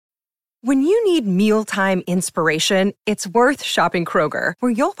When you need mealtime inspiration, it's worth shopping Kroger,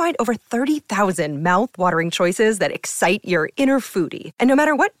 where you'll find over 30,000 mouth-watering choices that excite your inner foodie. And no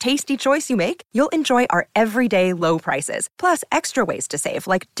matter what tasty choice you make, you'll enjoy our everyday low prices, plus extra ways to save,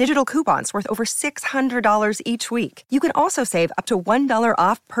 like digital coupons worth over $600 each week. You can also save up to $1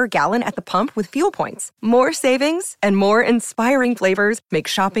 off per gallon at the pump with fuel points. More savings and more inspiring flavors make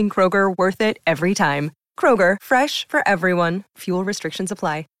shopping Kroger worth it every time. Kroger, fresh for everyone. Fuel restrictions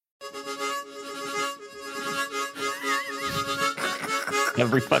apply.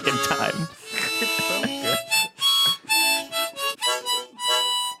 Every fucking time.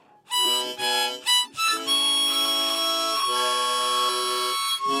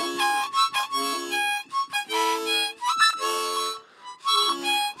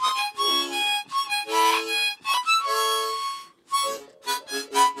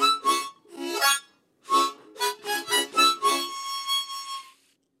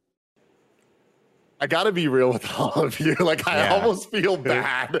 I gotta be real with all of you. Like, I almost feel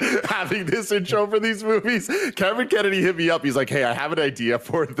bad having this intro for these movies. Kevin Kennedy hit me up. He's like, hey, I have an idea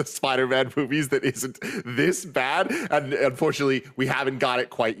for the Spider-Man movies that isn't this bad. And unfortunately, we haven't got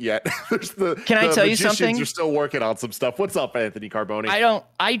it quite yet. Can I tell you something? You're still working on some stuff. What's up, Anthony Carboni?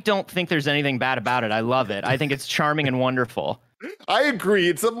 I don't think there's anything bad about it. I love it. I think it's charming and wonderful. I agree.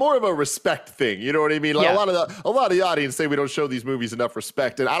 It's more of a respect thing. You know what I mean? Like, a lot of the audience say we don't show these movies enough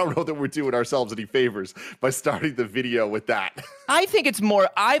respect, and I don't know that we're doing ourselves any favors by starting the video with that. I think it's more.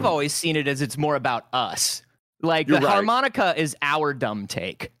 I've always seen it as it's more about us. Like You're the right. harmonica is our dumb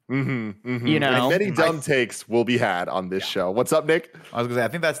take. You know, and many dumb takes will be had on this show. What's up, Nick? I was gonna say I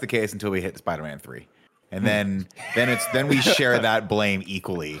think that's the case until we hit Spider-Man 3. And then we share that blame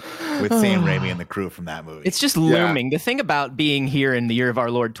equally with Sam Raimi and the crew from that movie. It's just looming. The thing about being here in the year of our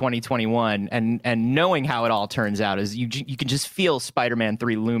Lord 2021 and knowing how it all turns out is you can just feel Spider-Man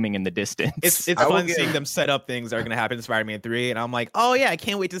 3 looming in the distance. It's fun seeing them set up things that are going to happen in Spider-Man 3, and I'm like, oh yeah, I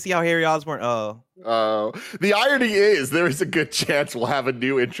can't wait to see how Harry Osborn. The irony is there is a good chance we'll have a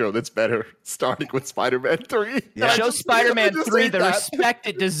new intro that's better starting with Spider-Man 3. Show Spider-Man 3 the respect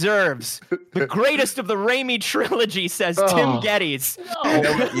it deserves. The greatest of the Raimi trilogy, says Tim Geddes.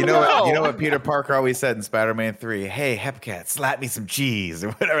 You know what Peter Parker always said in Spider-Man 3? Hey, Hepcat, slap me some cheese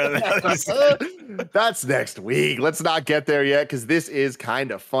or whatever the hell he said. That's next week. Let's not get there yet because this is kind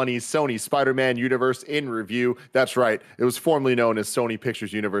of funny. Sony Spider-Man Universe in review. That's right. It was formerly known as Sony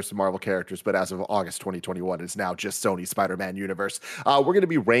Pictures Universe of Marvel characters, but as of August 2021, it's now just Sony Spider-Man Universe. We're going to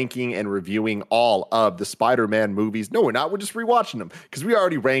be ranking and reviewing all of the Spider-Man movies. No, we're not. We're just rewatching them because we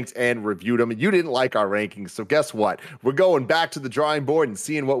already ranked and reviewed them. And you didn't like our rankings. So guess what? We're going back to the drawing board and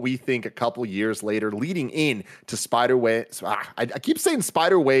seeing what we think a couple years later, leading in to Spider-Way. I keep saying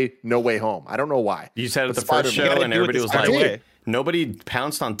Spider-Way, No Way Home. I don't know why. You said it the first show and everybody was like, nobody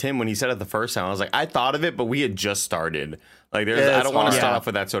pounced on Tim when he said it the first time. I was like, I thought of it, but we had just started. Like, I don't want to start off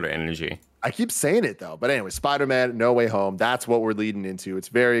with that sort of energy. I keep saying it, though. But anyway, Spider-Man, No Way Home. That's what we're leading into. It's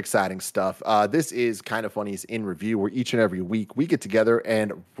very exciting stuff. This is Kind of Funny's In Review, where each and every week we get together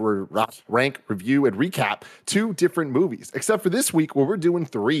and rank, review, and recap 2 different movies. Except for this week, where we're doing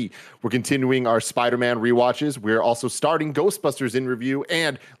 3. We're continuing our Spider-Man rewatches. We're also starting Ghostbusters In Review.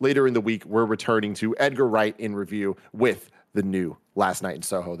 And later in the week, we're returning to Edgar Wright In Review with the new Last Night in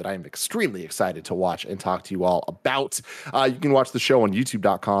Soho that I am extremely excited to watch and talk to you all about. You can watch the show on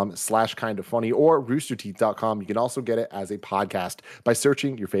youtube.com/kindoffunny or roosterteeth.com. You can also get it as a podcast by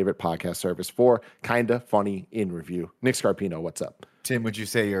searching your favorite podcast service for Kinda Funny In Review. Nick Scarpino, what's up? Tim, would you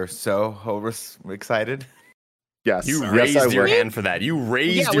say you're so excited? Yes. You raised your hand for that. You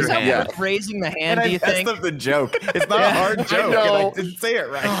raised your hand. Yeah. Raising the hand, do you think? That's the joke. It's not a hard joke. I didn't say it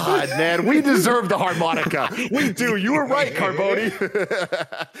right. God, man, we deserve the harmonica. We do. You were right, Carboni.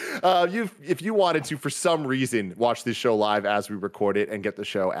 If you wanted to, for some reason, watch this show live as we record it and get the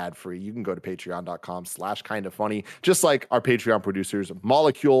show ad-free, you can go to patreon.com/kindoffunny, just like our Patreon producers,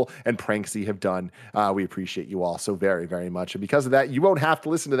 Molecule and Pranksy, have done. We appreciate you all so very, very much. And because of that, you won't have to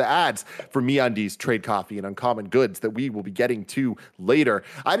listen to the ads for MeUndies, Trade Coffee, and Uncommon Goods that we will be getting to later.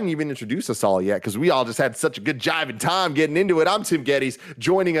 I didn't even introduce us all yet because we all just had such a good jiving time getting into it. I'm Tim Geddes.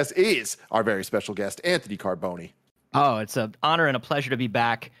 Joining us is our very special guest, Anthony Carboni. Oh, it's an honor and a pleasure to be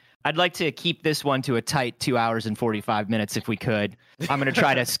back. I'd like to keep this one to a tight 2 hours and 45 minutes if we could. I'm going to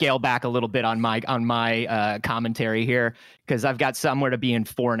try to scale back a little bit on my commentary here because I've got somewhere to be in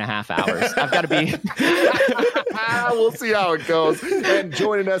 4.5 hours. I've got to be. We'll see how it goes. And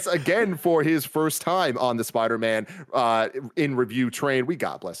joining us again for his first time on the Spider-Man in review train, we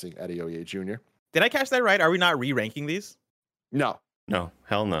got Blessing Adeoye Jr. Did I catch that right? Are we not re-ranking these? No. No,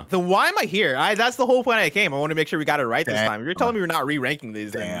 hell no. Then why am I here? That's the whole point I came. I want to make sure we got it right this time. You're telling me we're not re-ranking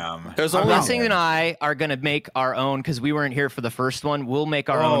these. Damn. There's only Blessing and I are going to make our own because we weren't here for the first one. We'll make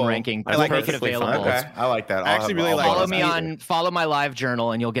our own ranking. I like make it perfectly available. fine. Okay, I like that. I actually really like Follow it. me on follow my live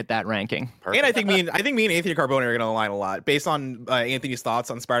journal and you'll get that ranking. And I think me and Anthony Carbone are going to align a lot based on Anthony's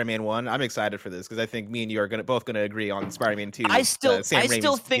thoughts on Spider-Man 1. I'm excited for this because I think me and you are both going to agree on Spider-Man 2. I still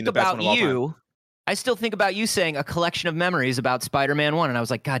think about you. I still think about you saying a collection of memories about Spider-Man 1, and I was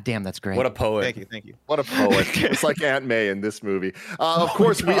like, God damn, that's great. What a poet. Thank you. What a poet. It's like Aunt May in this movie. Of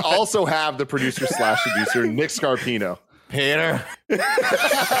course, we also have the producer / seducer, Nick Scarpino. Peter.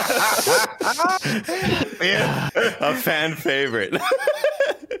 A fan favorite.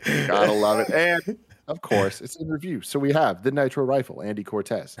 Gotta love it. And of course, it's in review. So we have the Nitro Rifle, Andy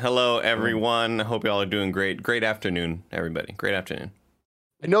Cortez. Hello, everyone. Hope you all are doing great. Great afternoon, everybody. Great afternoon.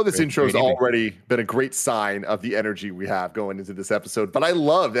 I know this intro has great evening. already been a great sign of the energy we have going into this episode, but I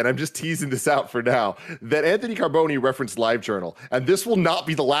love, and I'm just teasing this out for now, that Anthony Carbone referenced LiveJournal, and this will not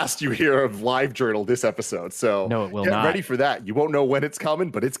be the last you hear of LiveJournal this episode. So No, it will get not. ready for that. You won't know when it's coming,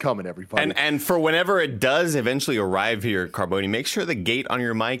 but it's coming, everybody. And for whenever it does eventually arrive here, Carboni, make sure the gate on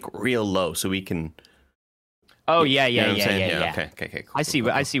your mic real low so we can. Oh yeah, You know yeah, what I'm yeah, saying? yeah. Okay. Cool, I see. cool,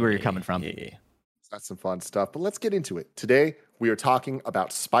 I see where you're yeah, coming from. Yeah. That's some fun stuff, but let's get into it. Today, we are talking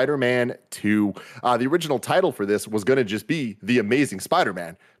about Spider-Man 2. The original title for this was going to just be The Amazing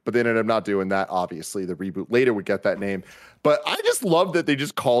Spider-Man, but they ended up not doing that, obviously. The reboot later would get that name. But I just love that they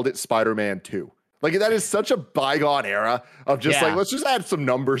just called it Spider-Man 2. Like, that is such a bygone era of just like, let's just add some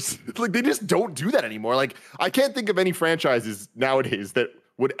numbers. Like, they just don't do that anymore. Like, I can't think of any franchises nowadays that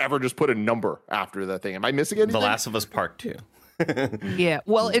would ever just put a number after that thing. Am I missing anything? The Last of Us Part 2. Yeah.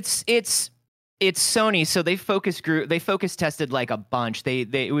 Well, it's Sony, so they focus tested like a bunch.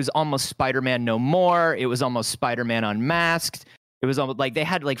 It was almost Spider-Man No More. It was almost Spider-Man Unmasked. It was almost like they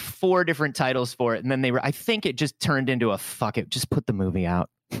had like 4 different titles for it, and then I think it just turned into a fuck it, just put the movie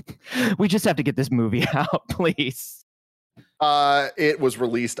out. We just have to get this movie out, please. It was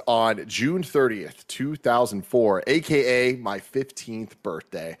released on June 30th, 2004, aka my 15th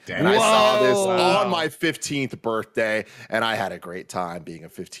birthday. Damn. And I saw this on my 15th birthday, and I had a great time being a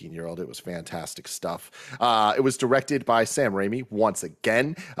 15-year-old. It was fantastic stuff. It was directed by Sam Raimi once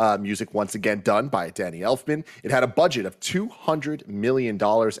again. Music once again done by Danny Elfman. It had a budget of $200 million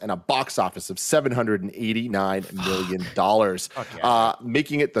and a box office of $789 million,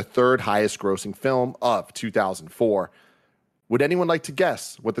 making it the 3rd highest grossing film of 2004. Would anyone like to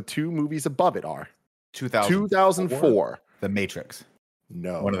guess what the 2 movies above it are? 2004. The Matrix.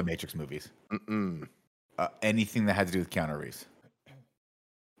 No. One of the Matrix movies. Mm-mm. Anything that had to do with Keanu Reeves.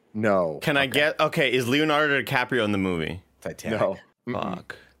 No. Can I get? Okay, is Leonardo DiCaprio in the movie? Titanic. No.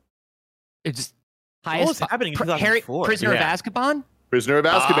 Fuck. It's What was happening in 2004? Prisoner Yeah. of Azkaban. Prisoner of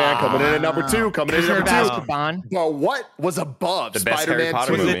Azkaban coming in at number 2. Prisoner of Azkaban. But what was above The best Spider-Man Harry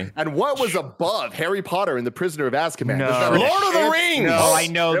Potter 2? movie. And what was above Harry Potter and the Prisoner of Azkaban? No. Was that a Lord of the chance? Rings! No, I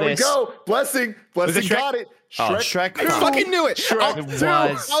know There this. we go. Blessing Shrek? got it. Oh, Shrek. I fucking knew it. Shrek It 2. was.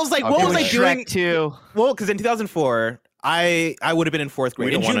 I was like, It what was was I doing? Shrek 2. Well, because in 2004, I would have been in 4th grade.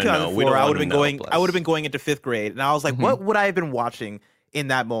 We don't In June wanna know. We 2004, don't I would wanna have been know, going. Bless. I would have been going into 5th grade, and I was like, what would I have been watching in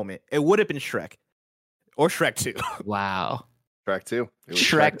that moment? It would have been Shrek, or Shrek 2. Wow. Shrek 2. It was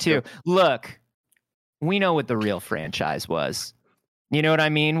Shrek 2. Look, we know what the real franchise was. You know what I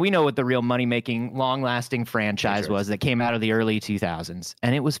mean? We know what the real money-making, long-lasting franchise was that came out of the early 2000s,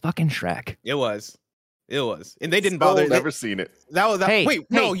 and it was fucking Shrek. It was, and they didn't Still bother. never seen it. Hey, wait,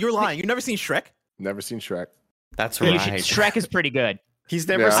 no, hey, you're lying. You've never seen Shrek? Never seen Shrek. That's You right. should- Shrek is pretty good. He's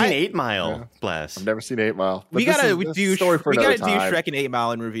never Yeah. seen 8 Mile. Yeah. Bless. I've never seen 8 Mile. But We this gotta is- do this is a story for we another gotta do time. Shrek and 8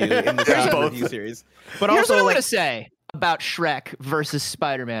 Mile in review in this Both. review series. But Here's also, what I'm like, gonna say about Shrek versus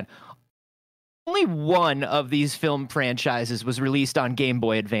Spider-Man. Only one of these film franchises was released on Game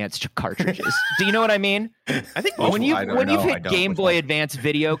Boy Advance cartridges. Do you know what I mean? I think When you've I don't know. I hit don't. Game Which Boy one? Advance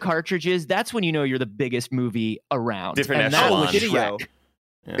video cartridges, that's when you know you're the biggest movie around. Different and that echelon. was Video. Shrek.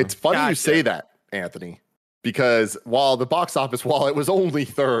 Yeah. It's funny you Gotcha. say that, Anthony, because while the box office, while it was only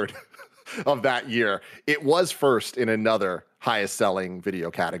 3rd of that year, it was 1st in another highest selling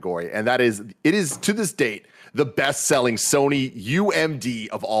video category. And it is to this date, the best selling Sony UMD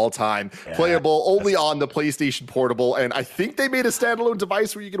of all time, playable only on the PlayStation Portable. And I think they made a standalone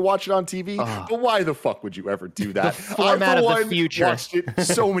device where you could watch it on TV. But why the fuck would you ever do that? format I, for of the one, future. watched it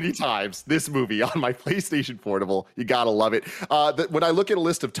so many times, this movie on my PlayStation Portable. You gotta love it. When I look at a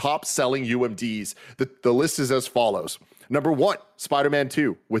list of top selling UMDs, the list is as follows. Number 1, Spider-Man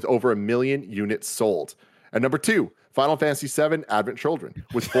 2 with over 1 million units sold. And number 2, Final Fantasy VII Advent Children,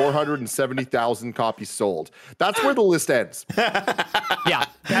 with 470,000 copies sold. That's where the list ends. Yeah,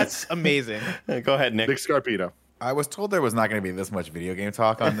 that's amazing. Go ahead, Nick. Nick Scarpino. I was told there was not going to be this much video game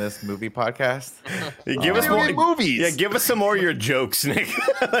talk on this movie podcast. Give us more movies. Yeah, give us some more of your jokes, Nick.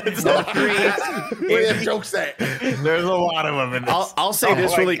 What do you jokes say? There's a lot of them in this. I'll say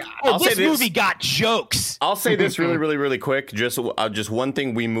this really. This movie got jokes. I'll say this really quick. Just one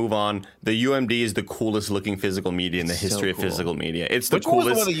thing. We move on. The UMD is the coolest looking physical media in the history of physical media. It's the Which coolest.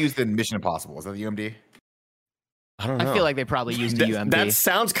 one was the one they used in Mission Impossible? Was that the UMD? I don't know. I feel like they probably used the UMD. That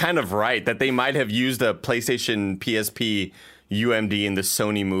sounds kind of right. That they might have used a PlayStation PSP UMD in the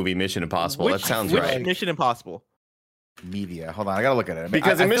Sony movie Mission Impossible. That sounds right. Which Mission Impossible? Media. Hold on, I gotta look at it.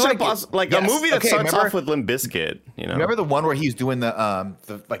 Because in Mission Impossible, like a movie that starts off with Limp Bizkit, you know. Remember the one where he's doing the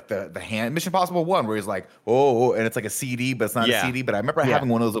hand Mission Impossible 1 where he's like, oh, and it's like a CD, but it's not a CD. But I remember having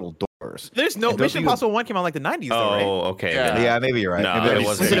one of those little doors. There's no Mission Impossible 1 came out like the 90s, though, right? Oh, okay. Yeah, maybe you're right. No, maybe it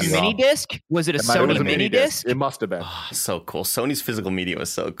wasn't. Was it a mini disc? Was it a Sony mini disc? It must have been. Oh, so cool. Sony's physical media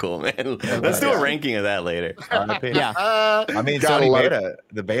was so cool, man. Let's do a ranking of that later. Yeah. I mean, Sony beta,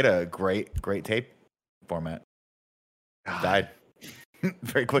 the beta, great tape format. Died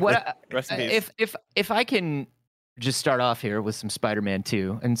very quickly. Rest in peace. If I can just start off here with some Spider-Man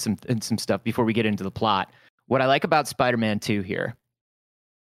 2 and some stuff before we get into the plot. What I like about Spider-Man 2 here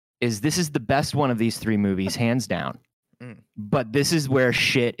is this is the best one of these 3 movies, hands down. But this is where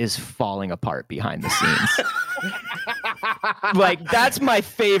shit is falling apart behind the scenes. Like, that's my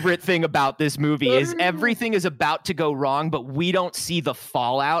favorite thing about this movie is everything is about to go wrong, but we don't see the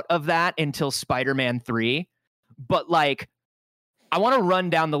fallout of that until Spider-Man 3. But like, I want to run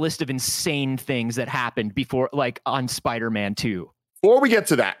down the list of insane things that happened before, like on Spider-Man 2. Before we get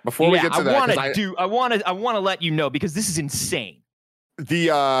to that, I want to let you know because this is insane. The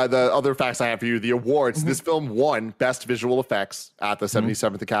other facts I have for you, the awards. This film won Best Visual Effects at the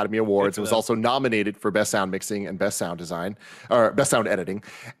 77th Academy Awards. It was also nominated for Best Sound Mixing and Best Sound Design, or Best Sound Editing.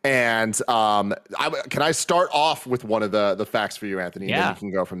 And can I start off with one of the facts for you, Anthony? Yeah. And then you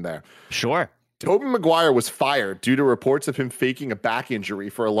can go from there. Sure. Tobey Maguire was fired due to reports of him faking a back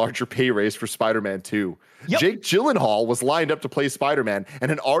injury for a larger pay raise for Spider-Man 2. Yep. Jake Gyllenhaal was lined up to play Spider-Man and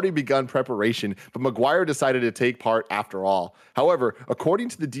had already begun preparation, but Maguire decided to take part after all. However, according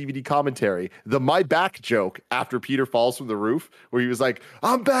to the DVD commentary, the "my back" joke after Peter falls from the roof, where he was like,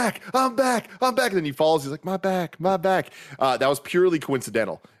 I'm back, and then he falls, he's like, my back, that was purely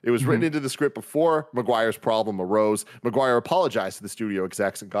coincidental. It was written into the script before Maguire's problem arose. Maguire apologized to the studio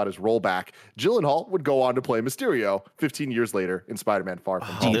execs and got his role back. Gyllenhaal would go on to play Mysterio 15 years later in Spider-Man Far From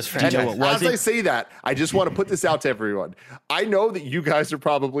Home. This franchise. As I say that, I just want to put this out to everyone. I know that you guys are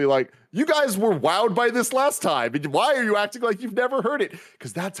probably like, you guys were wowed by this last time. Why are you acting like you've never heard it?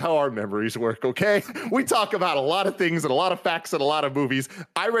 Because that's how our memories work, okay? We talk about a lot of things and a lot of facts and a lot of movies.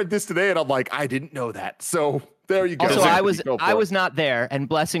 I read this today and I'm like, I didn't know that. So there you go. Also, I was not there and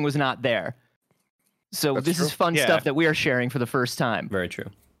Blessing was not there. So that's true. Is fun stuff that we are sharing for the first time. Very true.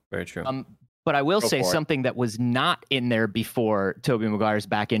 But I will say something that was not in there before Tobey Maguire's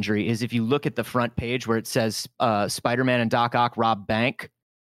back injury is if you look at the front page where it says Spider-Man and Doc Ock rob bank,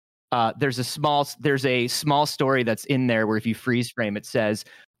 there's a small story that's in there where if you freeze frame, it says,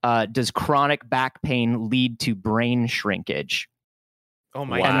 does chronic back pain lead to brain shrinkage? Oh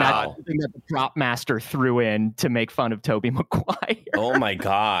my God. And that's God. something that the prop master threw in to make fun of Tobey Maguire. Oh my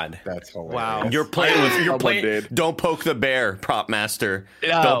God. That's hilarious. Wow. You're playing don't poke the bear, prop master.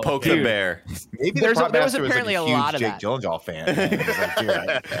 No, don't poke the bear. Maybe there the was apparently was like a lot of Jake that. Gyllenhaal fan. He was like, dude,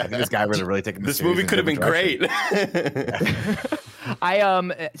 I think this guy really taking this movie could have been great.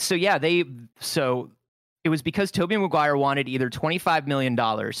 So it was because Tobey Maguire wanted either $25 million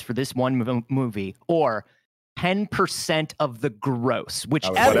for this one movie or 10% of the gross,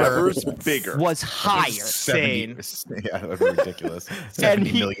 whichever's bigger was higher. Insane. Yeah, that was ridiculous.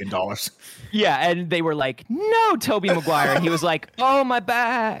 $70 million. Yeah, and they were like, "No, Tobey Maguire," and he was like, "Oh, my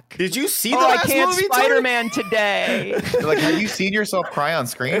back." Did you see the I last can't movie, Spider-Man today. They're like, have you seen yourself cry on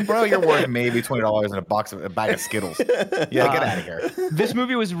screen, bro? You're worth maybe $20 in a bag of Skittles. Yeah, get out of here. This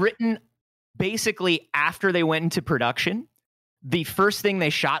movie was written basically after they went into production. The first thing they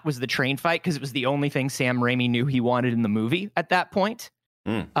shot was the train fight because it was the only thing Sam Raimi knew he wanted in the movie at that point.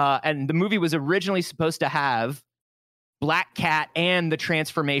 And the movie was originally supposed to have Black Cat and the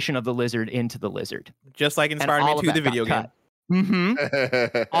transformation of the lizard into the lizard. Just like in Spider-Man 2, the video game.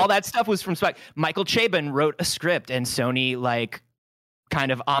 Mm-hmm. All that stuff was from Michael Chabon wrote a script and Sony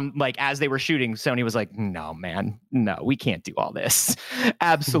as they were shooting, Sony was like, no, man, no, we can't do all this.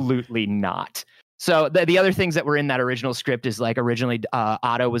 Absolutely not. So the other things that were in that original script is like originally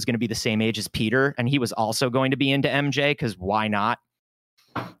Otto was going to be the same age as Peter, and he was also going to be into MJ because why not?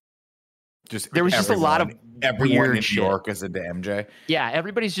 There was just a lot of everyone in New shit. York is into MJ. Yeah,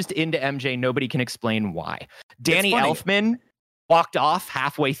 everybody's just into MJ. Nobody can explain why. Danny Elfman walked off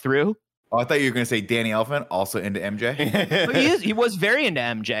halfway through. Oh, I thought you were going to say Danny Elfman also into MJ. He was very into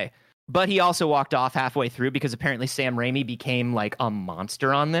MJ, but he also walked off halfway through because apparently Sam Raimi became like a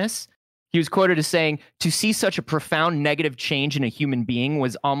monster on this. He was quoted as saying, "To see such a profound negative change in a human being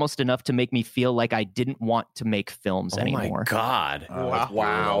was almost enough to make me feel like I didn't want to make films anymore." Oh my God.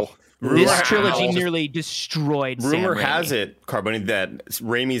 Wow. This trilogy nearly destroyed Sam Raimi. Rumor has it, Carboni, that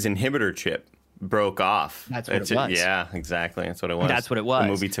Raimi's inhibitor chip broke off. That's what it was. Yeah, exactly. That's what it was. That's what it was. The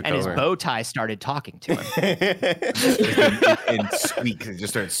movie took and over. His bow tie started talking to him. and squeak. It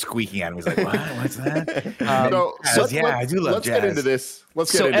just started squeaking at him. He's like, what? What's that? I do love jazz. Let's get into this.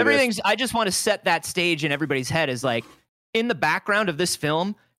 I just want to set that stage in everybody's head is like, in the background of this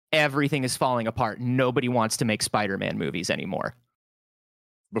film, everything is falling apart. Nobody wants to make Spider-Man movies anymore.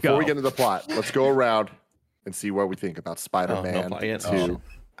 Before we get into the plot, let's go around and see what we think about Spider-Man 2.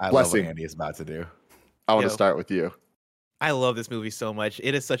 I love what Andy is about to do. I want to start with you. I love this movie so much.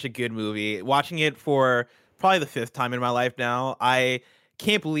 It is such a good movie. Watching it for probably the 5th time in my life now, I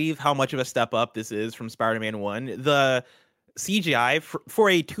can't believe how much of a step up this is from Spider-Man 1. The CGI for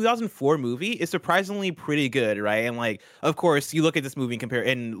a 2004 movie is surprisingly pretty good, right? And like, of course, you look at this movie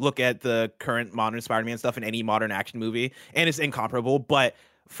and look at the current modern Spider-Man stuff in any modern action movie, and it's incomparable. But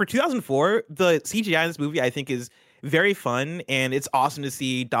for 2004, the CGI in this movie, I think, is very fun, and it's awesome to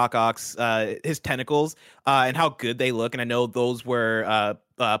see Doc Ock's his tentacles and how good they look. And I know those were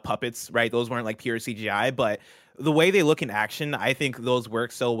puppets, right? Those weren't like pure CGI, but the way they look in action, I think those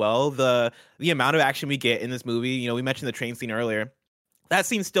work so well. The amount of action we get in this movie, we mentioned the train scene earlier. That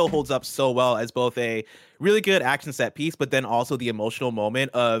scene still holds up so well as both a really good action set piece, but then also the emotional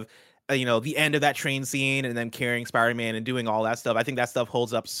moment of the end of that train scene and then carrying Spider-Man and doing all that stuff. I think that stuff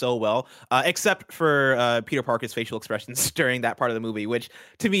holds up so well, except for Peter Parker's facial expressions during that part of the movie, which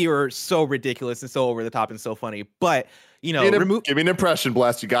to me were so ridiculous and so over the top and so funny. But, give me an impression,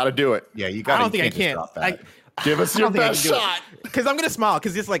 Bless. You got to do it. Yeah, you got to. I don't think I can. Give us your best shot. Because I'm going to smile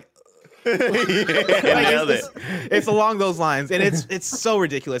because it's like, it's along those lines, and it's so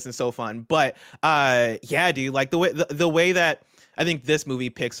ridiculous and so fun. But dude, like the way that I think this movie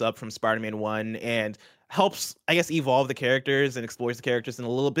picks up from Spider-Man 1 and helps, I guess, evolve the characters and explores the characters in a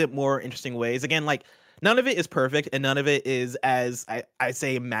little bit more interesting ways. Again, like, none of it is perfect and none of it is as I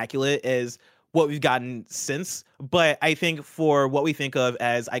say immaculate as what we've gotten since. But I think for what we think of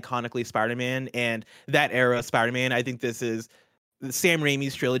as iconically Spider-Man and that era of Spider-Man, I think this is Sam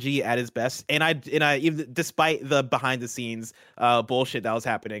Raimi's trilogy at its best. And I even despite the behind the scenes bullshit that was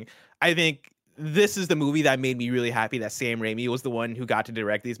happening, I think this is the movie that made me really happy that Sam Raimi was the one who got to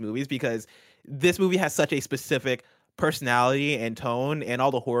direct these movies, because this movie has such a specific personality and tone, and all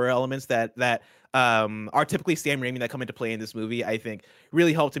the horror elements that are typically Sam Raimi that come into play in this movie, I think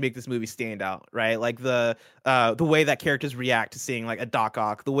really helped to make this movie stand out, right? Like the way that characters react to seeing like a Doc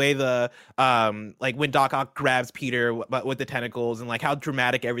Ock, the way like when Doc Ock grabs Peter with the tentacles, and like how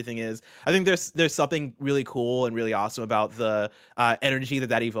dramatic everything is. I think there's something really cool and really awesome about the energy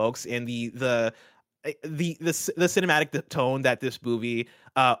that evokes, and the cinematic tone that this movie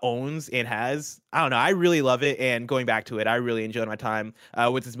owns and has. I don't know. I really love it, and going back to it, I really enjoyed my time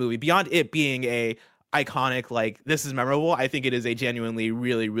with this movie. Beyond it being a iconic, like, this is memorable, I think it is a genuinely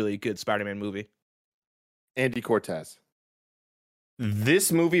really, really good Spider-Man movie. Andy Cortez.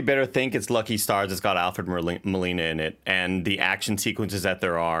 This movie better think it's Lucky Stars. It's got Alfred Molina in it, and the action sequences that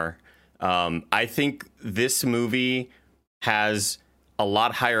there are. I think this movie has a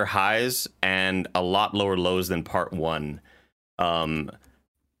lot higher highs and a lot lower lows than part 1.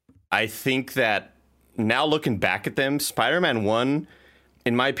 I think that now looking back at them, Spider-Man 1,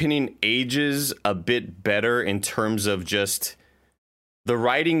 in my opinion, ages a bit better in terms of just the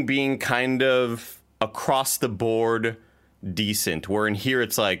writing being kind of across the board decent. Where in here,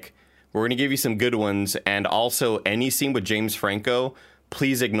 it's like, we're going to give you some good ones. And also any scene with James Franco,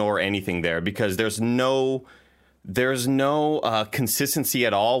 please ignore anything there, because there's no consistency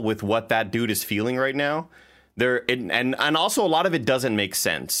at all with what that dude is feeling right now. And also a lot of it doesn't make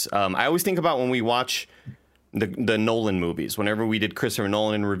sense. I always think about when we watch the Nolan movies, whenever we did Christopher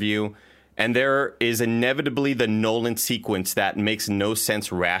Nolan review, and there is inevitably the Nolan sequence that makes no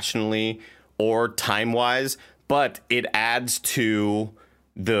sense rationally or time-wise, but it adds to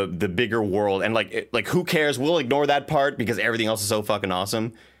the bigger world. And like who cares? We'll ignore that part because everything else is so fucking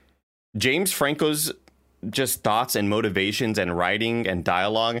awesome. James Franco's just thoughts and motivations and writing and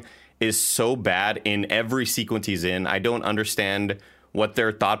dialogue is so bad in every sequence he's in. I don't understand what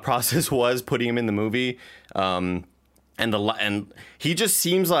their thought process was putting him in the movie. And he just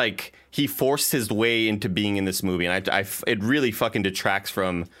seems like he forced his way into being in this movie, and it really fucking detracts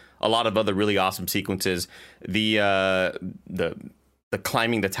from a lot of other really awesome sequences. The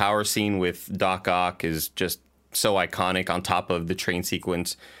climbing the tower scene with Doc Ock is just so iconic, on top of the train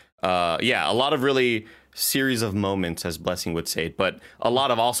sequence. A lot of really series of moments, as Blessing would say, but a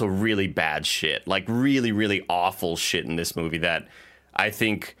lot of also really bad shit, like really, really awful shit in this movie that I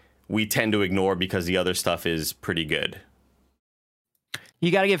think we tend to ignore because the other stuff is pretty good.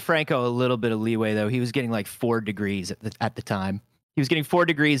 You got to give Franco a little bit of leeway, though. He was getting like 4 degrees at the time. He was getting 4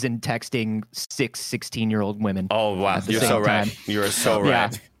 degrees and texting 16-year-old women. Oh, wow. You're so right. You're so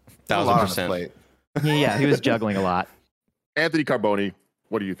right. 1,000%. Yeah, he was juggling a lot. Anthony Carboni,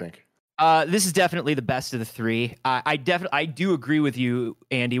 what do you think? This is definitely the best of the 3. I do agree with you,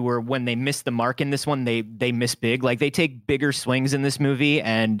 Andy, where when they miss the mark in this one, they miss big. Like, they take bigger swings in this movie,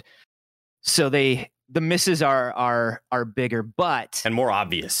 and so the misses are bigger, but and more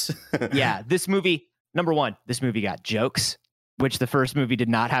obvious. Yeah, this movie, number one, this movie got jokes, which the first movie did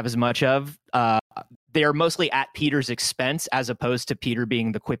not have as much of. They are mostly at Peter's expense, as opposed to Peter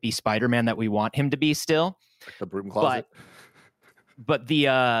being the quippy Spider-Man that we want him to be still. The broom closet. But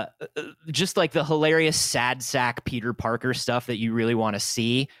the just like the hilarious sad sack Peter Parker stuff that you really want to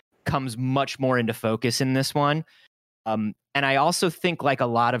see comes much more into focus in this one. And I also think like a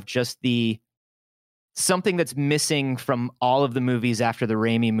lot of just something that's missing from all of the movies after the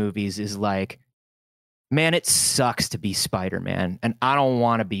Raimi movies is like, man, it sucks to be Spider-Man, and I don't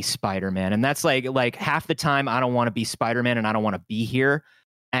want to be Spider-Man. And that's like half the time I don't want to be Spider-Man and I don't want to be here.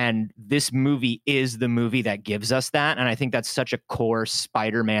 And this movie is the movie that gives us that. And I think that's such a core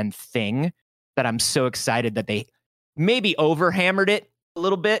Spider-Man thing that I'm so excited that they maybe overhammered it a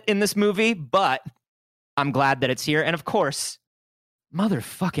little bit in this movie, but I'm glad that it's here. And of course,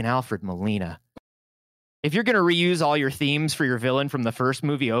 motherfucking Alfred Molina. If you're going to reuse all your themes for your villain from the first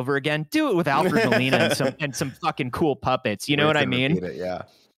movie over again, do it with Alfred Molina and some fucking cool puppets. You know what I mean? Yeah.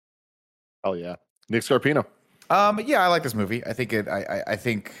 Oh yeah. Nick Scarpino. Yeah, I like this movie. I think I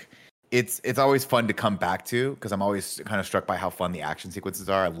think it's always fun to come back to, because I'm always kind of struck by how fun the action sequences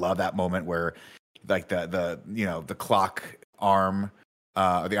are. I love that moment where like the clock arm, the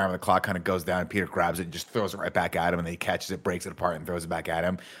arm of the clock kind of goes down, and Peter grabs it and just throws it right back at him, and then he catches it, breaks it apart, and throws it back at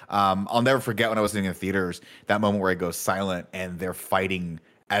him. I'll never forget when I was sitting in the theaters, that moment where it goes silent and they're fighting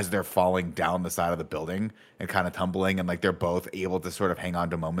as they're falling down the side of the building and kind of tumbling, and like they're both able to sort of hang on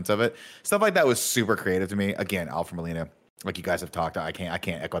to moments of it. Stuff like that was super creative to me. Again, Alfred Molina, like you guys have talked, I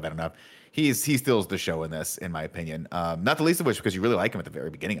can't echo that enough. He steals the show in this, in my opinion. Not the least of which because you really like him at the very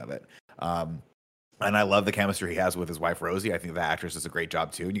beginning of it. And I love the chemistry he has with his wife Rosie. I think the actress does a great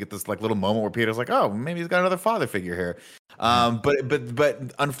job too. And you get this like little moment where Peter's like, "Oh, maybe he's got another father figure here."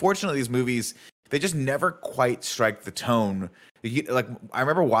 But unfortunately, these movies, they just never quite strike the tone. Like, I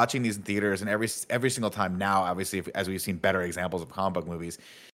remember watching these in theaters, and every single time now, obviously, as we've seen better examples of comic book movies,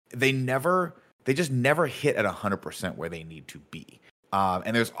 they just never hit at 100% where they need to be.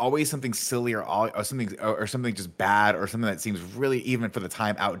 And there's always something silly or something just bad, or something that seems really, even for the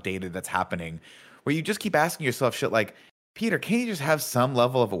time, outdated that's happening, where you just keep asking yourself shit like, Peter, can't you just have some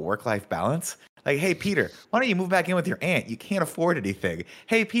level of a work-life balance? Like, hey, Peter, why don't you move back in with your aunt? You can't afford anything.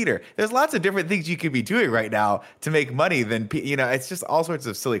 Hey, Peter, there's lots of different things you could be doing right now to make money than, it's just all sorts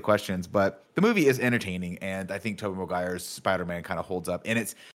of silly questions. But the movie is entertaining, and I think Tobey Maguire's Spider-Man kind of holds up in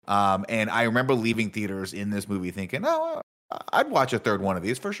it. And I remember leaving theaters in this movie thinking, oh, I'd watch a third one of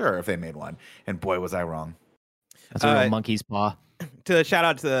these for sure if they made one. And boy, was I wrong. That's a real monkey's paw. To shout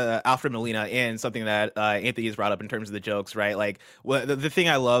out to Alfred Molina, and something that Anthony has brought up in terms of the jokes, right? Like, the thing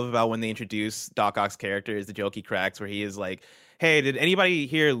I love about when they introduce Doc Ock's character is the joke he cracks, where he is like, "Hey, did anybody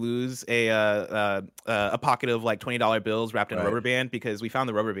here lose a pocket of like $20 bills wrapped in a rubber band? Because we found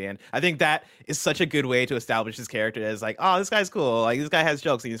the rubber band." I think that is such a good way to establish his character as like, oh, this guy's cool. Like, this guy has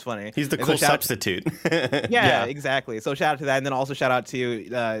jokes and he's funny. He's the cool substitute. Yeah, exactly. So shout out to that, and then also shout out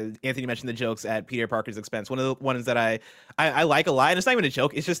to Anthony mentioned the jokes at Peter Parker's expense. One of the ones that I like a lot, and it's not even a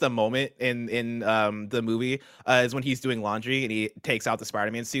joke. It's just a moment in the movie is when he's doing laundry and he takes out the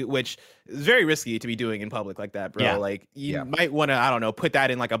Spider-Man suit, which is very risky to be doing in public like that, bro. Yeah. Like, you might want to, I don't know, put that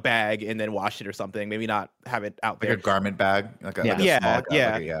in like a bag and then wash it or something. Maybe not have it out there. Like a garment bag. Like a Yeah. small,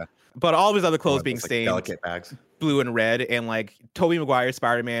 yeah. But all of his other clothes being like stained. delicate bags. blue and red, and like Tobey Maguire's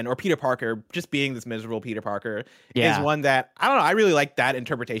Spider-Man or Peter Parker just being this miserable Peter Parker is one that I don't know. I really like that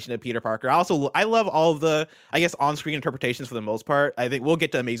interpretation of Peter Parker. I love all of the, I guess, on-screen interpretations for the most part. I think we'll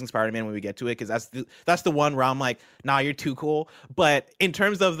get to Amazing Spider-Man when we get to it, because that's the one where I'm like, nah, you're too cool. But in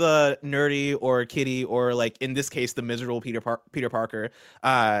terms of the nerdy or kiddie, or like in this case the miserable Peter Parker,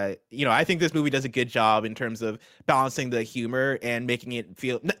 I think this movie does a good job in terms of balancing the humor and making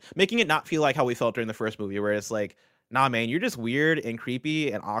it not feel like how we felt during the first movie, where it's like, nah, man, you're just weird and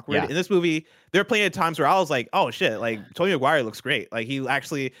creepy and awkward. Yeah. In this movie, there are plenty of times where I was like, oh shit, like Tobey Maguire looks great. Like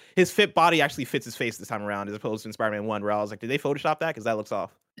his fit body actually fits his face this time around, as opposed to in Spider-Man 1, where I was like, did they Photoshop that? Because that looks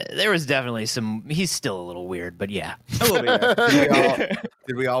off. There was definitely he's still a little weird, but yeah. A little bit.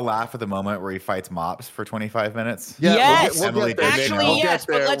 Did we all laugh at the moment where he fights Mops for 25 minutes? Yeah, yes. We'll get there, actually, yes,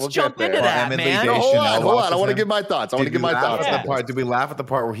 but let's jump into that, man. No, hold on. I want to give my thoughts. Did we laugh at the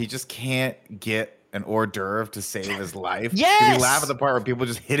part where he just can't get an hors d'oeuvre to save his life? Yes. Did we laugh at the part where people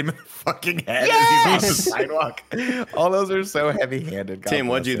just hit him in the fucking head as he's on the sidewalk? All those are so heavy-handed. Tim,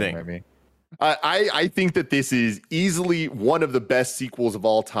 what'd you think? I think that this is easily one of the best sequels of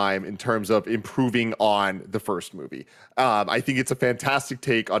all time in terms of improving on the first movie. I think it's a fantastic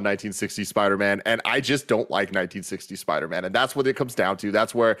take on 1960s Spider-Man, and I just don't like 1960s Spider-Man, and that's what it comes down to.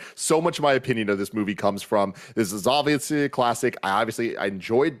 That's where so much of my opinion of this movie comes from. This is obviously a classic. I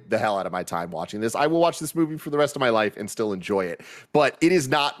enjoyed the hell out of my time watching this. I will watch this movie for the rest of my life and still enjoy it, but it is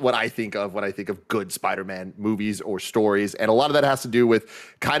not what I think of when I think of good Spider-Man movies or stories, and a lot of that has to do with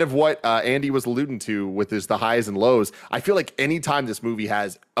kind of what Andy was alluding to with the highs and lows. I feel like anytime this movie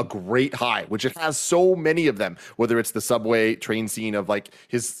has a great high, which it has so many of them, whether it's the subway train scene of like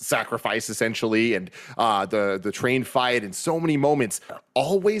his sacrifice essentially, and the train fight, and so many moments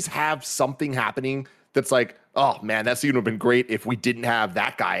always have something happening that's like, oh man, that scene would have been great if we didn't have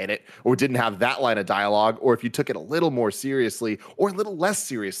that guy in it, or didn't have that line of dialogue, or if you took it a little more seriously or a little less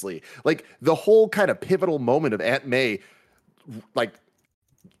seriously. Like the whole kind of pivotal moment of Aunt May, like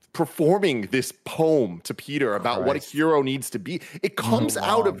performing this poem to Peter about what a hero needs to be. It comes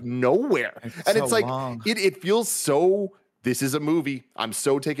out of nowhere. It's like, it feels so, this is a movie. I'm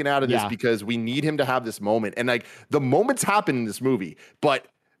so taken out of this because we need him to have this moment. And like the moments happen in this movie, but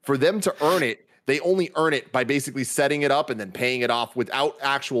for them to earn it, they only earn it by basically setting it up and then paying it off without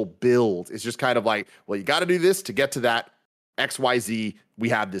actual build. It's just kind of like, well, you got to do this to get to that XYZ. We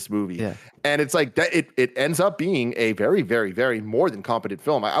have this movie. Yeah. And it's like that. It ends up being a very, very, very more than competent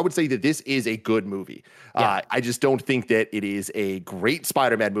film. I would say that this is a good movie. Yeah. I just don't think that it is a great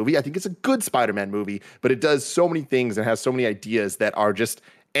Spider-Man movie. I think it's a good Spider-Man movie, but it does so many things and has so many ideas that are just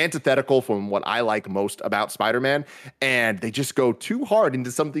antithetical from what I like most about Spider-Man, and they just go too hard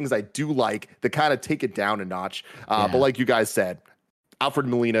into some things I do like that kind of take it down a notch. But like you guys said, Alfred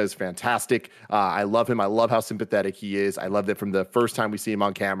Molina is fantastic. I love him. I love how sympathetic he is. I love that from the first time we see him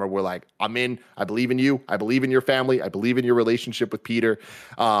on camera, we're like, I'm in. I believe in you. I believe in your family. I believe in your relationship with Peter.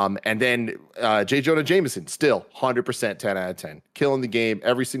 And then J. Jonah Jameson, still 100% 10 out of 10. Killing the game.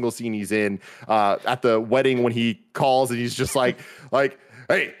 Every single scene he's in. At the wedding when he calls and he's just like,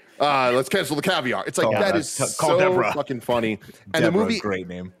 hey, let's cancel the caviar. It's like, that is so fucking funny. And the movie, great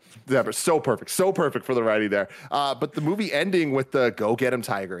name. Deborah, so perfect for the writing there. But the movie ending with the "Go Get Him,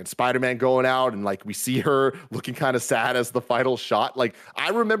 Tiger" and Spider-Man going out, and like we see her looking kind of sad as the final shot. Like I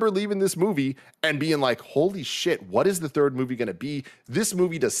remember leaving this movie and being like, "Holy shit, what is the third movie going to be?" This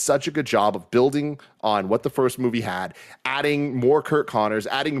movie does such a good job of building on what the first movie had, adding more Kurt Connors,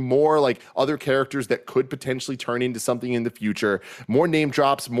 adding more like other characters that could potentially turn into something in the future, more name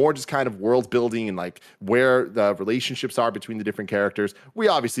drops, more just kind of world building and like where the relationships are between the different characters. We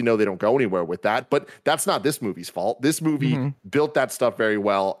obviously know they don't go anywhere with that, but that's not this movie's fault. This movie built that stuff very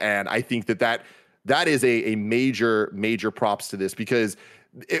well, and I think that is a major props to this, because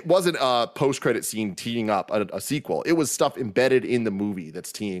it wasn't a post-credit scene teeing up a sequel. It was stuff embedded in the movie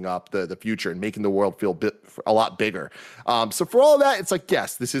that's teeing up the future and making the world feel a lot bigger. So for all that, it's like,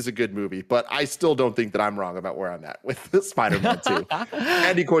 yes, this is a good movie, but I still don't think that I'm wrong about where I'm at with Spider-Man 2.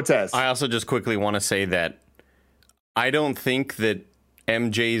 Andy Cortez. I also just quickly want to say that I don't think that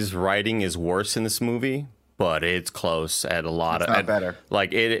MJ's writing is worse in this movie, but it's close at a lot. It's not better.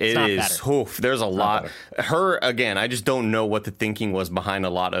 Like it is. Oof, there's a lot. Her again. I just don't know what the thinking was behind a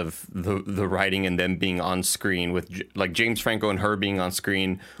lot of the writing and them being on screen with like James Franco and her being on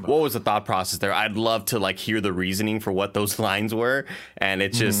screen. What was the thought process there? I'd love to like hear the reasoning for what those lines were, and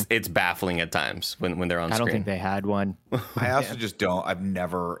it's just it's baffling at times when they're on screen. I don't think they had one. I also just don't.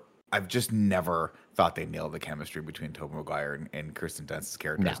 I've just never thought they nailed the chemistry between Tobey Maguire and Kirsten Dunst's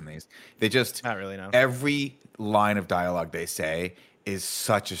characters in these. They just not really. No. Every line of dialogue they say is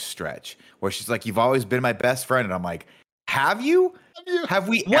such a stretch. Where she's like, "You've always been my best friend," and I'm like, "Have you? Have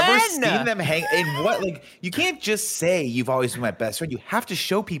we ever seen them hang? And what? Like, you can't just say you've always been my best friend. You have to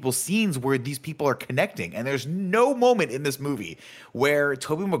show people scenes where these people are connecting. And there's no moment in this movie where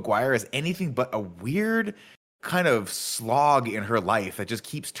Tobey Maguire is anything but a weird kind of slog in her life that just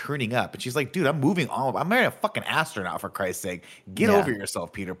keeps turning up. And she's like, dude, I'm moving on. I'm marrying a fucking astronaut, for Christ's sake. Get over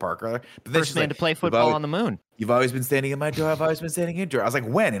yourself, Peter Parker. But then First man to play football on the moon. You've always been standing in my door. I've always been standing in your door. I was like,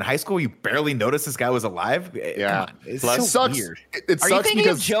 when? In high school, you barely noticed this guy was alive? Yeah. It's Plus, so sucks. weird. It Are you sucks thinking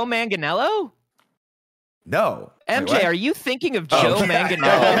because of Joe Manganiello? No. MJ, Wait, are you thinking of Joe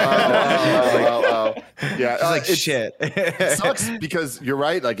Manganiello? Yeah, It's like it's shit. It sucks because you're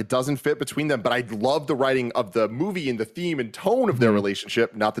right. Like, it doesn't fit between them. But I love the writing of the movie and the theme and tone of their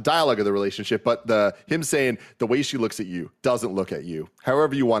relationship, not the dialogue of the relationship, but him saying the way she looks at you doesn't look at you.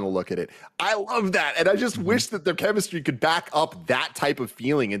 However you want to look at it. I love that, and I just wish that their chemistry could back up that type of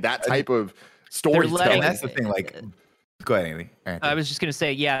feeling and that type of storytelling. And that's the thing. Like, go ahead, Andy. I was just gonna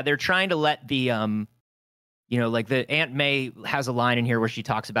say, yeah, they're trying to let the like the Aunt May has a line in here where she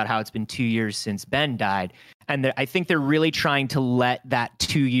talks about how it's been 2 years since Ben died, and I think they're really trying to let that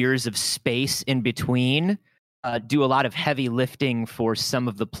 2 years of space in between do a lot of heavy lifting for some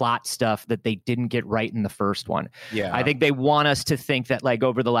of the plot stuff that they didn't get right in the first one. Yeah, I think they want us to think that, like,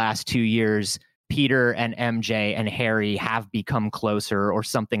 over the last 2 years, Peter and MJ and Harry have become closer or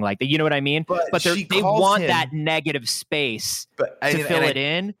something like that. You know what I mean? But they want that negative space to fill it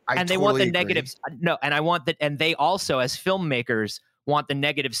in. And they want the negatives. No, and I want that. And they also, as filmmakers, want the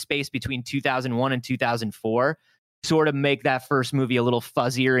negative space between 2001 and 2004 sort of make that first movie a little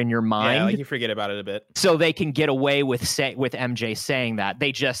fuzzier in your mind. Yeah, like you forget about it a bit. So they can get away with MJ saying that.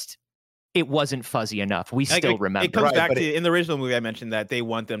 It wasn't fuzzy enough. We still remember. It comes back to, in the original movie, I mentioned that they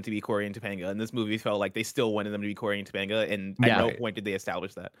want them to be Corey and Topanga. And this movie felt like they still wanted them to be Corey and Topanga. And at no point did they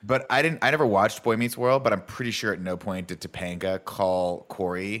establish that. But I never watched Boy Meets World, but I'm pretty sure at no point did Topanga call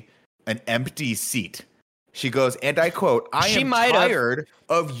Corey an empty seat. She goes, and I quote, I am tired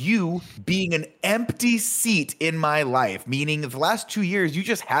of you being an empty seat in my life. Meaning the last 2 years, you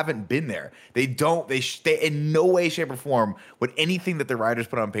just haven't been there. They in no way, shape, or form would anything that the writers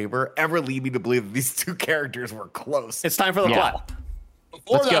put on paper ever lead me to believe that these two characters were close. It's time for the plot.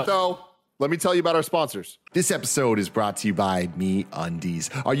 Before that, though, let me tell you about our sponsors. This episode is brought to you by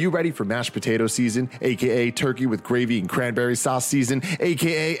MeUndies. Are you ready for mashed potato season, aka turkey with gravy and cranberry sauce season,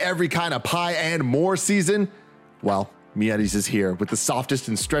 aka every kind of pie and more season? Well, MeUndies is here with the softest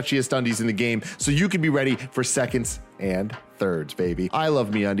and stretchiest undies in the game, so you can be ready for seconds and thirds, baby. I love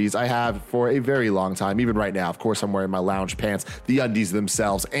MeUndies. I have for a very long time. Even right now, of course, I'm wearing my lounge pants, the undies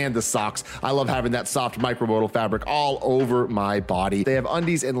themselves, and the socks. I love having that soft micromodal fabric all over my body. They have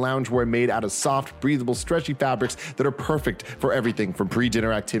undies and loungewear made out of soft, breathable, stretchy fabrics that are perfect for everything from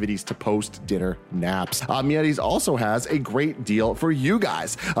pre-dinner activities to post-dinner naps. MeUndies also has a great deal for you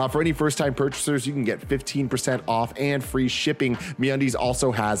guys. For any first-time purchasers, you can get 15% off and free shipping. MeUndies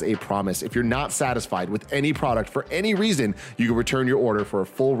also has a promise. If you're not satisfied with any product for any reason, you can return your order for a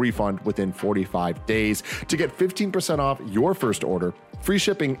full refund within 45 days. To get 15% off your first order, free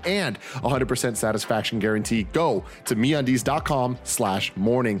shipping, and 100% satisfaction guarantee, go to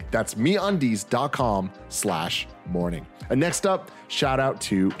MeUndies.com/morning. That's MeUndies.com/morning. And next up, shout out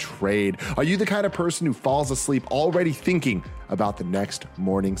to Trade. Are you the kind of person who falls asleep already thinking about the next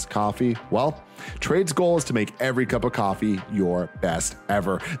morning's coffee? Well, Trade's goal is to make every cup of coffee your best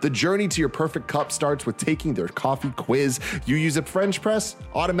ever. The journey to your perfect cup starts with taking their coffee quiz. You use a French press,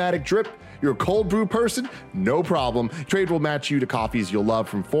 automatic drip, you're a cold brew person? No problem. Trade will match you to coffees you'll love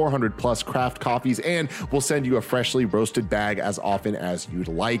from 400 plus craft coffees and will send you a freshly roasted bag as often as you'd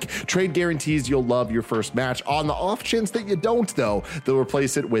like. Trade guarantees you'll love your first match. On the off chance that you don't, though, they'll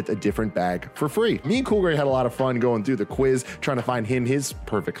replace it with a different bag for free. Me and Cool Gray had a lot of fun going through the quiz, trying to find him his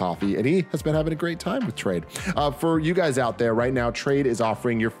perfect coffee, and he has been having a great time with Trade. For you guys out there right now, Trade is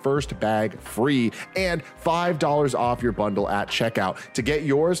offering your first bag free and $5 off your bundle at checkout. To get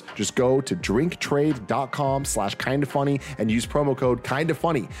yours, just go to drinktrade.com/kindafunny and use promo code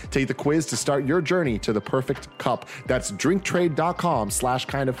kindafunny. Take the quiz to start your journey to the perfect cup. That's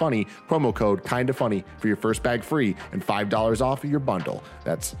drinktrade.com/kindafunny, promo code kindafunny for your first bag free and $5 off your bundle.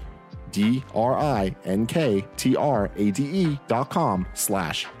 That's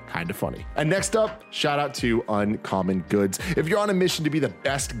drinktrade.com/kindafunny. kind of funny. And next up, shout out to Uncommon Goods. If you're on a mission to be the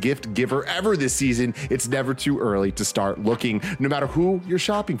best gift giver ever this season, it's never too early to start looking, no matter who you're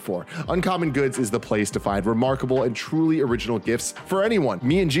shopping for. Uncommon Goods is the place to find remarkable and truly original gifts for anyone.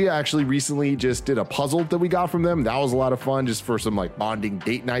 Me and Gia actually recently just did a puzzle that we got from them. That was a lot of fun, just for some like bonding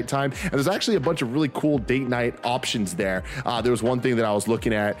date night time. And there's actually a bunch of really cool date night options there. There was one thing that I was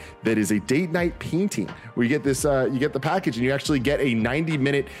looking at that is a date night painting, where you get this, you get the package and you actually get a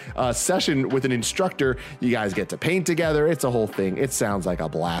 90-minute session with an instructor. You guys get to paint together. It's a whole thing. It sounds like a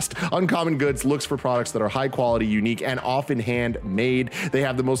blast. Uncommon Goods looks for products that are high quality, unique, and often handmade. They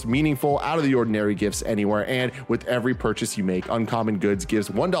have the most meaningful, out of the ordinary gifts anywhere. And with every purchase you make, Uncommon Goods gives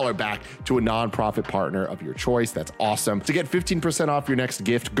 $1 back to a nonprofit partner of your choice. That's awesome. To get 15% off your next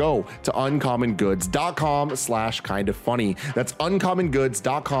gift, go to uncommongoods.com/kindafunny. That's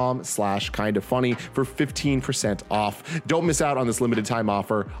uncommongoods.com/kindafunny for 15% off. Don't miss out on this limited time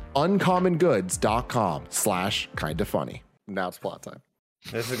offer. uncommongoods.com/kindafunny. Now it's plot time.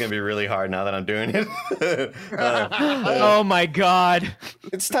 This is gonna be really hard now that I'm doing it. Oh my God.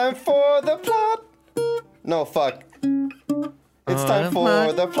 It's time for the plot. No, fuck. It's time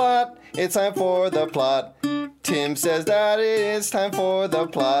for the plot. It's time for the plot. Tim says that it is time for the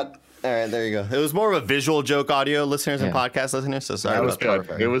plot. All right, there you go. It was more of a visual joke, audio listeners and podcast listeners. So sorry. That was about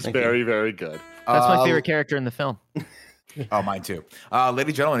good. It was very, very good. That's my favorite character in the film. Oh, mine too. Ladies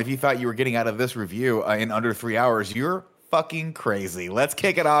and gentlemen, if you thought you were getting out of this review in under 3 hours, you're fucking crazy. Let's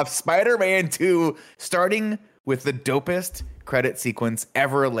kick it off. Spider-Man 2, starting with the dopest credit sequence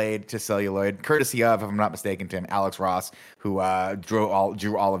ever laid to celluloid, courtesy of, if I'm not mistaken, Tim, Alex Ross, who drew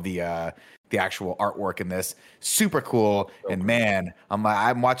all of the actual artwork in this. Super cool. And man,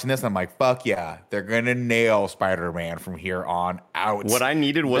 I'm watching this and I'm like, fuck yeah, they're gonna nail Spider-Man from here on out. What I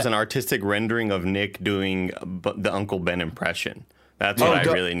needed was an artistic rendering of Nick doing the Uncle Ben impression. That's what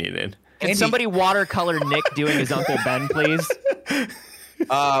I really needed. Can somebody watercolor Nick doing his Uncle Ben, please?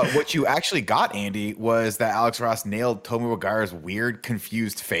 What you actually got, Andy, was that Alex Ross nailed Tobey Maguire's weird,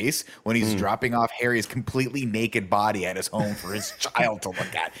 confused face when he's dropping off Harry's completely naked body at his home for his child to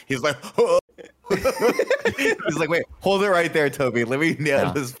look at. He's like, oh. He's like, wait, hold it right there, Toby. Let me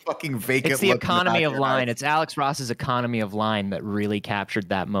nail this fucking vacant. It's the economy of line. It's Alex Ross's economy of line that really captured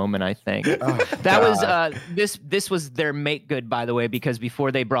that moment, I think. That was this was their make good, by the way, because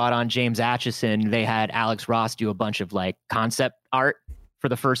before they brought on James Acheson, they had Alex Ross do a bunch of like concept art for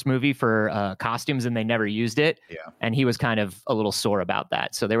the first movie for costumes, and they never used it. Yeah. And he was kind of a little sore about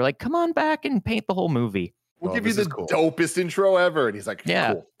that. So they were like, come on back and paint the whole movie. We'll give you the dopest intro ever. And he's like,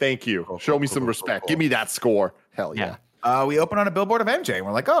 cool, thank you. Show me some respect. Give me that score. Hell yeah. We open on a billboard of MJ, and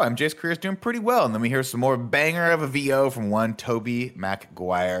we're like, oh, MJ's career is doing pretty well. And then we hear some more banger of a VO from one Tobey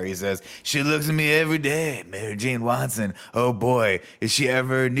Maguire. He says, she looks at me every day, Mary Jane Watson. Oh, boy, if she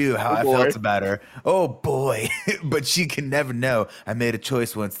ever knew how I felt about her. Oh, boy, but she can never know. I made a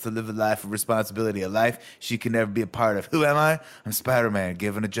choice once to live a life of responsibility, a life she can never be a part of. Who am I? I'm Spider-Man,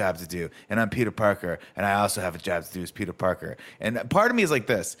 given a job to do. And I'm Peter Parker, and I also have a job to do as Peter Parker. And part of me is like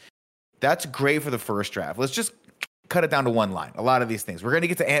this. That's great for the first draft. Let's just cut it down to one line. A lot of these things. We're going to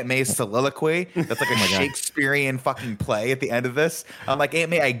get to Aunt May's soliloquy. That's like a Shakespearean fucking play at the end of this. I'm like, Aunt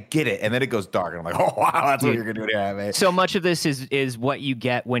May, I get it. And then it goes dark. And I'm like, oh, wow, that's what you're going to do to Aunt May. So much of this is what you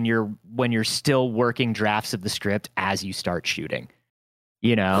get when you're still working drafts of the script as you start shooting.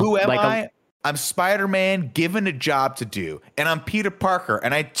 You know? Who am I? I'm Spider-Man given a job to do. And I'm Peter Parker.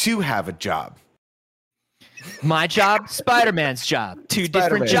 And I, too, have a job. My job, Spider-Man's job. Two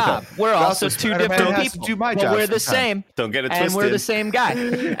different jobs. We're also two different people. Do my job we're the same. Don't get it twisted. And we're the same guy.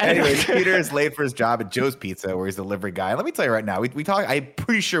 Anyways, Peter is late for his job at Joe's Pizza, where he's the delivery guy. And let me tell you right now, we talk. I'm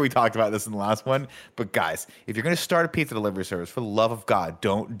pretty sure we talked about this in the last one. But guys, if you're going to start a pizza delivery service, for the love of God,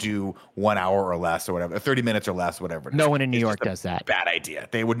 don't do 1 hour or less or whatever, 30 minutes or less, whatever. No one in New York does that. Bad idea.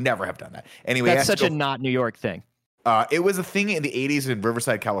 They would never have done that. Anyway, that's such a not New York thing. It was a thing in the 80s in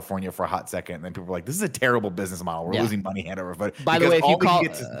Riverside, California for a hot second. And then people were like, this is a terrible business model. We're losing money hand over foot. By the way,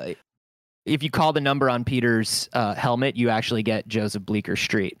 if you call the number on Peter's helmet, you actually get Joseph Bleecker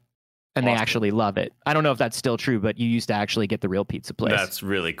Street. And they actually love it. I don't know if that's still true, but you used to actually get the real pizza place. That's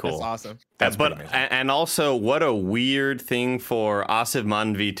really cool. That's awesome. That's and also, what a weird thing for Asif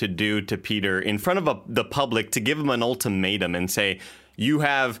Manvi to do to Peter in front of the public, to give him an ultimatum and say, you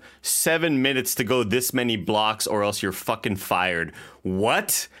have 7 minutes to go this many blocks or else you're fucking fired.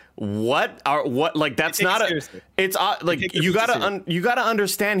 What? what like that's Take it not a seriously. it's like Take this you movie gotta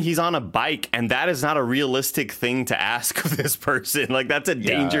understand he's on a bike, and that is not a realistic thing to ask of this person. Like that's a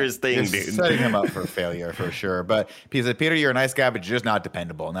dangerous thing, it's dude. setting him up for failure for sure. But he said, Peter, you're a nice guy, but you're just not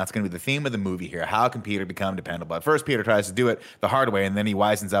dependable. And that's going to be the theme of the movie here. How can Peter become dependable? At first, Peter tries to do it the hard way, and then he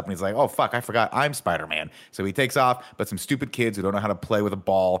wisens up and he's like, oh, fuck, I forgot I'm Spider-Man. So he takes off, but some stupid kids who don't know how to play with a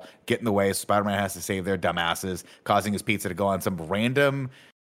ball get in the way. So Spider-Man has to save their dumbasses, causing his pizza to go on some random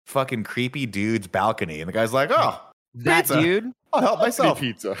fucking creepy dude's balcony. And the guy's like, oh, That pizza. dude, I'll help myself.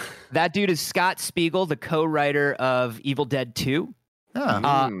 Pizza. that dude is Scott Spiegel, the co-writer of Evil Dead 2.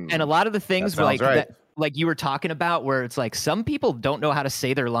 Huh. And a lot of the things That sounds like right. that, like you were talking about, where it's like some people don't know how to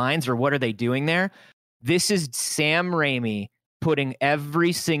say their lines or what are they doing there. This is Sam Raimi putting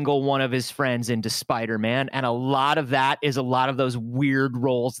every single one of his friends into Spider-Man, and a lot of that is a lot of those weird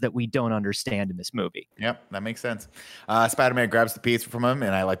roles that we don't understand in this movie. Yep, that makes sense. Spider-Man grabs the pizza from him,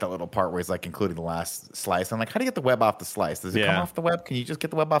 and I like that little part where he's like including the last slice. I'm like, how do you get the web off the slice? Does it come Yeah. off the web? Can you just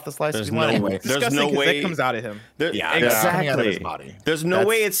get the web off the slice? There's if you want no- anyway. There's Disgusting no 'cause way- that comes out of him. Yeah, it's coming out of his exactly. body. There's no That's-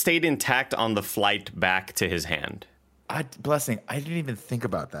 way it stayed intact on the flight back to his hand. Blessing, I didn't even think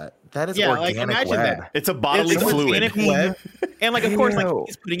about that. That is Yeah, like, organic imagine web. that. It's a bodily It's fluid. organic web. And like, of course, like Ew.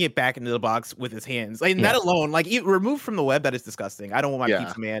 he's putting it back into the box with his hands. Like that alone, like removed from the web, that is disgusting. I don't want my Yeah.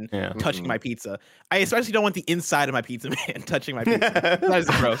 pizza man Yeah. touching my pizza. I especially don't want the inside of my pizza man touching my pizza. That is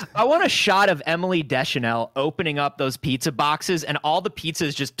gross. I want a shot of Emily Deschanel opening up those pizza boxes and all the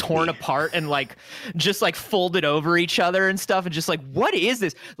pizzas just torn apart and like just like folded over each other and stuff, and just like, what is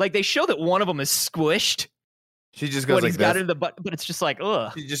this? Like they show that one of them is squished She just goes when like he's got this. it in the butt, but it's just like,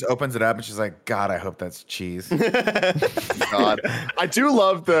 ugh. She just opens it up and she's like, God, I hope that's cheese. God, I do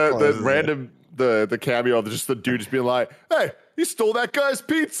love the Closes it. random the cameo of just the dude just being like, "Hey, you stole that guy's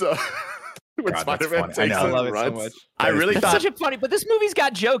pizza." When God, that's Spider-Man funny. I takes know. it I love and it so runs. much. I really That's thought such a funny, but this movie's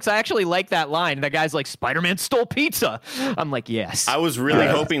got jokes. I actually like that line. That guy's like, Spider-Man stole pizza. I'm like, yes. I was really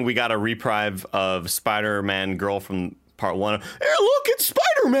hoping we got a reprieve of Spider-Man girl from part 1. Hey, look, it's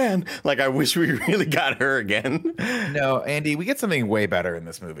Spider-Man. Like, I wish we really got her again. No, Andy, we get something way better in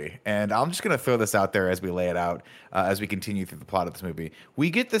this movie. And I'm just going to throw this out there as we lay it out, as we continue through the plot of this movie. We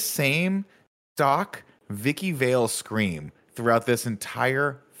get the same stock Vicky Vale scream throughout this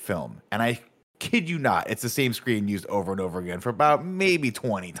entire film. And I kid you not, it's the same scream used over and over again for about maybe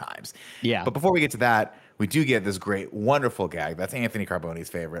 20 times. Yeah. But before we get to that, we do get this great, wonderful gag. That's Anthony Carbone's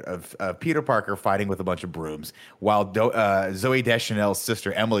favorite of Peter Parker fighting with a bunch of brooms while Zoe Deschanel's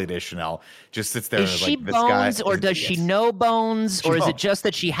sister, Emily Deschanel, just sits there Is and is she like, this guy bones, or is an does she idiot. know bones, or is Bones. it just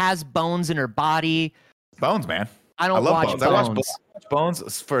that she has bones in her body? Bones, man? I don't love watch Bones. Bones. I watched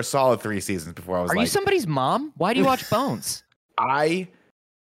Bones for a solid 3 seasons before I was Are like, you somebody's mom? Why do you watch Bones?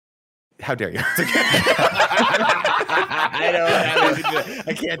 how dare you?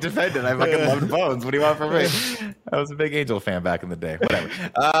 I can't defend it. I fucking loved Bones. What do you want from me? I was a big Angel fan back in the day. Whatever.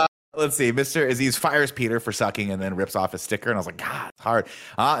 Let's see. Mr. Aziz fires Peter for sucking and then rips off his sticker. And I was like, God, it's hard.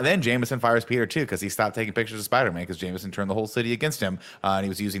 And then Jameson fires Peter too because he stopped taking pictures of Spider-Man because Jameson turned the whole city against him. And he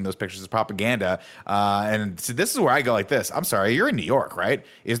was using those pictures as propaganda. And so this is where I go like this. I'm sorry. You're in New York, right?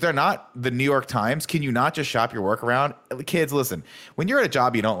 Is there not the New York Times? Can you not just shop your work around? Kids, listen. When you're at a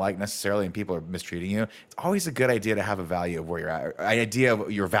job you don't like necessarily and people are mistreating you, it's always a good idea to have a value of where you're at, an idea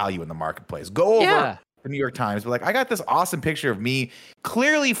of your value in the marketplace. Go over Yeah. the New York Times, but like, I got this awesome picture of me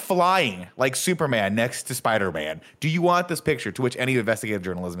clearly flying like Superman next to Spider-Man. Do you want this picture? To which any investigative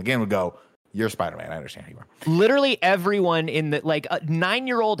journalism again would go, you're Spider-Man. I understand who you are. Literally everyone in the, like,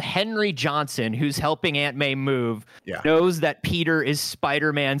 9-year-old Henry Johnson, who's helping Aunt May move, Yeah. knows that Peter is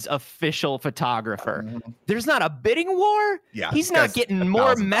Spider-Man's official photographer. There's not a bidding war. Yeah, He's this not guy's getting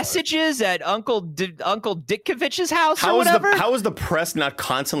more $1,000. messages at Uncle Ditkovich's house or How whatever. is the press not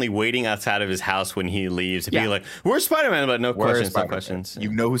constantly waiting outside of his house when he leaves and Yeah. being like, "Where's Spider-Man?" But no Where is questions, no Spider-Man? questions.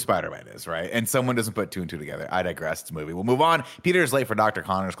 You know who Spider-Man is, right? And someone doesn't put 2 and 2 together. I digress. It's a movie. We'll move on. Peter's late for Dr.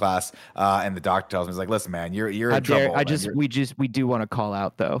 Connor's class, and the doctor tells him, he's like, listen, man, you're in trouble. man. We do want to call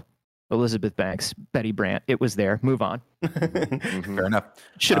out though, Elizabeth Banks, Betty Brant. It was there. Move on. Fair enough.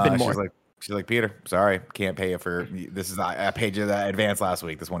 Should have been more. She's like, Peter, sorry, can't pay you for this. I paid you that advance last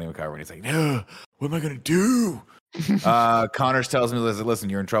week. This won't even cover. And he's like, no, what am I gonna do? Connors tells me, listen,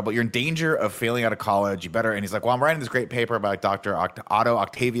 you're in trouble. You're in danger of failing out of college. You better. And he's like, well, I'm writing this great paper about Dr. Otto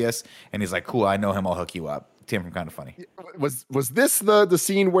Octavius. And he's like, cool, I know him. I'll hook you up. Tim from Kind of Funny. Was this the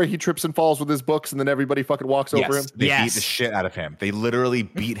scene where he trips and falls with his books and then everybody fucking walks over him? They beat Yes. the shit out of him. They literally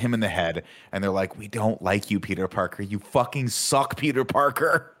beat him in the head. And they're like, we don't like you, Peter Parker. You fucking suck, Peter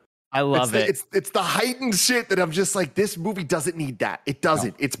Parker. I love it. It's the heightened shit that I'm just like, this movie doesn't need that. It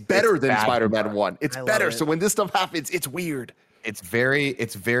doesn't. It's better than bad Spider-Man humor. 1. It's I love better. it. So when this stuff happens, it's weird. It's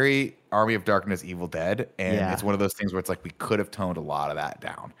very Army of Darkness, Evil Dead, and it's one of those things where it's like we could have toned a lot of that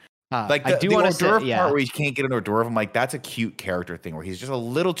down. Like I do want to say, part where he can't get an hors d'oeuvre. I'm like, that's a cute character thing where he's just a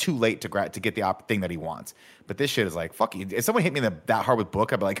little too late to get the thing that he wants. But this shit is like, fuck you. If someone hit me that hard with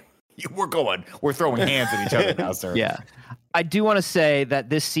book, I'd be like, we're throwing hands at each other now, sir. Yeah. I do want to say that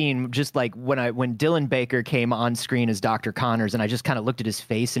this scene, just like when Dylan Baker came on screen as Dr. Connors, and I just kind of looked at his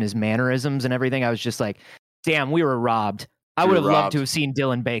face and his mannerisms and everything, I was just like, damn, we were robbed. I would have loved to have seen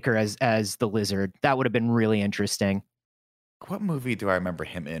Dylan Baker as the Lizard. That would have been really interesting. What movie do I remember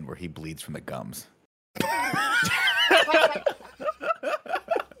him in where he bleeds from the gums?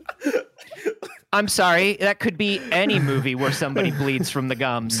 I'm sorry. That could be any movie where somebody bleeds from the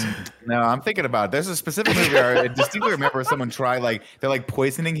gums. No, I'm thinking about it. There's a specific movie I distinctly remember someone they're like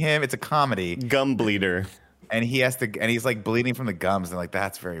poisoning him. It's a comedy. Gum bleeder. And he's like bleeding from the gums, and like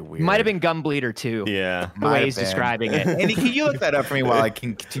that's very weird. Might have been Gum Bleeder too. Yeah, the way he's describing it. And can you look that up for me while I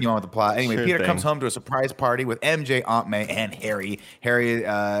can continue on with the plot? Anyway, Sure Peter thing. comes home to a surprise party with MJ, Aunt May, and Harry. Harry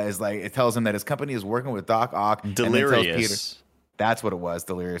is like, it tells him that his company is working with Doc Ock. Delirious. And then tells Peter, that's what it was.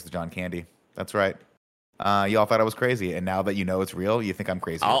 Delirious, the John Candy. That's right. Y'all thought I was crazy, and now that you know it's real, you think I'm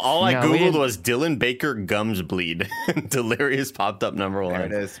crazy. All I googled was Dylan Baker gums bleed. Delirious popped up number one. There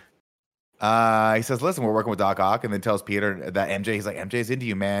it is. He says, listen, we're working with Doc Ock, and then tells Peter that he's like, MJ's into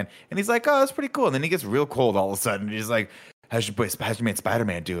you, man. And he's like, oh, that's pretty cool. And then he gets real cold all of a sudden. He's like, how's your man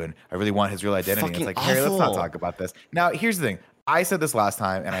Spider-Man doing? I really want his real identity. And it's like, Harry, let's not talk about this. Now, here's the thing. I said this last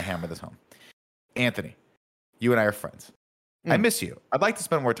time, and I hammer this home. Anthony, you and I are friends. I miss you. I'd like to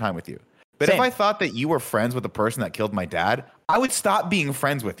spend more time with you. But Same. if I thought that you were friends with the person that killed my dad, I would stop being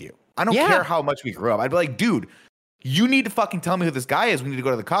friends with you. I don't care how much we grew up. I'd be like, dude, you need to fucking tell me who this guy is. We need to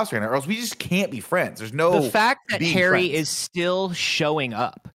go to the cops right now, or else we just can't be friends. There's no the fact that Harry friends. is still showing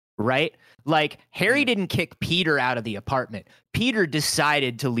up, right? Like Harry didn't kick Peter out of the apartment. Peter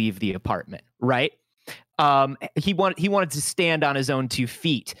decided to leave the apartment, right? He wanted to stand on his own 2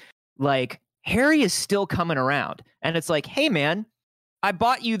 feet. Like Harry is still coming around, and it's like, hey man, I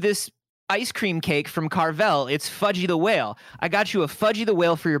bought you this ice cream cake from Carvel. It's Fudgy the Whale. I got you a Fudgy the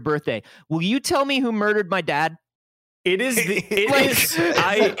Whale for your birthday. Will you tell me who murdered my dad? Harry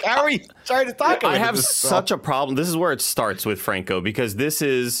trying to talk. I have such a problem. This is where it starts with Franco, because this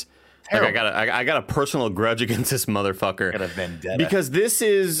is like, I got a personal grudge against this motherfucker. Got a vendetta. Because this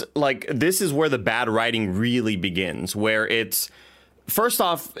is where the bad writing really begins, where it's first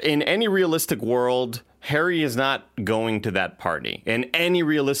off, in any realistic world, Harry is not going to that party. In any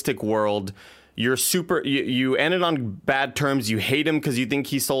realistic world, you ended on bad terms. You hate him because you think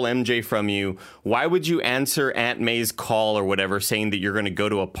he stole MJ from you. Why would you answer Aunt May's call or whatever saying that you're going to go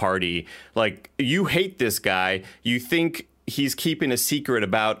to a party? Like, you hate this guy. You think he's keeping a secret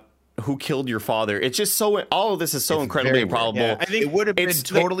about who killed your father. It's just all of this is so incredibly improbable. Yeah, I think it would have been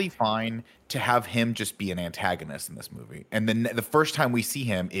totally fine to have him just be an antagonist in this movie. And then the first time we see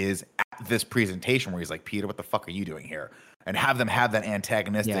him is at this presentation where he's like, Peter, what the fuck are you doing here? And have them have that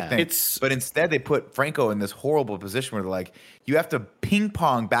antagonistic thing. But instead, they put Franco in this horrible position where they're like, you have to ping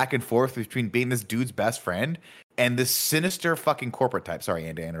pong back and forth between being this dude's best friend and this sinister fucking corporate type. Sorry,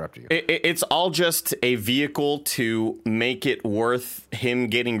 Andy, I interrupted you. It's all just a vehicle to make it worth him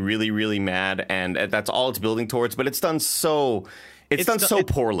getting really, really mad. And that's all it's building towards. But it's done so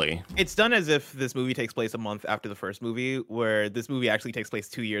poorly. It's done as if this movie takes place a month after the first movie, where this movie actually takes place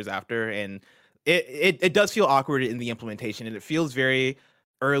 2 years after. And it does feel awkward in the implementation, and it feels very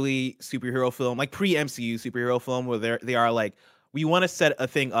early superhero film, like pre-MCU superhero film, where they are like, we want to set a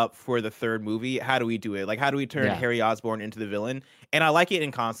thing up for the third movie. How do we do it? Like, how do we turn Harry Osborn into the villain? And I like it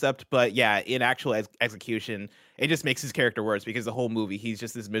in concept, but yeah, in actual execution, it just makes his character worse, because the whole movie, he's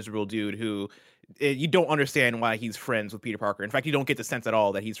just this miserable dude who you don't understand why he's friends with Peter Parker. In fact, you don't get the sense at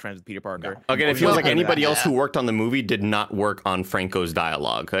all that he's friends with Peter Parker. No. Again, it feels like anybody else who worked on the movie did not work on Franco's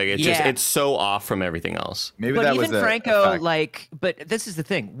dialogue. Like, it's so off from everything else. Maybe but that even was Franco, but this is the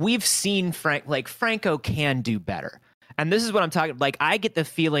thing. We've seen Franco can do better. And this is what I'm talking. Like, I get the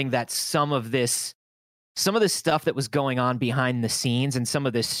feeling that some of this stuff that was going on behind the scenes, and some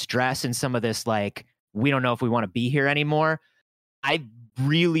of this stress, and some of this, like, we don't know if we want to be here anymore. It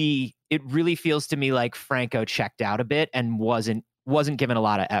really feels to me like Franco checked out a bit and wasn't given a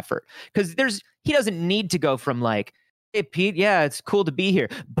lot of effort, because he doesn't need to go from like Hey, Pete, yeah, it's cool to be here.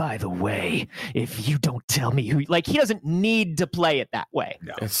 By the way, if you don't tell me who, like, he doesn't need to play it that way.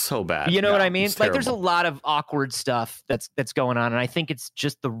 No. It's so bad. You know what I mean? it's Like, there's a terrible. lot of awkward stuff that's going on, and I think it's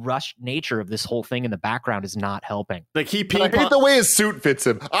just the rushed nature of this whole thing in the background is not helping. Like he But I ping hate the way his suit fits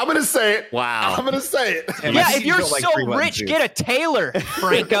him. I'm gonna say it. Wow. I'm gonna say it. And Yeah, my if you're seats don't like so 3-1 rich, suits. get a tailor,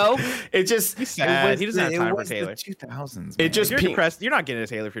 Franco. It just He's sad. He doesn't have time for the Taylor. 2000s. It man. just If you're ping- depressed, you're not getting a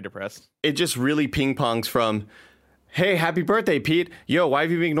Taylor if you're depressed. it just really ping pongs from, hey, happy birthday, Pete. Yo, why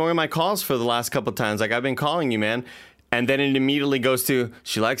have you been ignoring my calls for the last couple times? Like, I've been calling you, man. And then it immediately goes to,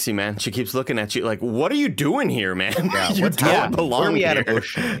 she likes you, man. She keeps looking at you. Like, what are you doing here, man? Yeah, You what's don't happening? Where belong are we at here.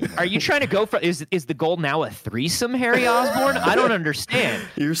 emotionally? Are you trying to go for is the goal now a threesome, Harry Osborn? I don't understand.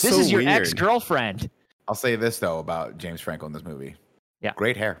 You're This so is your weird. ex-girlfriend. I'll say this though about James Franco in this movie. Yeah.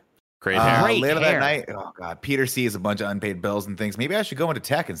 Great hair. Great hair. Great later hair. that night, oh god, Peter sees a bunch of unpaid bills and thinks maybe I should go into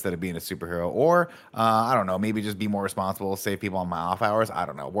tech instead of being a superhero, or I don't know, maybe just be more responsible, save people on my off hours. I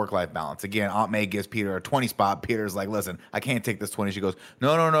don't know, work-life balance. Again, Aunt May gives Peter a 20 spot. Peter's like, listen, I can't take this 20. She goes,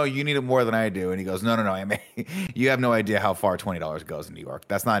 no, you need it more than I do. And he goes, no, Aunt May, you have no idea how far $20 goes in New York.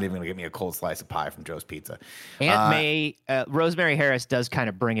 That's not even gonna get me a cold slice of pie from Joe's Pizza. Aunt May, Rosemary Harris does kind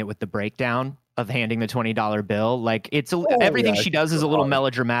of bring it with the breakdown of handing the $20 bill. Like everything yeah, she does is a little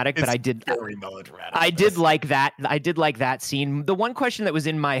melodramatic, but I did melodramatic. I did like that. I did like that scene. The one question that was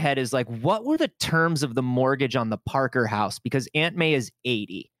in my head is like, what were the terms of the mortgage on the Parker house? Because Aunt May is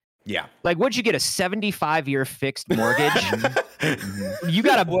 80. Yeah. Like, what'd you get, a 75-year fixed mortgage? You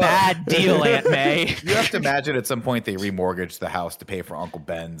got a bad deal, Aunt May. You have to imagine at some point they remortgaged the house to pay for Uncle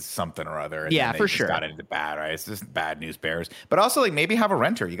Ben's something or other. And Yeah, then they for just sure. Got into bad, right? It's just bad news bears. But also, like, maybe have a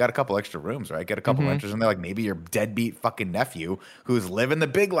renter. You got a couple extra rooms, right? Get a couple renters in there. Like, maybe your deadbeat fucking nephew who's living the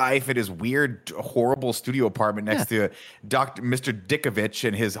big life in his weird, horrible studio apartment next to Mr. Dickovich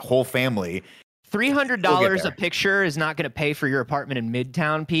and his whole family. $300 We'll get a there. picture is not going to pay for your apartment in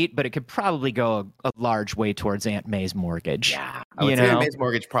Midtown, Pete, but it could probably go a large way towards Aunt May's mortgage. I you would say know? May's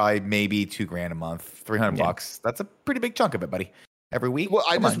mortgage probably maybe $2,000 a month, $300. That's a pretty big chunk of it, buddy. Every week. Well,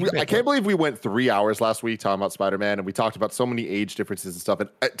 Come on, you I make can't it. believe we went 3 hours last week talking about Spider-Man, and we talked about so many age differences and stuff. And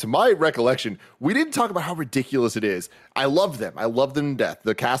to my recollection, we didn't talk about how ridiculous it is. I love them. I love them to death.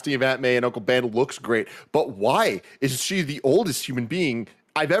 The casting of Aunt May and Uncle Ben looks great. But why is she the oldest human being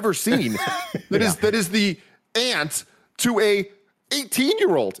I've ever seen? That is the aunt to a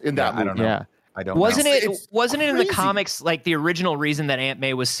 18-year-old in that I movie. don't know. Yeah. I don't Wasn't know. it? It's Wasn't it in the crazy. comics like the original reason that Aunt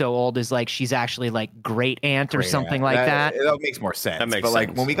May was so old is like she's actually like great aunt or Great, something yeah. like that? That makes more sense. That makes but like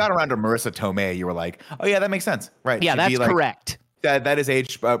sense. when we got around to Marissa Tomei, you were like, oh yeah, that makes sense, right? Yeah, She'd that's be like, correct. That is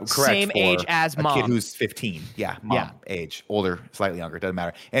age correct. Same for age as a mom. kid who's 15. Yeah, mom Yeah. age, older, slightly younger, doesn't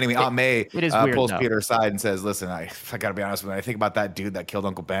matter. Anyway, Aunt May it is weird, pulls though. Peter aside and says, "Listen, I gotta be honest. When I think about that dude that killed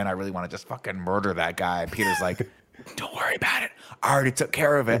Uncle Ben, I really want to just fucking murder that guy." And Peter's like, "Don't worry about it. I already took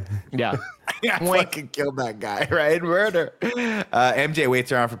care of it." Yeah. I fucking killed that guy, right? Murder. MJ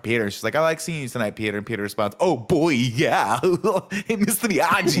waits around for Peter. She's like, I like seeing you tonight, Peter. And Peter responds, oh boy, yeah. Hey, Mr.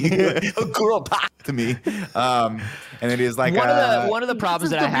 Miyagi, a girl talk to me. And then he's like, one of the problems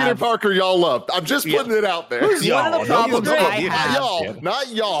This is that I the Peter have. Parker y'all love. I'm just putting it out there. One of the y'all? problems No, that I you Not have. y'all. Not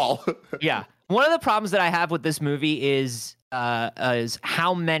y'all. Yeah. One of the problems that I have with this movie is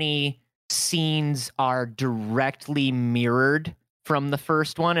how many scenes are directly mirrored from the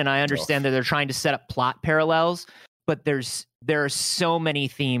first one. And I understand that they're trying to set up plot parallels, but there are so many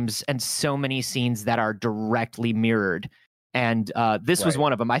themes and so many scenes that are directly mirrored. And this was Right.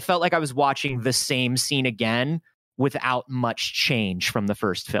 one of them. I felt like I was watching the same scene again without much change from the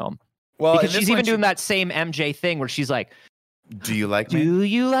first film. well, Because in this she's one, even doing that same MJ thing where she's like, do you like me? do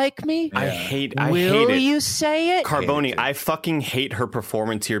you like me? I Yeah. hate Will it. you say it? Carboni, I fucking hate her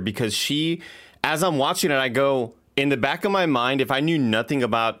performance here because she, as I'm watching it, I go, in the back of my mind, if I knew nothing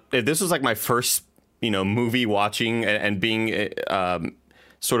about, if this was like my first, movie watching and being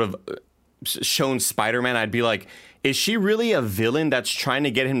sort of shown Spider-Man, I'd be like, is she really a villain that's trying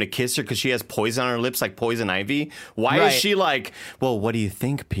to get him to kiss her because she has poison on her lips like Poison Ivy? Why Right. is she like, well, what do you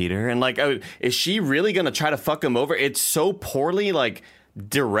think, Peter? And like, is she really going to try to fuck him over? It's so poorly like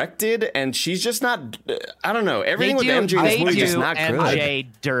directed, and she's just not, I don't know. Everything with MJ in this movie is just not good. MJ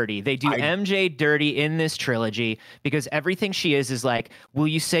dirty. They do MJ dirty in this trilogy because everything she is like, will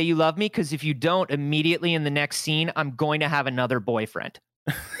you say you love me? Because if you don't, immediately in the next scene, I'm going to have another boyfriend.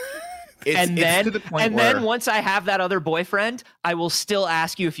 It's to the point where, then once I have that other boyfriend, I will still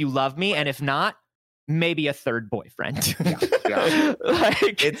ask you if you love me, and if not, maybe a third boyfriend. Yeah.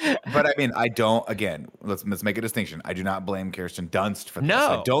 Like, but I mean, I don't. Again, let's make a distinction. I do not blame Kirsten Dunst for this.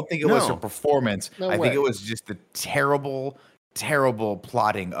 No. I don't think it was No. her performance. No I way. think it was just the terrible terrible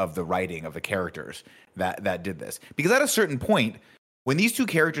plotting of the writing of the characters that did this. Because at a certain point, when these two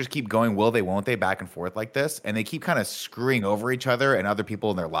characters keep going, will they, won't they, back and forth like this, and they keep kind of screwing over each other and other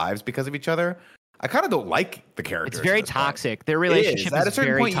people in their lives because of each other, I kind of don't like the characters. It's very toxic. Their relationship is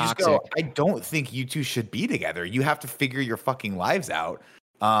very toxic. You just go, I don't think you two should be together. You have to figure your fucking lives out.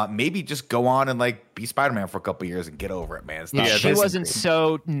 Maybe just go on and like be Spider-Man for a couple years and get over it, man. She wasn't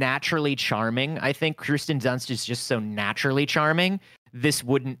so naturally charming. I think Kirsten Dunst is just so naturally charming. This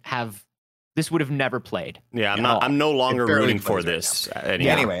would have never played. Yeah, I'm no longer rooting for this.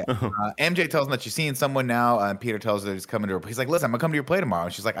 Anyway, MJ tells him that she's seeing someone now, and Peter tells her that he's coming to her. He's like, "Listen, I'm gonna come to your play tomorrow."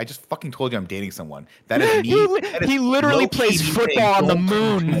 And she's like, "I just fucking told you I'm dating someone." That is me. He literally plays football on the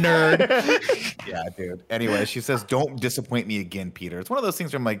moon, nerd. Yeah, dude. Anyway, she says, "Don't disappoint me again, Peter." It's one of those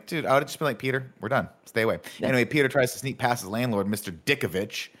things where I'm like, dude, I would have just been like, Peter, we're done. Stay away. Anyway, Peter tries to sneak past his landlord, Mr.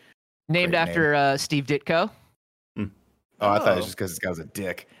 Dickovich. Named after Steve Ditko. Oh, I thought it was just because this guy was a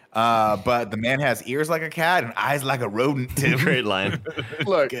dick. But the man has ears like a cat and eyes like a rodent. Great line.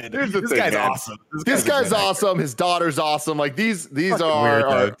 Look, here's the this thing, guy's man. awesome. This guy's awesome. His daughter's awesome. Like these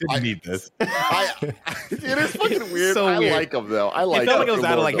are. Didn't need this. It is fucking weird. So I weird. like him though. I like. It felt like it was him.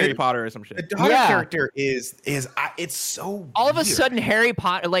 out of like Harry Potter or some shit. The daughter character is it's so All of a weird. sudden, Harry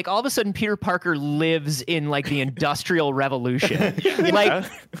Potter, like all of a sudden, Peter Parker lives in like the Industrial Revolution.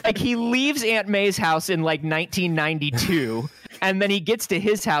 Like he leaves Aunt May's house in like 1992, and then he gets to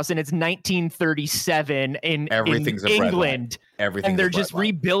his house and it's 1937 in England. And they're just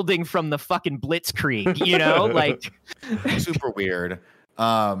rebuilding from the fucking Blitzkrieg, you know, like super weird.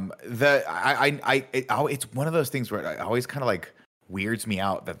 It's one of those things where it always kind of like weirds me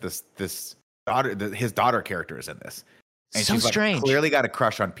out that this daughter, his daughter character is in this, and so she's strange. Like, clearly got a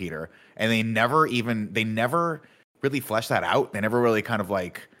crush on Peter, and they never really flesh that out. They never really kind of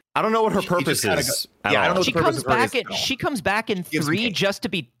like. I don't know what her purpose is. I don't know. She comes back in. She comes back in 3 just to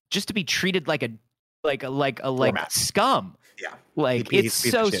be treated like a scum. Yeah, like it's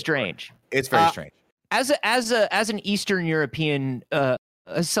so strange. It's very strange. As an Eastern European,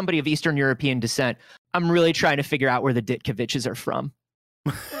 as somebody of Eastern European descent, I'm really trying to figure out where the Ditkoviches are from.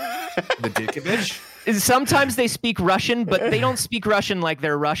 The Ditkovich? Sometimes they speak Russian, but they don't speak Russian like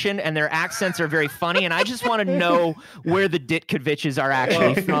they're Russian, and their accents are very funny. And I just want to know where the Ditkoviches are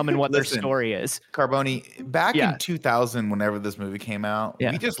actually from and what their story is. Carboni, back in 2000, whenever this movie came out,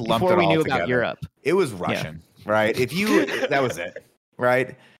 we just lumped before it all we knew together. about Europe. It was Russian, right? That was it,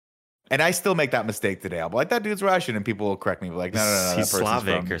 right? And I still make that mistake today. I'll be like, that dude's Russian, and people will correct me, like, no, he's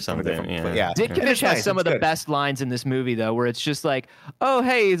Slavic or something. Yeah. Ditkovich has some of the best lines in this movie, though, where it's just like, oh,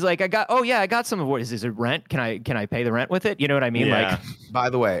 hey, he's like, I got some of what is it rent? Can I pay the rent with it? You know what I mean? Yeah. Like, by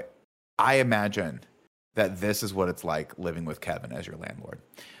the way, I imagine that this is what it's like living with Kevin as your landlord.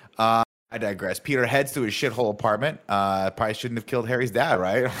 I digress. Peter heads to his shithole apartment. Probably shouldn't have killed Harry's dad,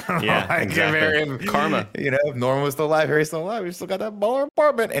 right? Yeah, exactly. Karma. You know, if Norman was still alive, Harry's still alive. We still got that baller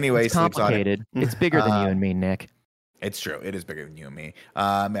apartment. Anyway, it's complicated. It's bigger than you and me, Nick. It's true. It is bigger than you and me.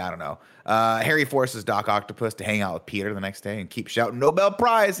 I don't know. Harry forces Doc Octopus to hang out with Peter the next day and keep shouting Nobel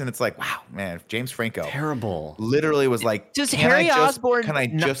Prize. And it's like, wow, man, James Franco terrible. Literally was like, Does Harry Osborn? Can I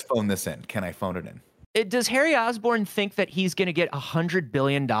just phone this in? Can I phone it in? Does Harry Osborn think that he's going to get $100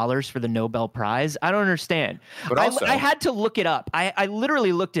 billion for the Nobel Prize? I don't understand. But also, I had to look it up. I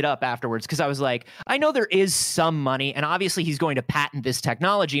literally looked it up afterwards because I was like, I know there is some money, and obviously he's going to patent this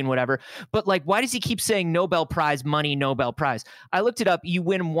technology and whatever. But like, why does he keep saying Nobel Prize money, Nobel Prize? I looked it up. You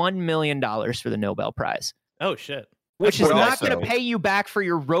win $1 million for the Nobel Prize. Oh shit! Which is not going to pay you back for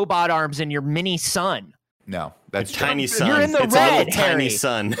your robot arms and your mini sun. No, that's tiny sun. You're in the it's red, a Harry. tiny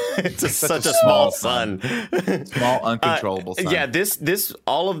sun. It's such a small sun. Small, uncontrollable sun. Yeah, this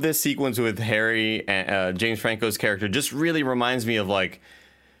all of this sequence with Harry and James Franco's character just really reminds me of like,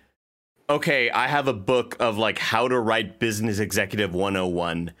 okay, I have a book of like how to write Business Executive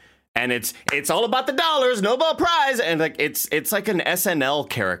 101. And it's all about the dollars, Nobel Prize, and like it's like an SNL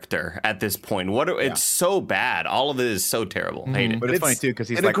character at this point. It's so bad. All of it is so terrible. I hate it. But it's funny too because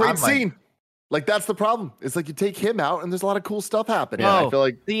he's in like, a great scene. Like that's the problem. It's like you take him out, and there's a lot of cool stuff happening. I feel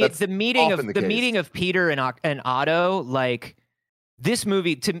like the meeting of Peter and Otto, like this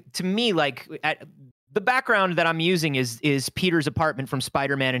movie to me, like the background that I'm using is Peter's apartment from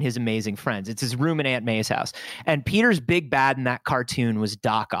Spider-Man and His Amazing Friends. It's his room in Aunt May's house, and Peter's big bad in that cartoon was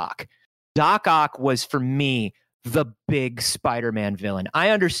Doc Ock. Doc Ock was for me the big Spider-Man villain. I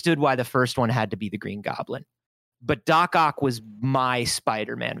understood why the first one had to be the Green Goblin, but Doc Ock was my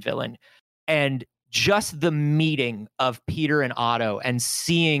Spider-Man villain. And just the meeting of Peter and Otto and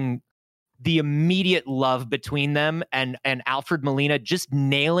seeing the immediate love between them and Alfred Molina just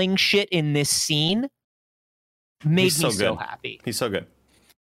nailing shit in this scene, made He's me so so good. happy. He's so good.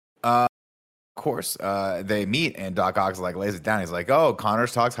 Of course, they meet and Doc Ock like lays it down. He's like, "Oh,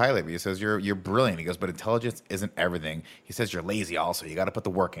 Connors talks highly of you. He says you're brilliant." He goes, "But intelligence isn't everything." He says you're lazy also. You got to put the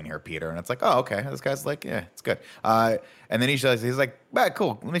work in here, Peter. And it's like, "Oh, okay." This guy's like, "Yeah, it's good." And then he's like,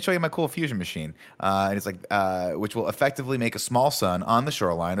 "Cool. Let me show you my cool fusion machine." And it's like, which will effectively make a small sun on the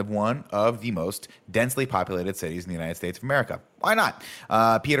shoreline of one of the most densely populated cities in the United States of America. Why not?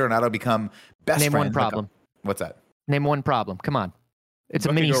 Peter and Otto become best Name friends. one problem. What's that? Name one problem. Come on. It's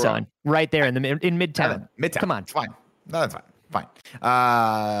What a could mini go sun wrong? right there in Midtown. Midtown. Come on. It's fine. No, that's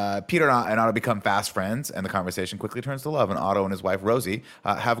fine. Peter and Otto become fast friends, and the conversation quickly turns to love. And Otto and his wife Rosie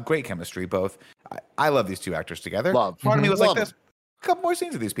have great chemistry. Both, I love these two actors together. Love. Part of me was Love like, "This a couple more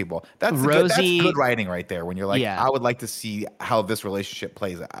scenes of these people." That's Rosie- that's good writing right there. When you're like, Yeah. I would like to see how this relationship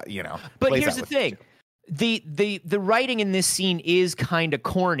plays. But plays here's out the with thing. The writing in this scene is kind of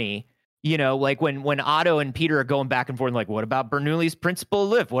corny. Like when Otto and Peter are going back and forth, like, what about Bernoulli's principal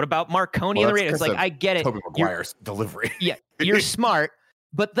live? What about Marconi on the radio? It's like, I get it. Tobey You're- Maguire's delivery. Yeah, you're smart,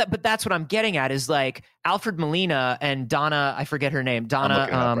 but that's what I'm getting at is like Alfred Molina and Donna. I forget her name. I'm Donna.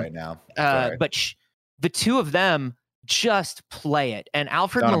 looking it up right now. Sorry. But the two of them just play it, and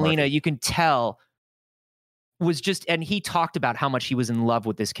Alfred Donna Molina, Murphy. you can tell, was just, and he talked about how much he was in love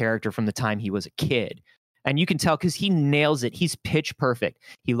with this character from the time he was a kid, and you can tell because he nails it. He's pitch perfect.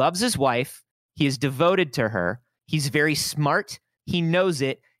 He loves his wife. He is devoted to her. He's very smart. He knows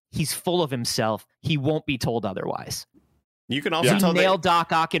it. He's full of himself. He won't be told otherwise. You can also He tell nailed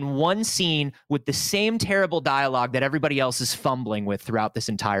Doc Ock in one scene with the same terrible dialogue that everybody else is fumbling with throughout this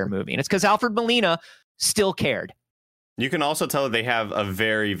entire movie. And it's because Alfred Molina still cared. You can also tell that they have a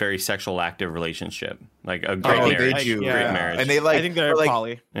very, very sexual active relationship, like a great Oh, marriage. they do. Great Yeah. marriage. And they like, I think they're like,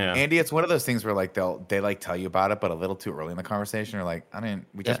 poly. yeah. Andy, it's one of those things where like they like tell you about it, but a little too early in the conversation. You're like,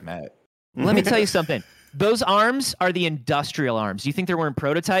 we just met. Let me tell you something. Those arms are the industrial arms. You think there weren't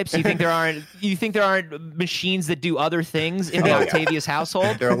prototypes? You think there aren't machines that do other things in the Octavius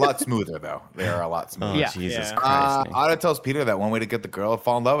household? They're a lot smoother though. They are a lot smoother. Oh, Yeah. Jesus Yeah. Christ. man. Otto tells Peter that one way to get the girl to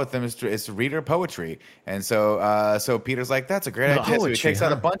fall in love with him is to read her poetry, and so Peter's like, "That's a great idea." So he Poetry, takes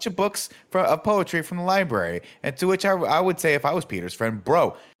out a bunch of books of poetry from the library, and to which I would say, if I was Peter's friend,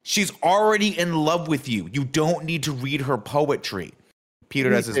 bro, she's already in love with you. You don't need to read her poetry. Peter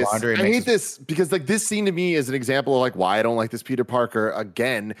does his laundry. And I makes hate this because like this scene to me is an example of like why I don't like this Peter Parker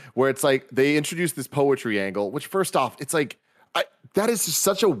again, where it's like they introduce this poetry angle, which first off, it's like that is just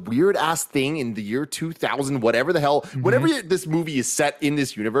such a weird ass thing in the year 2000, whatever the hell, whatever this movie is set in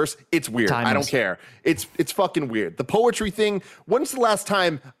this universe, it's weird. I don't Timeless. care. It's fucking weird. The poetry thing. When's the last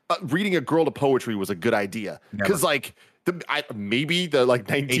time reading a girl to poetry was a good idea? Because like. Maybe the like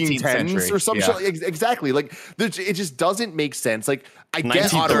 1910s century, or some yeah. shit. Exactly. Like it just doesn't make sense. Like I get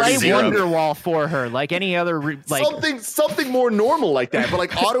 1930s. Otto Play Zero. Wonderwall for her, like any other like. something more normal like that. But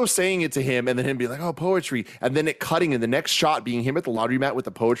like Otto saying it to him and then him being like, "Oh, poetry," and then it cutting in the next shot being him at the laundromat with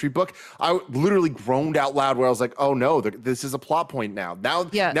the poetry book. I literally groaned out loud where I was like, "Oh no, this is a plot point now. Now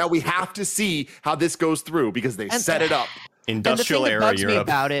we have to see how this goes through because they set it up." Industrial and the thing that era bugs me Europe.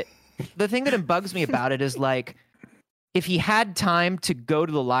 about it, the thing that bugs me about it is like, if he had time to go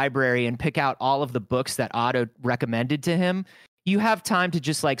to the library and pick out all of the books that Otto recommended to him, you have time to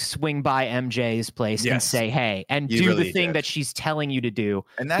just like swing by MJ's place and Yes. say, hey, and You do really the thing did. that she's telling you to do,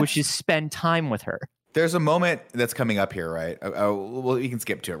 And that's- which is spend time with her. There's a moment that's coming up here, right? Well, you can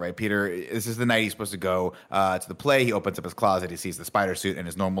skip to it, right? Peter, this is the night he's supposed to go to the play. He opens up his closet. He sees the spider suit and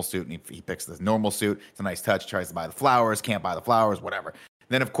his normal suit, and he picks this normal suit. It's a nice touch. Tries to buy the flowers, can't buy the flowers, whatever.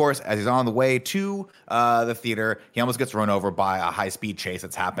 Then, of course, as he's on the way to the theater, he almost gets run over by a high-speed chase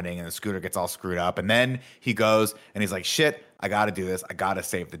that's happening, and the scooter gets all screwed up. And then he goes, and he's like, shit, I got to do this. I got to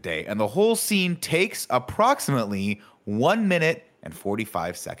save the day. And the whole scene takes approximately 1 minute and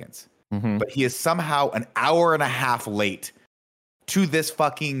 45 seconds. But he is somehow an hour and a half late to this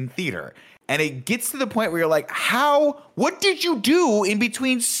fucking theater. And it gets to the point where you're like, what did you do in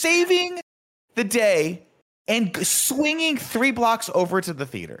between saving the day and swinging 3 blocks over to the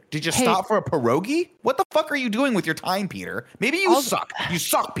theater? Did you stop for a pierogi? What the fuck are you doing with your time, Peter? Maybe you suck. You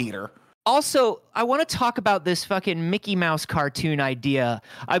suck, Peter. Also, I want to talk about this fucking Mickey Mouse cartoon idea.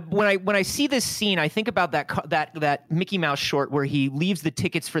 When I see this scene, I think about that Mickey Mouse short where he leaves the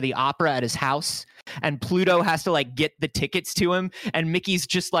tickets for the opera at his house, and Pluto has to like get the tickets to him, and Mickey's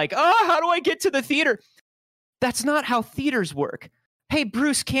just like, "Oh, how do I get to the theater?" That's not how theaters work. Hey,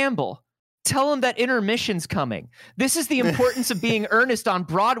 Bruce Campbell, tell him that intermission's coming. This is the importance of being earnest on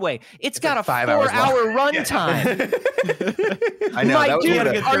Broadway. It's got like a 5 hours 4-hour runtime. I know. My that was dude, one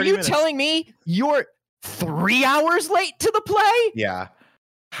of good the- are 30 you minutes. telling me you're 3 hours late to the play? Yeah.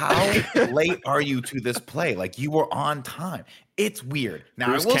 how late are you to this play? Like, you were on time. It's weird. Now,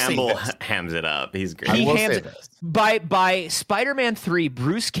 Bruce I will Campbell say this. hams it up. He's great. He will hams say it. this. By Spider-Man 3,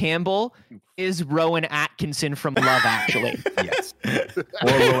 Bruce Campbell is Rowan Atkinson from Love Actually. Yes. Or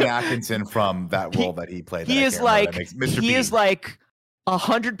Rowan Atkinson from that role that he played. He is like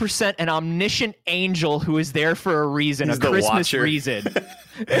 100% an omniscient angel who is there for a reason, He's a the Christmas watcher. reason.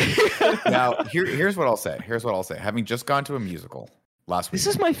 Now, here's what I'll say. Having just gone to a musical last week. This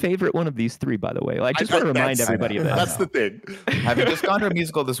is my favorite one of these three, by the way. I just want to remind that's- everybody of I know. that. That's the thing. Having just gone to a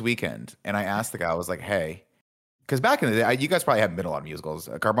musical this weekend, and I asked the guy, I was like, hey, because back in the day, you guys probably haven't been to a lot of musicals.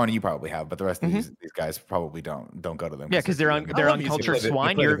 Carboni, you probably have, but the rest of these guys probably don't go to them. Yeah, because they're love uncultured music.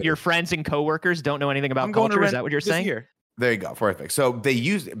 swine. They play the Your friends and coworkers don't know anything about I'm going to culture. Is rent that what you're this saying? year. There you go. Perfect. So they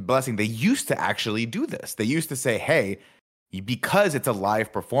used to actually do this. They used to say, hey, because it's a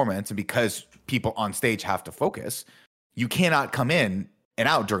live performance and because people on stage have to focus, you cannot come in and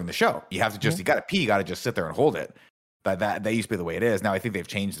out during the show. You have to just, you got to pee, you got to just sit there and hold it. That used to be the way it is. Now I think they've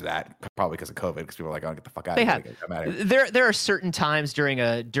changed that probably because of COVID, because people are like, oh, get the fuck out They of have. here. I'm out of here. There are certain times during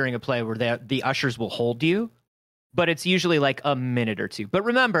a play where the ushers will hold you, but it's usually like a minute or two. But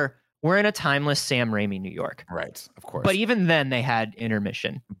remember, we're in a timeless Sam Raimi New York. Right, of course. But even then, they had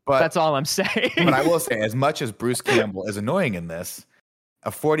intermission. But That's all I'm saying. But I will say, as much as Bruce Campbell is annoying in this, a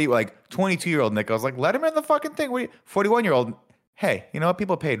 22-year-old Nick, I was like, let him in the fucking thing. 41-year-old, hey, you know what?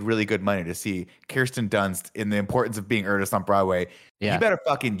 People paid really good money to see Kirsten Dunst in The Importance of Being Earnest on Broadway. Yeah.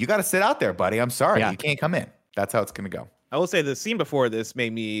 You got to sit out there, buddy. I'm sorry. Yeah. You can't come in. That's how it's going to go. I will say the scene before this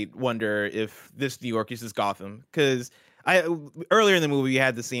made me wonder if this New York is Gotham, because earlier in the movie, we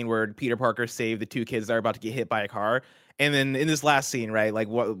had the scene where Peter Parker saved the two kids that are about to get hit by a car. And then in this last scene, right, like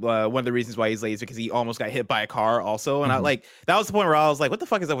one of the reasons why he's late is because he almost got hit by a car also. And that was the point where I was like, what the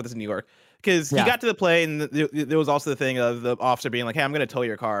fuck is up with this in New York? Because he got to the play and there was also the thing of the officer being like, hey, I'm going to tow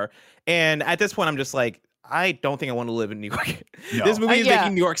your car. And at this point, I'm just like, I don't think I want to live in New York. No. This movie is Yeah.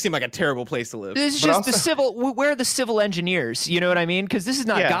 making New York seem like a terrible place to live. This is But just also- the civil. Where are the civil engineers? You know what I mean? Because this is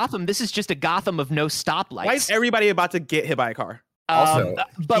not Yeah. Gotham. This is just a Gotham of no stoplights. Why is everybody about to get hit by a car? Also,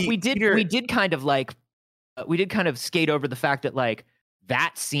 but he- we did Peter- we did kind of skate over the fact that like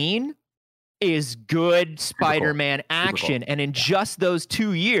that scene is good Spider-Man action, and in just those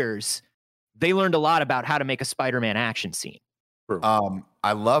 2 years, they learned a lot about how to make a Spider-Man action scene.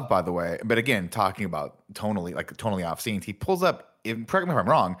 I love, by the way, but again, talking about tonally off scenes, he pulls up, correct me if I'm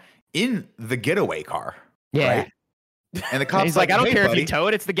wrong, in the getaway car. Right? And the And cop's he's like, I don't "Hey, care if buddy." you tow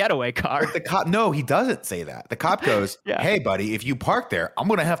it; it's the getaway car. But the cop, no, he doesn't say that. The cop goes, Yeah. hey, buddy, if you park there, I'm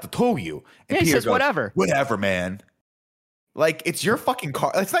going to have to tow you. And Yeah, he Peter says, goes, "Whatever." Whatever, man. Like, it's your fucking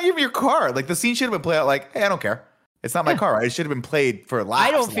car. It's not even your car. Like, the scene should have been played out like, hey, I don't care. It's not my car. Right? It should have been played for laughs.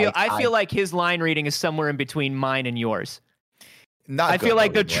 I don't feel. I feel like his line reading is somewhere in between mine and yours. Not I good, feel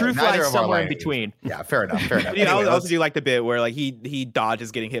like the Logan, truth Neither lies of our somewhere in line between. readings. Yeah, fair enough. Fair enough. You know, Anyway, I also do like the bit where like he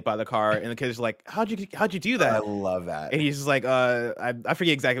dodges getting hit by the car, and the kid's like, "How'd you do I that?" love that. And he's just like, I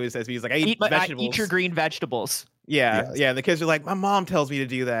forget exactly what he says, but he's like, I eat vegetables. Eat your green vegetables. Yeah, Yes. yeah. And the kids are like, my mom tells me to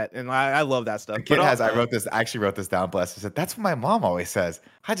do that, and I love that stuff. The kid But has. also- I actually wrote this down. Bless. I said that's what my mom always says.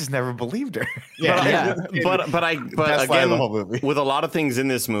 I just never believed her. Yeah. But Best line of the again, whole movie. with a lot of things in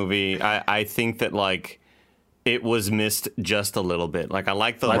this movie, I think that like it was missed just a little bit. Like I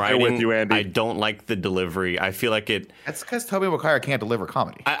like the Right there writing. with you, Andy. I don't like the delivery. I feel like it. That's because Tobey Maguire can't deliver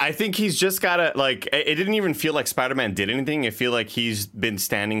comedy. I think he's just gotta like. It didn't even feel like Spider-Man did anything. I feel like he's been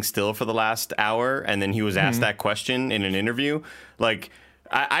standing still for the last hour, and then he was asked that question in an interview. Like,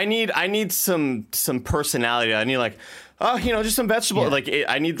 I need some personality. I need like, oh, just some vegetable. Yeah. Like,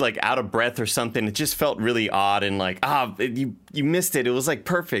 I need like out of breath or something. It just felt really odd and like, you missed it. It was like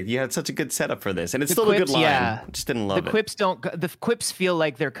perfect. You had such a good setup for this, and it's The still a good quips, line. yeah. I just didn't love The it. quips feel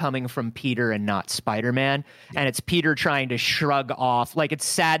like they're coming from Peter and not Spider-Man, and it's Peter trying to shrug off, like it's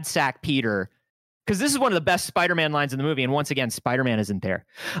sad sack Peter, because this is one of the best Spider-Man lines in the movie, and once again, Spider-Man isn't there.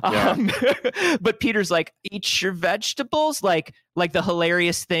 But Peter's like, "Eat your vegetables," like the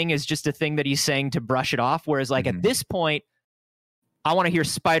hilarious thing is just a thing that he's saying to brush it off. Whereas, like at this point, I want to hear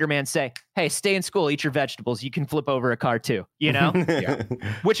Spider-Man say, "Hey, stay in school, eat your vegetables. You can flip over a car too." You know. Yeah.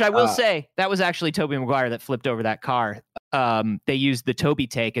 Which I will say, that was actually Tobey Maguire that flipped over that car. They used the Toby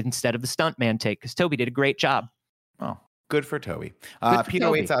take instead of the stuntman take because Toby did a great job. Oh, good for Toby. for Peter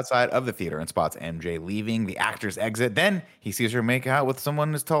Toby. waits outside of the theater and spots MJ leaving. The actors exit. Then he sees her make out with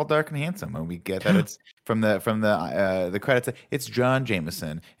someone who's tall, dark, and handsome. And we get that it's from the credits. It's John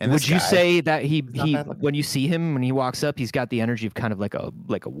Jameson. And Would this you guy- say that he not bad looking. when you see him when he walks up, he's got the energy of kind of like a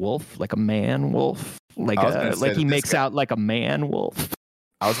wolf, like a man wolf, like I was gonna say like he that this makes guy- out like a man wolf.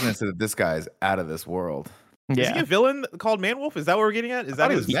 I was going to say that this guy's out of this world. Is he a villain called Man-Wolf? Is that what we're getting at? Is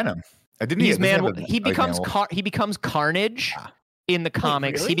that it was Venom? Didn't He's doesn't he have Man. He becomes Carnage in the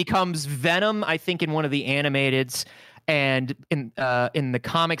comics. really? He becomes Venom, I think, in one of the animateds. And in the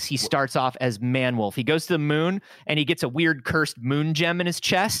comics, he starts off as Man-Wolf. He goes to the moon and he gets a weird cursed moon gem in his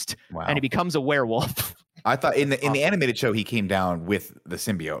chest, and he becomes a werewolf. I thought in the animated show he came down with the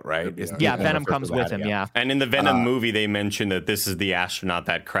symbiote, right? Yeah, Venom comes with him. Yeah, and in the Venom movie, they mentioned that this is the astronaut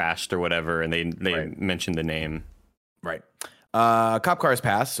that crashed or whatever, and they mentioned the name. Right. Cop cars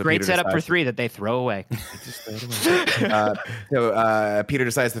pass. So great Peter setup for decides- 3 that they throw away. So Peter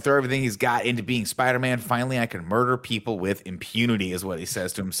decides to throw everything he's got into being Spider-Man. Finally, I can murder people with impunity, is what he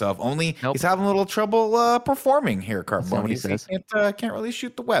says to himself. Only he's having a little trouble performing here, Carbone. He can't really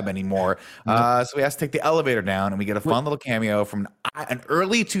shoot the web anymore. So he has to take the elevator down, and we get a fun little cameo from an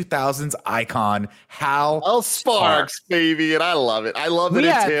early 2000s icon, Hal Sparks, baby, and I love it. I love that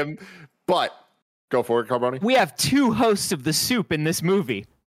it's him, but go for it, Carbone. We have 2 hosts of the soup in this movie.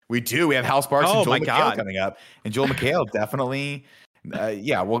 We do. We have Hal Sparks and Joel my McHale God. coming up, and Joel McHale definitely. We'll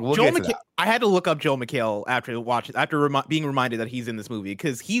Joel get to that. I had to look up Joel McHale after being reminded that he's in this movie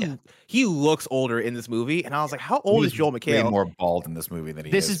because he looks older in this movie, and I was like, how old is Joel Way McHale? more bald in this movie than he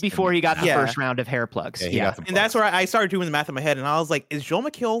is. This is before he got the Yeah. first round of hair plugs. he got the And that's where I started doing the math in my head, and I was like, is Joel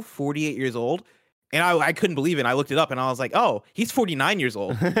McHale 48 years old? And I couldn't believe it. And I looked it up, and I was like, oh, he's 49 years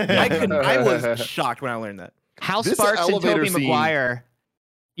old. I was shocked when I learned that. Hal This Sparks and elevator Tobey scene- Maguire.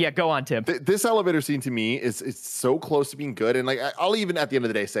 Yeah, go on, Tim. This elevator scene to me is so close to being good, and I'll even at the end of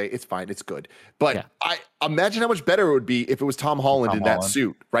the day say it's fine, it's good. But I imagine how much better it would be if it was Tom Holland in that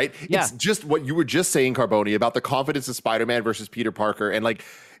suit, right? Yeah. It's just what you were just saying, Carbone, about the confidence of Spider-Man versus Peter Parker, and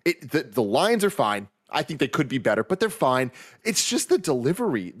the lines are fine. I think they could be better, but they're fine. It's just the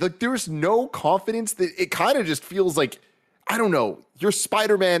delivery. There's no confidence. That it kind of just feels like, I don't know, you're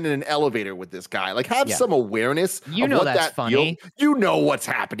Spider-Man in an elevator with this guy. Have some awareness of what that's that funny. feels. You know what's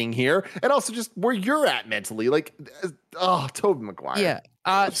happening here. And also just where you're at mentally. Tobey Maguire.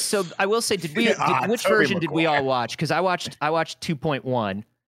 Yeah. So I will say, which Tobey version did we Maguire. all watch? Because I watched 2.1,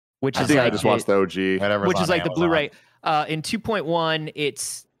 which I is think like I just watched the OG. Whatever's which on is like the Amazon. Blu-ray. In 2.1,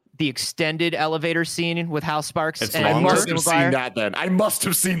 it's the extended elevator scene with Hal Sparks It's and I longer. must Tobey have seen Maguire. that then. I must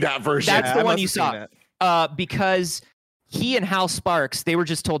have seen that version. That's Yeah, the I one must you have seen saw. that. Because he and Hal Sparks, they were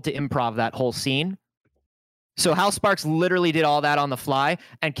just told to improv that whole scene. So Hal Sparks literally did all that on the fly.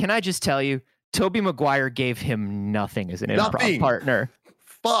 And can I just tell you, Tobey Maguire gave him nothing as an improv Nothing. partner.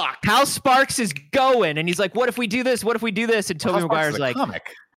 Fuck. Hal Sparks is going, and he's like, "What if we do this? What if we do this?" And Tobey Hal Sparks Maguire's is a like, comic.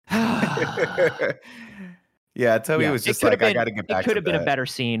 Yeah, Toby was just like, I got to get back. It could to have been a that. better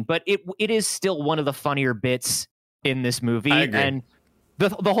scene, but it is still one of the funnier bits in this movie. I agree. And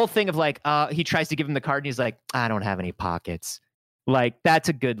the whole thing of he tries to give him the card, and he's like, "I don't have any pockets." That's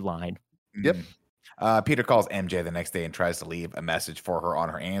a good line. Yep. Peter calls MJ the next day and tries to leave a message for her on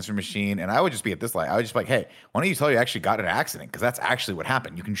her answer machine. And I would just be at this light. I would just be like, hey, why don't you tell her you actually got in an accident? Because that's actually what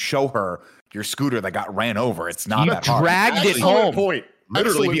happened. You can show her your scooter that got ran over. It's not You that hard. dragged it Excellent home. point.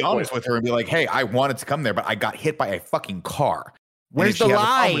 Literally be Excellent honest point. with her and be like, hey, I wanted to come there, but I got hit by a fucking car. Where's And if the she has a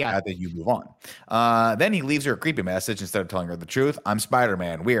problem with lie? that, then you move on. Then he leaves her a creepy message instead of telling her the truth. I'm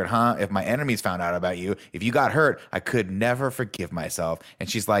Spider-Man. Weird, huh? If my enemies found out about you, if you got hurt, I could never forgive myself. And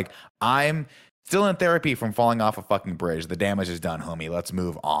she's like, I'm still in therapy from falling off a fucking bridge. The damage is done, homie. Let's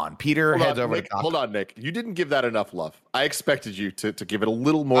move on. Peter heads over to Hold on, Nick. You didn't give that enough love. I expected you to give it a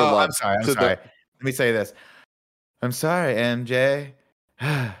little more Oh, love. I'm sorry. I'm to sorry. Let me say this. I'm sorry, MJ.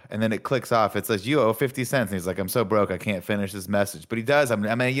 And then it clicks off. It says, you owe 50 cents. And he's like, I'm so broke, I can't finish this message. But he does. You know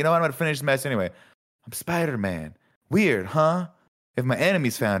what? I'm going to finish the message anyway. I'm Spider-Man. Weird, huh? If my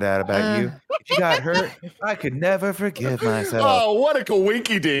enemies found out about you, if you got hurt, I could never forgive myself. Oh, what a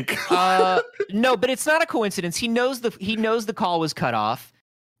coinky dink. No, but it's not a coincidence. He knows the call was cut off,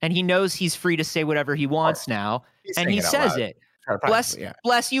 and he knows he's free to say whatever he wants now, He's and saying he it out says loud. it. Try to Bless, practice it, yeah.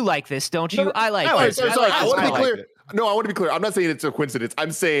 bless you like this, don't you? No, I like Sorry, this. sorry. I want to be like clear. it. No, I want to be clear. I'm not saying it's a coincidence.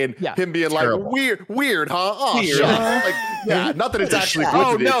 I'm saying Yeah. him being Terrible. like, weird, huh? Oh, Weird, shit. huh? Yeah, not that it's actually a Oh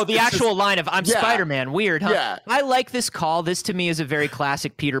coincidence. no, the It's actual just- line of "I'm Yeah. Spider-Man." Weird, huh? Yeah. I like this call. This to me is a very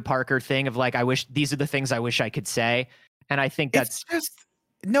classic Peter Parker thing of I wish these are the things I wish I could say, and I think that's It's just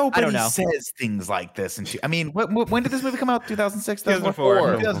nobody know. says things like this. And I mean, when did this movie come out? 2006, 2004.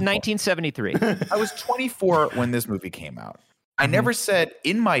 1973. I was 24 when this movie came out. I never said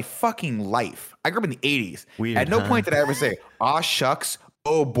in my fucking life. I grew up in the 80s. Weird, At no huh? point did I ever say, "Aw shucks,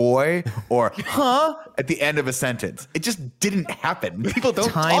 oh boy, or huh at the end of a sentence. It just didn't happen. People don't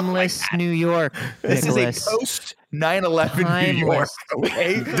Timeless talk like that. New York. This Nicholas. is a post 9/11 New York.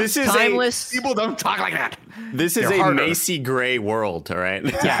 Okay, This is Timeless. people don't talk like that. This is They're a harder. Macy Gray world, all right?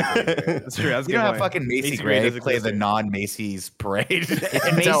 That's true. That's a You good don't have point. fucking Macy Macy Gray doesn't play exist the here. non-Macy's parade.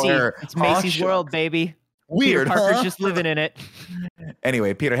 It's Tell Macy. her, It's Macy's "Huh, world, baby. Weird, Peter Parker's huh?" just living in it.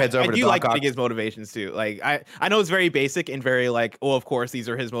 Anyway, Peter heads over I to do Doc like Ock. getting his motivations too. Like I know it's very basic and very like, oh, of course these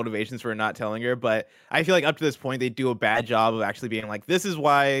are his motivations for not telling her. But I feel like up to this point they do a bad job of actually being like, this is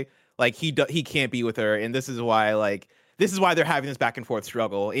why like he can't be with her, and this is why they're having this back and forth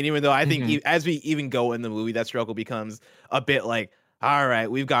struggle. And even though I think as we even go in the movie, that struggle becomes a bit like, all right,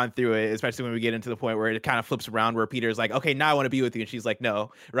 we've gone through it, especially when we get into the point where it kind of flips around where Peter's like, okay, now I want to be with you. And she's like,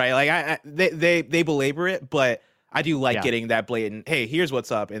 no, right? Like they belabor it, but I do like getting that blatant, hey, here's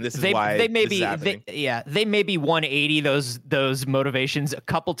what's up. And this is why they may this is be happening. they may be 180 those motivations a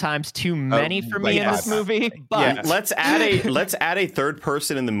couple times too many for me in this movie. But Yeah. Let's add a third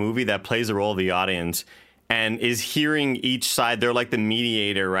person in the movie that plays the role of the audience and is hearing each side. They're like the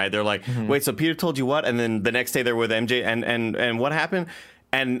mediator, right? They're like, wait, so Peter told you what? And then the next day they're with MJ and what happened?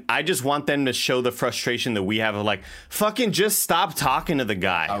 And I just want them to show the frustration that we have of like, fucking just stop talking to the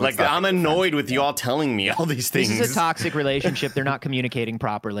guy. Like, I'm annoyed with you all telling me all these things. this is a toxic relationship. They're not communicating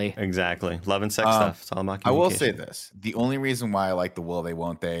properly. Exactly. Love and sex stuff. It's all about I will say communication. this: the only reason why I like the will they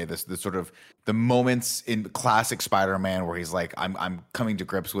won't they, this sort of the moments in classic Spider-Man where he's like, I'm coming to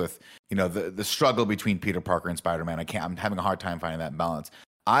grips with the struggle between Peter Parker and Spider-Man. I'm having a hard time finding that balance.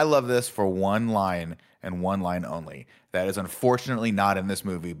 I love this for one line and one line only. That is unfortunately not in this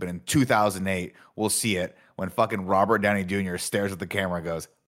movie, but in 2008 we'll see it when fucking Robert Downey Jr. stares at the camera and goes,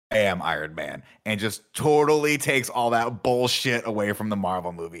 I am Iron Man, and just totally takes all that bullshit away from the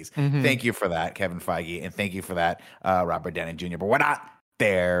Marvel movies. Thank you for that, Kevin Feige, and thank you for that, Robert Downey Jr. But we're not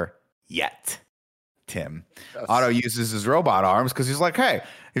there yet, Tim. Yes. Otto uses his robot arms because he's like, hey,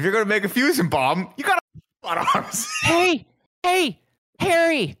 if you're going to make a fusion bomb, you got robot arms. Hey,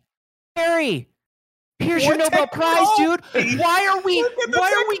 Harry, here's your What Nobel Prize, dude. technology? Why are we Look at the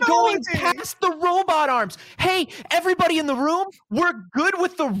going technology. past the robot arms? Hey, everybody in the room, we're good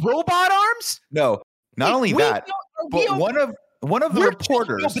with the robot arms? No, not only We that, don't- but we one of the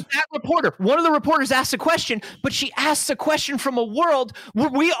reporters. No, but that reporter, one of the reporters asked a question, but she asks a question from a world where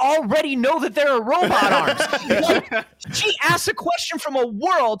we already know that there are robot arms. Like, she asks a question from a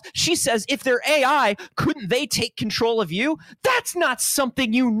world. She says, if they're AI, couldn't they take control of you? That's not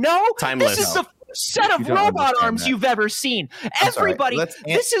something you know. Timeless. This is the set of You don't robot understand arms that. you've ever seen. I'm sorry. Everybody, Let's-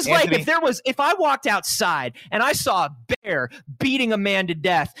 this is Anthony- like if I walked outside and I saw a bear beating a man to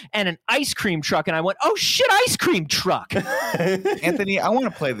death and an ice cream truck and I went, oh shit, ice cream truck. Anthony, I want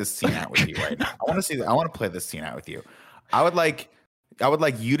to play this scene out with you right now. I want to play this scene out with you. I would like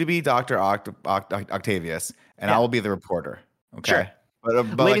you to be Dr. Octavius, and I will be the reporter. Okay. Sure.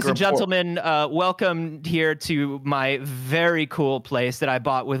 But Ladies and gentlemen, welcome here to my very cool place that I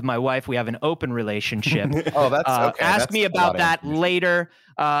bought with my wife. We have an open relationship. Oh, that's okay. Ask That's me a about lot of that information. later.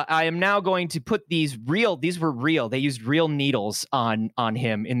 I am now going to put these were real. They used real needles on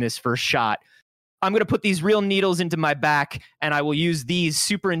him in this first shot. I'm going to put these real needles into my back, and I will use these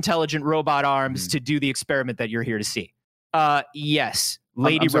super intelligent robot arms to do the experiment that you're here to see. Yes,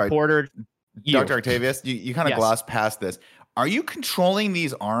 lady I'm sorry. reporter. you. Dr. Octavius, you kind of Yes. glossed past this. Are you controlling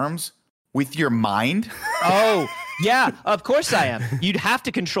these arms with your mind? Oh, yeah, of course I am. You'd have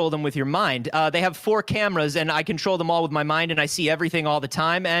to control them with your mind. They have 4 cameras, and I control them all with my mind, and I see everything all the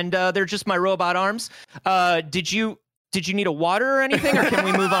time, and they're just my robot arms. Did you need a water or anything, or can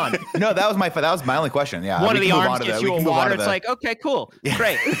we move on? No, that was my only question. Yeah, One we of the can move on arms to gets the- we you a can move on water. to It's the- like, okay, cool,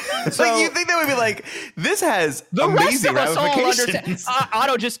 great. So like, you think they would be like, this has The rest amazing of us all understand. ramifications.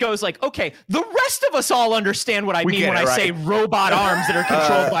 Otto just goes like, okay, the rest of us all understand what I We mean get when it, I right. say robot arms that are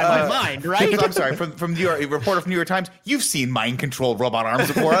controlled by my mind, right? I'm sorry, from New York, a reporter from New York Times, you've seen mind-controlled robot arms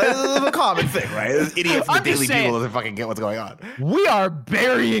before. This is a common thing, right? This idiot from the I'm just Daily saying. Bugle doesn't fucking get what's going on. We are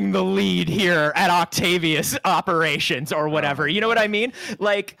burying the lead here at Octavius Operations or whatever. You know what I mean?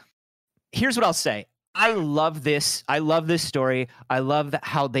 Like, here's what I'll say. I love this. I love this story. I love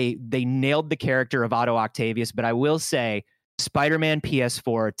how they nailed the character of Otto Octavius. But I will say, Spider-Man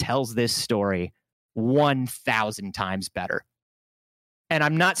PS4 tells this story 1,000 times better. And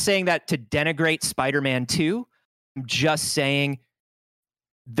I'm not saying that to denigrate Spider-Man 2. I'm just saying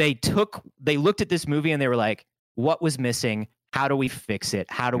they looked at this movie and they were like, what was missing? How do we fix it?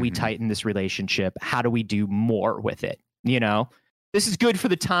 How do we tighten this relationship? How do we do more with it? You know, this is good for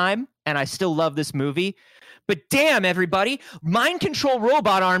the time. and I still love this movie. But damn, everybody, mind control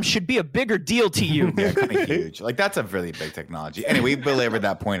robot arms should be a bigger deal to you. Yeah, kind of huge. Like that's a really big technology. Anyway, we've belabored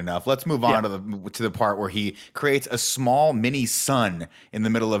that point enough. Let's move on to the part where he creates a small mini sun in the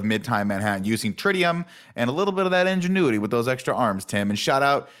middle of Midtime Manhattan using tritium and a little bit of that ingenuity with those extra arms, Tim. And shout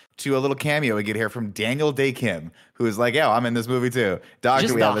out to a little cameo we get here from Daniel Day Kim, who is like, "Yeah, I'm in this movie too." Doctor,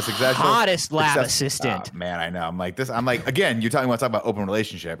 Just we have the this exceptional hottest lab assistant. Oh, man, I know. I'm like this. I'm like, again, you're talking about open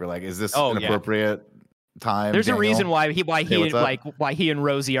relationship. You're like, is this an appropriate time? There's Daniel? a reason why he and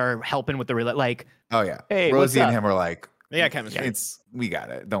Rosie are helping with the like. Oh yeah, hey, Rosie what's and up? him are like, Yeah, chemistry. we got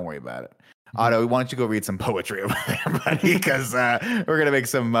it. Don't worry about it. Otto, why don't you go read some poetry over there, buddy? Because we're gonna make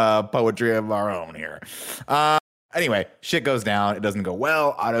some poetry of our own here. Anyway, shit goes down. It doesn't go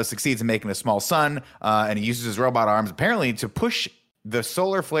well. Otto succeeds in making a small sun, and he uses his robot arms apparently to push the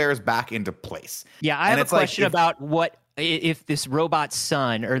solar flares back into place. Yeah, I have a question about what if this robot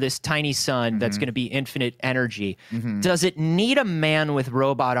sun or this tiny sun that's going to be infinite energy, does it need a man with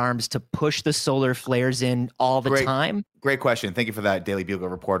robot arms to push the solar flares in all the time? Great question. Thank you for that, Daily Bugle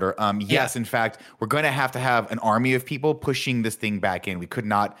reporter. Yes, in fact, we're going to have an army of people pushing this thing back in. We could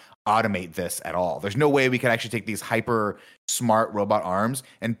not automate this at all. There's no way we could actually take these hyper smart robot arms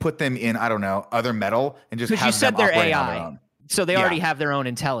and put them in, I don't know, other metal and just have them operating on their own. So they already have their own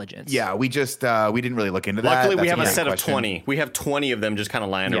intelligence. Yeah, we just we didn't really look into that. Luckily, we That's have a set question. of 20. We have 20 of them just kind of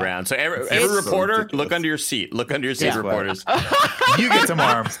lying around. So every reporter, look under your seat. Look under your seat, reporters. You get some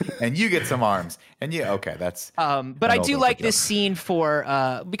arms, and you get some arms, and okay, that's. But I do like this scene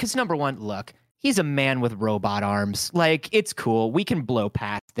for because number one, look, he's a man with robot arms. Like, it's cool. We can blow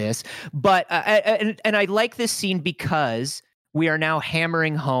past this. But and I like this scene because we are now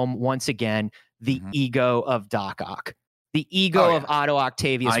hammering home once again the ego of Doc Ock. The ego of Otto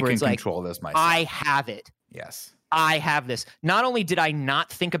Octavius, where it's like, control this myself. I have it. Yes. I have this. Not only did I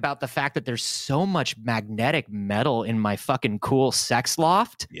not think about the fact that there's so much magnetic metal in my fucking cool sex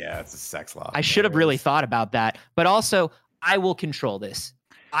loft. Yeah, it's a sex loft. I should have really thought about that. But also, I will control this.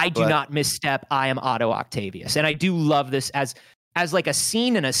 I do not misstep. I am Otto Octavius. And I do love this as like a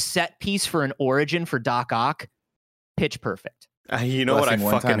scene and a set piece for an origin for Doc Ock. Pitch perfect. You know what I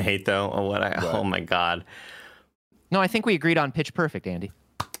fucking hate, though? Oh, my God. No, I think we agreed on pitch perfect, Andy.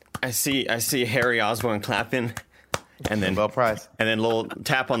 I see Harry Osborn clapping, and then Nobel Prize, and then a little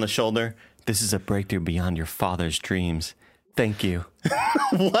tap on the shoulder. This is a breakthrough beyond your father's dreams. Thank you.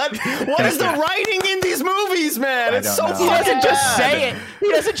 What is the writing in these movies, man? It's so He doesn't just say it.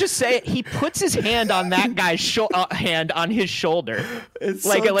 He doesn't just say it. He puts his hand on that guy's hand on his shoulder. It's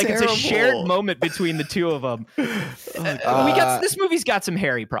like so it's a shared moment between the two of them. This movie's got some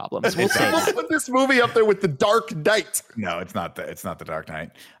hairy problems. We'll say Let's put this movie up there with The Dark Knight. No, it's not the Dark Knight.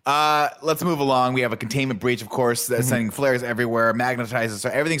 Let's move along. We have a containment breach, of course, that's sending flares everywhere, magnetizes, so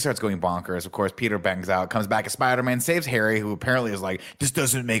everything starts going bonkers. Of course, Peter bangs out, comes back as Spider-Man, saves Harry, who apparently is like, this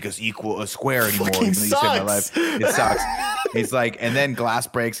doesn't make us equal a square anymore. Fucking even though you saved my sucks. life. It sucks. He's like, and then glass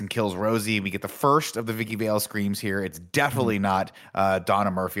breaks and kills Rosie. We get the first of the Vicky Vale screams here. It's definitely not Donna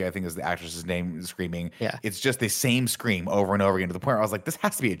Murphy, I think is the actress's name, screaming. Yeah. It's just the same scream over and over again to the point where I was like, this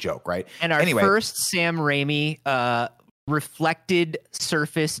has to be a joke, right? And our first Sam Raimi reflected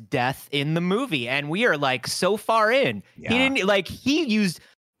surface death in the movie, and we are like so far in. Yeah.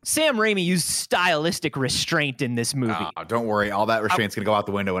 Sam Raimi used stylistic restraint in this movie. Oh, don't worry, all that restraint's gonna go out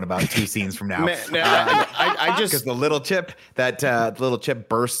the window in about 2 scenes from now. I just because the little chip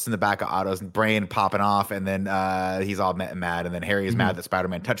bursts in the back of Otto's brain, popping off, and then he's all mad, and then Harry is mad that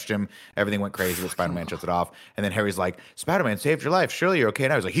Spider-Man touched him. Everything went crazy, but Spider-Man shuts it off, and then Harry's like, "Spider-Man saved your life. Surely you're okay."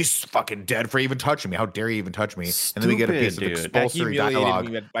 And I was like, "He's fucking dead for even touching me. How dare you even touch me?" And then we get a piece of expulsory dialogue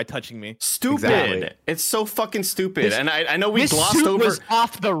me by touching me. Stupid. Exactly. It's so fucking stupid. And I know we this glossed suit over. Was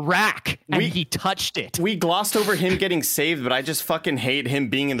off the rack, and he touched it. We glossed over him getting saved, but I just fucking hate him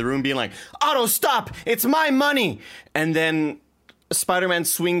being in the room being like, "Otto, stop! It's my money!" And then Spider-Man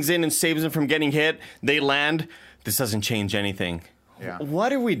swings in and saves him from getting hit. They land. This doesn't change anything. Yeah.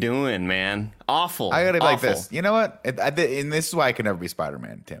 What are we doing, man? Awful. I gotta be like this. You know what? And this is why I can never be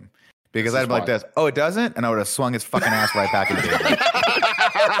Spider-Man, Tim. Because I'd be like this. Oh, it doesn't? And I would have swung his fucking ass right back into it.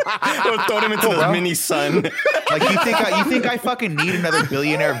 Throw him into the mini sun. Like, you think I fucking need another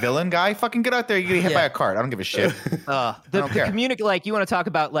billionaire villain guy? Fucking get out there. You're getting hit by a cart. I don't give a shit. The like, you want to talk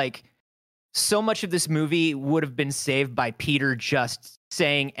about, like, so much of this movie would have been saved by Peter just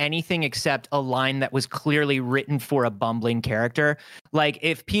saying anything except a line that was clearly written for a bumbling character. Like,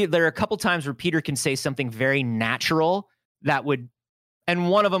 if there are a couple times where Peter can say something very natural that would. And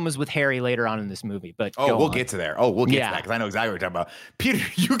one of them was with Harry later on in this movie. But we'll get to there. We'll get to that because I know exactly what you're talking about. Peter,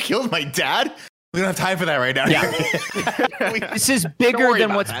 you killed my dad? We don't have time for that right now. Yeah. This is bigger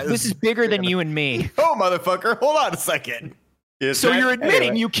than this is bigger than you and me. Oh, motherfucker. Hold on a second. Yeah, So you're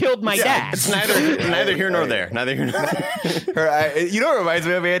admitting you killed my dad. It's neither here nor there. Neither here nor there. You know what reminds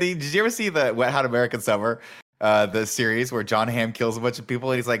me of, Andy? Did you ever see the Wet Hot American Summer? The series where John Hamm kills a bunch of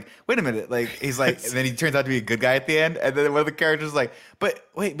people, and he's like, "Wait a minute!" Like he's like, and then he turns out to be a good guy at the end, and then one of the characters is like, "But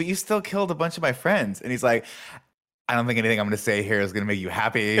wait, but you still killed a bunch of my friends," and he's like, "I don't think anything I'm going to say here is going to make you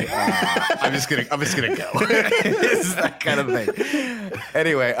happy. I'm just gonna go." This is that kind of thing.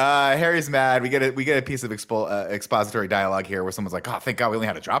 Anyway, Harry's mad. We get a piece of expository dialogue here where someone's like, "Oh, thank God we only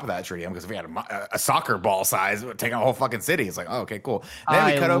had a drop of that tritium because if we had a soccer ball size, it would take out a whole fucking city." It's like, "Oh, okay, cool."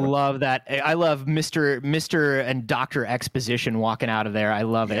 And then I love that. I love Mr. and Dr. Exposition walking out of there. I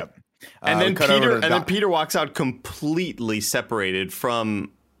love it. And then Peter walks out completely separated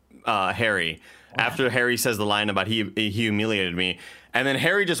from Harry. After Harry says the line about he humiliated me, and then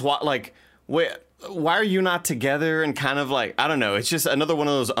Harry just wait, why are you not together? And kind of like, I don't know. It's just another one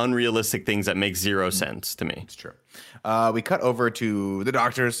of those unrealistic things that makes zero sense to me. It's true. We cut over to the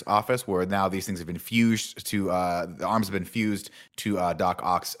doctor's office where now these things have been fused to the arms have been fused to Doc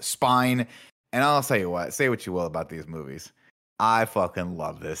Ock's spine. And I'll tell you what, say what you will about these movies, I fucking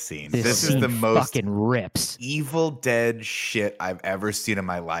love this scene. This is the most fucking rips. Evil Dead shit I've ever seen in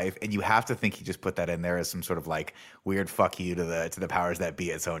my life, and you have to think he just put that in there as some sort of like weird fuck you to the powers that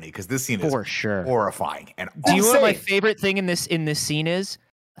be at Sony, because this scene is horrifying. And do you know what my favorite thing in this scene is?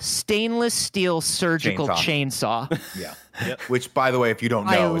 Stainless steel surgical chainsaw. Yeah. Yep. Which, by the way, if you don't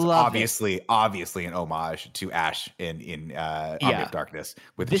know, is obviously an homage to Ash in Army of Darkness.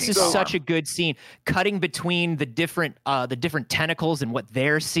 This is such a good scene, cutting between the different tentacles and what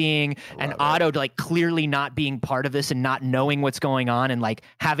they're seeing, and Otto like clearly not being part of this and not knowing what's going on, and like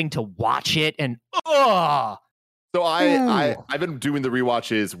having to watch it and So I've been doing the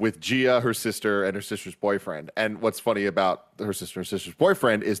rewatches with Gia, her sister, and her sister's boyfriend. And what's funny about her sister and sister's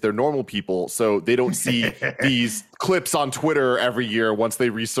boyfriend is they're normal people, so they don't see these clips on Twitter every year once they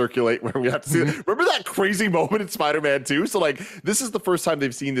recirculate where we have to see it. Remember that crazy moment in Spider-Man 2? So like this is the first time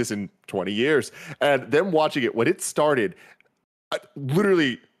they've seen this in 20 years. And them watching it, when it started,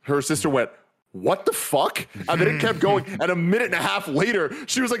 literally her sister went, "What the fuck?" And then it kept going. And a minute and a half later,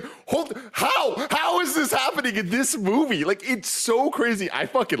 she was like, how is this happening in this movie? Like, it's so crazy. I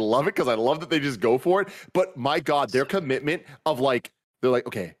fucking love it because I love that they just go for it. But my God, their commitment of like, they're like,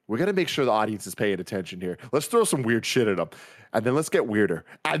 okay, we're going to make sure the audience is paying attention here. Let's throw some weird shit at them. And then let's get weirder.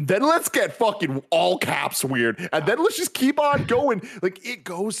 And then let's get fucking all caps weird. And then let's just keep on going. Like, it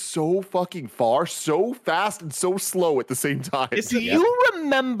goes so fucking far, so fast, and so slow at the same time. Do you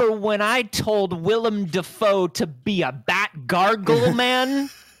remember when I told Willem Dafoe to be a bat gargle man?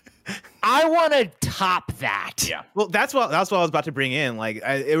 I want to top that. Yeah. Well, that's what I was about to bring in. Like,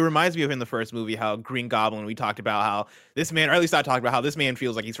 it reminds me of in the first movie how Green Goblin, we talked about how this man, or at least I talked about how this man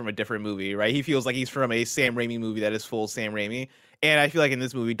feels like he's from a different movie, right? He feels like he's from a Sam Raimi movie that is full Sam Raimi. And I feel like in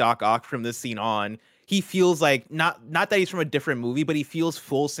this movie, Doc Ock, from this scene on, he feels like not that he's from a different movie, but he feels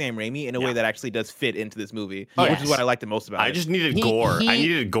full Sam Raimi in a way that actually does fit into this movie, which is what I like the most about it. I just needed gore. I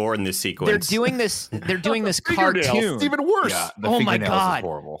needed gore in this sequence. They're doing this cartoon. It's even worse. Yeah, oh my God. Is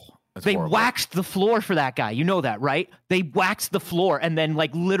horrible. They waxed the floor for that guy. You know that, right? They waxed the floor and then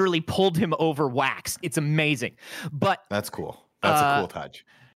like literally pulled him over wax. It's amazing. But that's cool. That's a cool touch.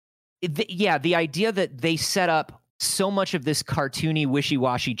 The idea that they set up so much of this cartoony,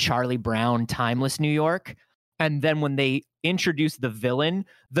 wishy-washy Charlie Brown, timeless New York, and then when they introduce the villain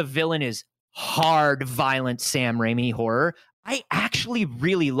is hard, violent Sam Raimi horror. I actually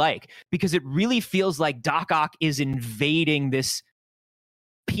really like, because it really feels like Doc Ock is invading this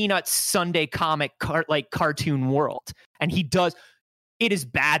Peanuts Sunday comic cartoon world, and he does. It is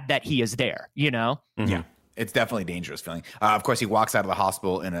bad that he is there, you know. Mm-hmm. Yeah, it's definitely a dangerous feeling. Of course, he walks out of the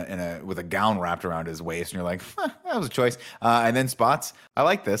hospital with a gown wrapped around his waist, and you're like, that was a choice. And then Spots, I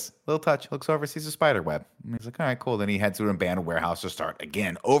like this little touch. Looks over, sees a spider web. And he's like, all right, cool. Then he heads to an abandoned warehouse to start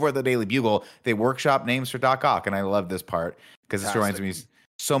again. Over at the Daily Bugle, they workshop names for Doc Ock, and I love this part because this reminds me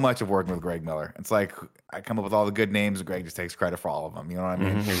so much of working with Greg Miller. It's like I come up with all the good names, and Greg just takes credit for all of them. You know what I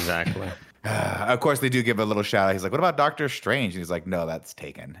mean? Exactly. Of course, they do give a little shout out. He's like, "What about Doctor Strange?" And he's like, "No, that's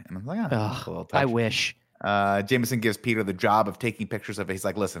taken." And I'm like, "Oh, a little touch." I wish. Jameson gives Peter the job of taking pictures of it. He's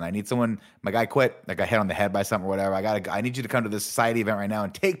like, "Listen, I need someone. My guy quit. I got hit on the head by something or whatever. I need you to come to this society event right now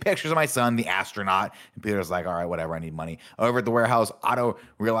and take pictures of my son, the astronaut." And Peter's like, "All right, whatever. I need money." Over at the warehouse, Otto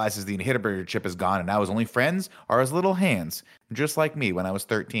realizes the inhibitor chip is gone, and now his only friends are his little hands, just like me when I was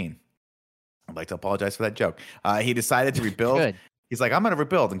 13. I'd like to apologize for that joke. He decided to rebuild. Good. He's like, "I'm going to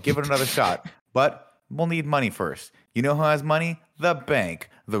rebuild and give it another shot, but we'll need money first. You know who has money? The bank.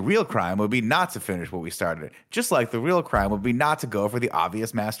 the real crime would be not to finish what we started. Just like the real crime would be not to go for the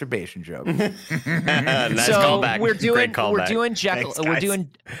obvious masturbation joke. Nice So callback. we're doing Great callback. Jekyll.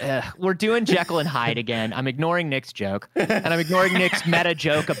 Thanks, We're doing Jekyll and Hyde again. I'm ignoring Nick's joke, and I'm ignoring Nick's meta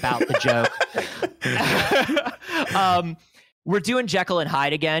joke about the joke. We're doing Jekyll and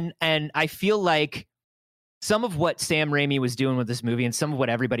Hyde again, and I feel like some of what Sam Raimi was doing with this movie, and some of what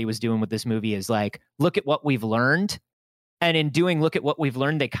everybody was doing with this movie, is like, look at what we've learned. And in doing look at what we've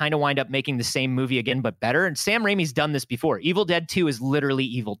learned, they kind of wind up making the same movie again, but better. And Sam Raimi's done this before. Evil Dead 2 is literally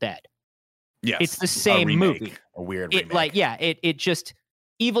Evil Dead. Yes, It's the same movie. A weird It remake. it just,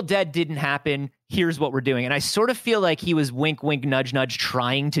 Evil Dead didn't happen. Here's what we're doing. And I sort of feel like he was wink, wink, nudge, nudge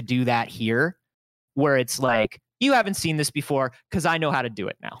trying to do that here, where it's like, you haven't seen this before because I know how to do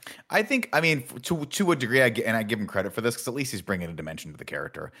it now. I think, I mean, to a degree, I give him credit for this because at least he's bringing a dimension to the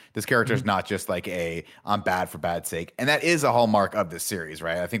character. This character is not just like I'm bad for bad sake. And that is a hallmark of this series,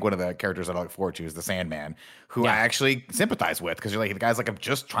 right? I think one of the characters that I look forward to is the Sandman, who I actually sympathize with because you're like, the guy's like, I'm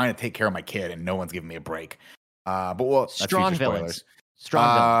just trying to take care of my kid and no one's giving me a break. But that's Strong future villains. spoilers.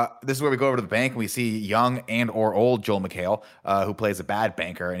 Strong villains. This is where we go over to the bank and we see young and or old Joel McHale, who plays a bad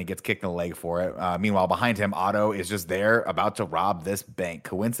banker, and he gets kicked in the leg for it. Meanwhile, behind him, Otto is just there about to rob this bank.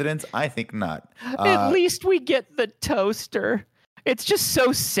 Coincidence? I think not. At least we get the toaster. It's just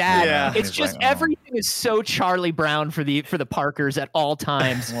so sad. Yeah. It's He's just like, oh. everything is so Charlie Brown for the Parkers at all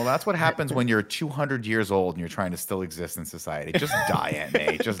times. Well, that's what happens when you're 200 years old and you're trying to still exist in society. Just die, Aunt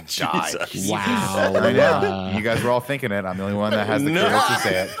May. Just die. Jesus. Wow. I know. You guys were all thinking it. I'm the only one that has the courage to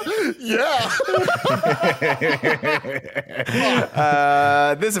say it. Yeah.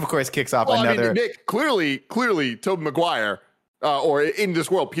 This, of course, kicks off Well, another. I mean, Nick, clearly, Tobey Maguire, or in this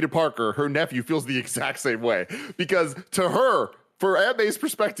world, Peter Parker, her nephew, feels the exact same way. Because to her, for Aunt May's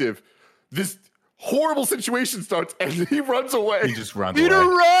perspective, this horrible situation starts and he runs away. He just runs Peter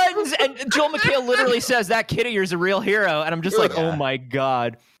away. runs, and Joel McHale literally says, "That kid of yours is a real hero," and I'm just like, "Oh my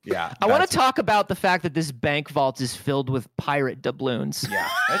god." Yeah. I want that's- to talk about the fact that this bank vault is filled with pirate doubloons. Yeah.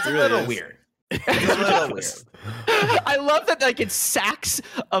 That's a little weird. It's a little weird. I love that, like, it's sacks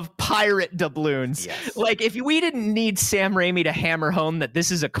of pirate doubloons. Yes. Like, if we didn't need Sam Raimi to hammer home that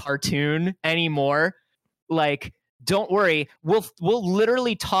this is a cartoon anymore, like, don't worry, we'll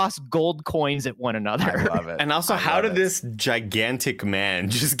literally toss gold coins at one another. I love it. And also, I how love did it. this gigantic man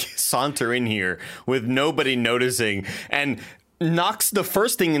just saunter in here with nobody noticing and knocks the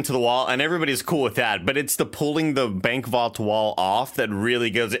first thing into the wall, and everybody's cool with that? But it's the pulling the bank vault wall off that really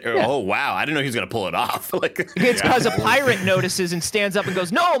goes, oh, wow, I didn't know he was going to pull it off. Like, It's because a pirate notices and stands up and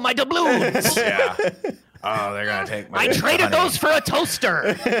goes, "No, my doubloons! Yeah. Oh, they're gonna take my. I traded honey. those for a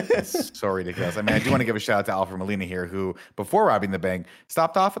toaster." It's so ridiculous. I mean, I do want to give a shout out to Alfred Molina here, who, before robbing the bank,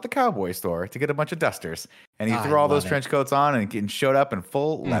 stopped off at the cowboy store to get a bunch of dusters, and he threw all those trench coats on and showed up in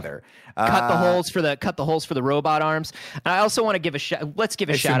full leather. Cut the holes for the robot arms. And I also want to give let's give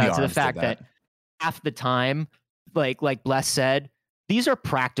a assume shout the out to the arms did fact that. that half the time, like Bless said, these are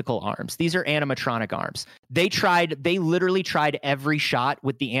practical arms. These are animatronic arms. They literally tried every shot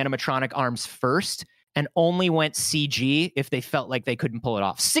with the animatronic arms first, and only went CG if they felt like they couldn't pull it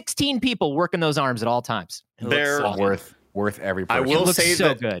off. 16 people working those arms at all times. they're Worth every. I Person. will looks say so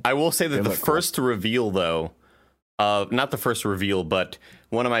that good. I will say that They the look cool. first reveal, though, not the first reveal, but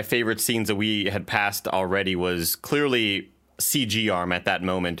one of my favorite scenes that we had passed already was clearly CG arm at that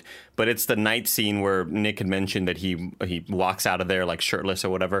moment. But it's the night scene where Nick had mentioned that he walks out of there like shirtless or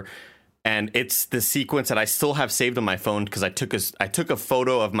whatever. And it's the sequence that I still have saved on my phone because I took a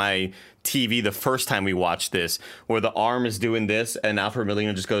photo of my TV the first time we watched this, where the arm is doing this and Alfred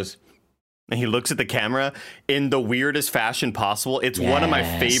Molina just goes, and he looks at the camera in the weirdest fashion possible. It's one of my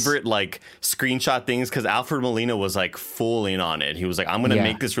favorite like screenshot things because Alfred Molina was like full in on it. He was like, I'm going to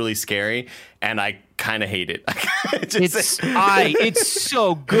make this really scary. And I kind of hate it. It's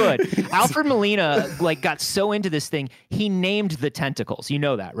so good. Alfred Molina like got so into this thing, he named the tentacles. You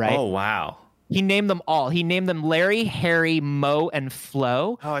know that, right? Oh, wow. He named them all. He named them Larry, Harry, Mo, and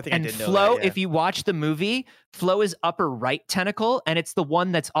Flo. Oh, I think I and did know Flo, that, yeah. if you watch the movie, Flo is upper right tentacle, and it's the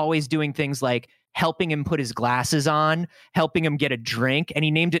one that's always doing things like helping him put his glasses on, helping him get a drink, and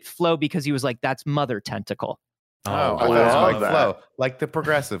he named it Flo because he was like, "That's mother tentacle." Oh, I I thought it was love like that. Flow, like the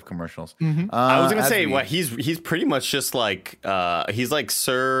progressive commercials. I was gonna as say, we- what he's pretty much just like he's like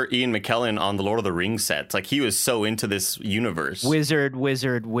Sir Ian McKellen on the Lord of the Rings sets. Like he was so into this universe. Wizard,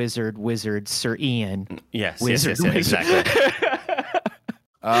 Sir Ian. Yes, Wizard, yes, wizard. exactly.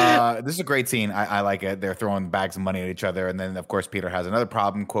 This is a great scene. I like it. They're throwing bags of money at each other, and then of course Peter has another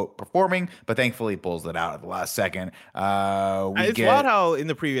problem, quote, performing, but thankfully pulls it out at the last second. It's wild how in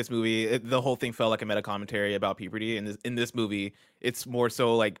the previous movie the whole thing felt like a meta commentary about puberty. In this movie, it's more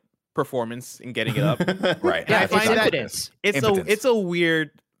so like performance and getting it up. Right. Yeah, I it's find that impotence. it's a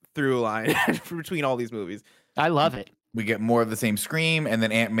weird through line between all these movies. I love it. We get more of the same scream, and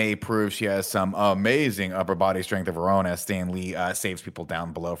then Aunt May proves she has some amazing upper body strength of her own as Stan Lee saves people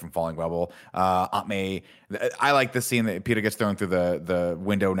down below from falling rubble. Aunt May, I like the scene that Peter gets thrown through the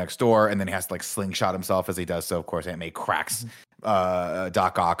window next door, and then he has to like slingshot himself as he does so. Of course, Aunt May cracks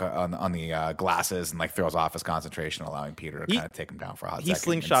Doc Ock on the glasses and like throws off his concentration, allowing Peter to kind of take him down for a hot He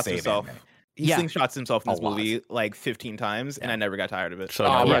second. slingshots himself. He Yeah. slingshots himself in this A lot. movie like 15 times, and I never got tired of it. So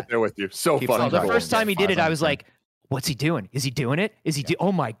I'm yeah. right there with you. So Keep funny. on The going. first time he did it, I was 500%. like, what's he doing? Is he doing it? Is he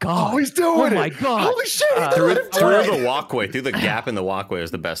oh my god. Oh, he's doing it. Oh my god. Holy shit. He's Through, doing it. through the walkway, through the gap in the walkway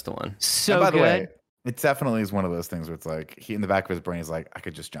is the best one. So And by the good. way, it definitely is one of those things where it's like he in the back of his brain is like, I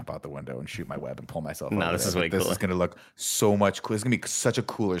could just jump out the window and shoot my web and pull myself. No, over this there. is way This cooler. is going to look so much cool. It's going to be such a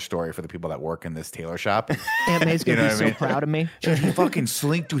cooler story for the people that work in this tailor shop. Aunt May's gonna You know be what I so mean? proud of me. Dude, he fucking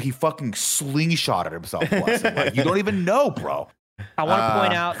slingshotted himself. Bless him. Like, you don't even know, bro. I want to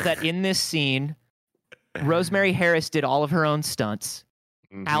point out that in this scene, Rosemary Harris did all of her own stunts.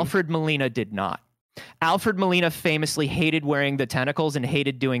 Mhm. Alfred Molina did not. Alfred Molina famously hated wearing the tentacles and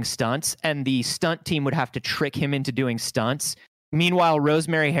hated doing stunts, and the stunt team would have to trick him into doing stunts. Meanwhile,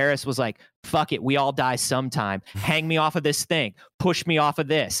 Rosemary Harris was like, fuck it, we all die sometime. Hang me off of this thing. Push me off of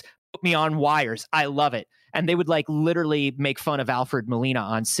this. Put me on wires. I love it. And they would like literally make fun of Alfred Molina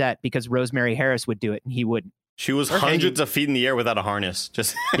on set because Rosemary Harris would do it and he wouldn't. She was hundreds of feet in the air without a harness.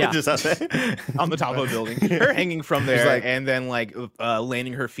 Just, Yeah. just out there. On the top of a building, her hanging from there, like- and then like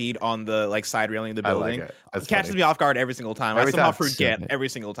landing her feet on the like side railing of the I building. like it. That's Catches funny. me off guard every single time. Every I somehow time. forget So good. every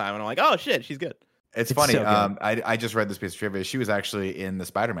single time, and I'm like, oh shit, she's good. It's It's funny. so good. I just read this piece of trivia. She was actually in the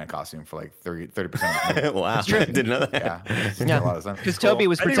Spider-Man costume for like 30% of the movie. Wow. I didn't know that. Yeah, it Yeah. a lot of sense. Because Toby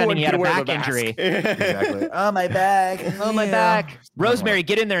was pretending he had a Anyone can back wear the injury. Exactly. Oh, my back. Oh, my back. Rosemary,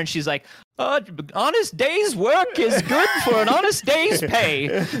 get in there. And she's like, honest day's work is good for an honest day's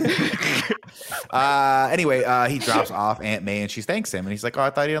pay. Anyway, he drops off Aunt May and she thanks him. And he's like, oh, I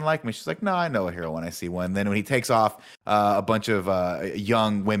thought you didn't like me. She's like, no, I know a hero when I see one. Then when he takes off, a bunch of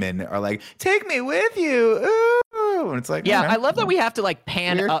young women are like, take me with you. Ooh. And it's like, Yeah, all right. I love that we have to like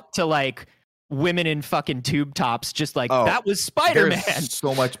pan Weird. up to like women in fucking tube tops, just like Oh, that was Spider-Man. There's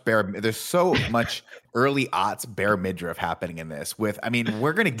so much there's so much early aughts bare midriff happening in this. With, I mean,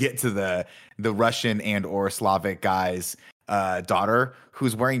 we're gonna get to the Russian and or Slavic guy's daughter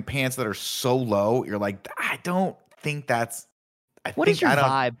who's wearing pants that are so low. You're like, I don't think that's. What is your I don't-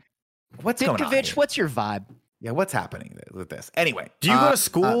 vibe? What's going on? Ditkovich, Here? what's your vibe? Yeah, what's happening with this? Anyway, Do you go to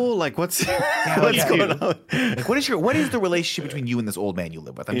school? Like, what's, what's yeah. going on? Like, what is the relationship between you and this old man you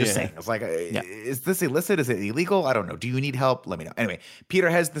live with? I'm just Yeah. saying. It's like, is this illicit? Is it illegal? I don't know. Do you need help? Let me know. Anyway,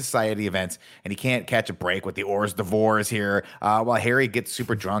 Peter has the society event and he can't catch a break with the Ors Devores here. While Harry gets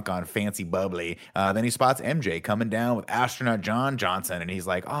super drunk on fancy bubbly, then he spots MJ coming down with astronaut John Johnson, and he's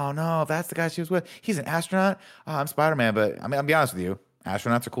like, "Oh no, that's the guy she was with. He's an astronaut. Oh, I'm Spider-Man, but I mean, I'll be honest with you."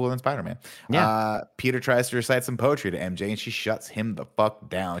 Astronauts are cooler than Spider-Man. Yeah. Peter tries to recite some poetry to MJ, and she shuts him the fuck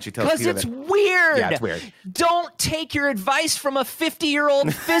down. She tells Because Peter it's that weird. Yeah, it's weird. Don't take your advice from a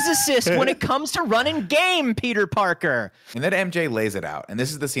 50-year-old physicist when it comes to running game, Peter Parker. And then MJ lays it out. And this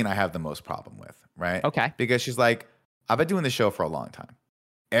is the scene I have the most problem with, right? Okay. Because she's like, I've been doing this show for a long time.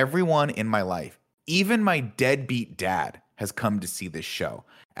 Everyone in my life, even my deadbeat dad, has come to see this show.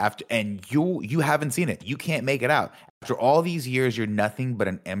 And you haven't seen it. You can't make it out. After all these years, you're nothing but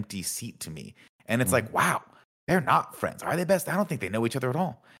an empty seat to me. And it's like, wow, they're not friends. Are they best? I don't think they know each other at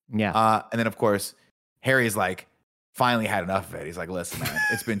all. Yeah. And then, of course, Harry's like, finally had enough of it. He's like, listen, man,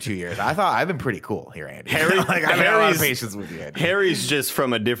 it's been 2 years. I thought I've been pretty cool here, Andy. Harry- like, I've had a lot of Harry's- patience with you, Andy. Harry's just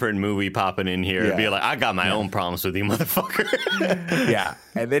from a different movie popping in here and Yeah. be like, I got my own problems with you, motherfucker. Yeah.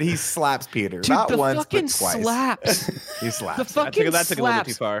 And then he slaps Peter. Dude, Not the once, fucking but twice. slaps. He slaps. The him. fucking That took a little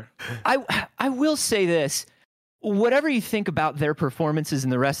bit slaps. too far. I will say this. Whatever you think about their performances in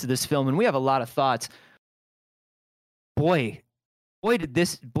the rest of this film, and we have a lot of thoughts. Boy did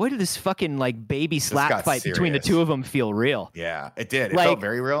this fucking like baby slap got fight between the serious. two of them feel real. Yeah, it did. It Like- felt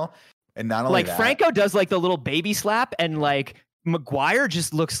very real. And not only Like that, Franco does like the little baby slap, and like McGuire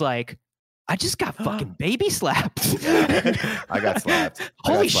just looks like I just got fucking baby slapped. I got slapped. I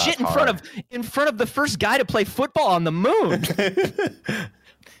got Holy slapped shit! hard. In front of the first guy to play football on the moon.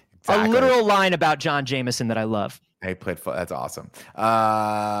 A Exactly. literal line about John Jameson that I love. They played that's awesome.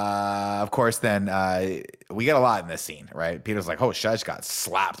 Of course, then we get a lot in this scene, right? Peter's like, oh, shit, I just got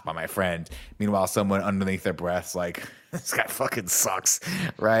slapped by my friend. Meanwhile, someone underneath their breath's like, this guy fucking sucks,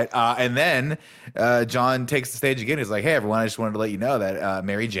 right? And then John takes the stage again. He's like, hey, everyone, I just wanted to let you know that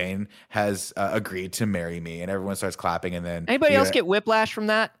Mary Jane has agreed to marry me. And everyone starts clapping. And then Anybody else get whiplash from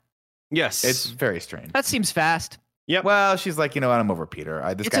that? Yes. It's very strange. That seems fast. Yep. Well, she's like, you know what? I'm over Peter.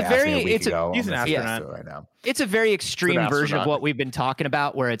 This It's guy a asked me very- a week it's a- ago. he's an I'm gonna astronaut. do it right now. It's a very extreme version of astronaut. what we've been talking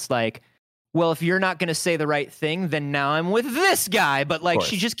about, where it's like, well, if you're not going to say the right thing, then now I'm with this guy. But like,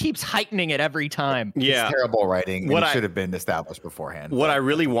 she course. just keeps heightening it every time. Yeah. It's terrible writing. What And it I- should have been established beforehand. What I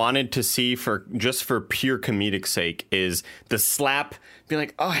really wanted to see for pure comedic sake is the slap, be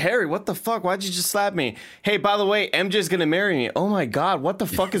like, oh, Harry, what the fuck? Why'd you just slap me? Hey, by the way, MJ's gonna marry me. Oh my God, what the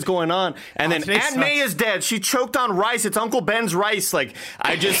fuck is going on? And then today Aunt May is dead. She choked on rice. It's Uncle Ben's rice. Like,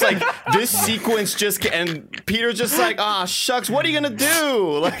 I just like this sequence and Peter's just like, ah, shucks, what are you gonna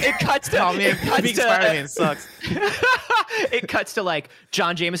do? Like, It cuts to Oh man, being Spider-Man sucks. it cuts to like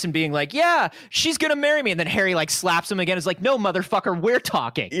John Jameson being like, yeah, she's gonna marry me, and then Harry like slaps him again. Is like, no, motherfucker, we're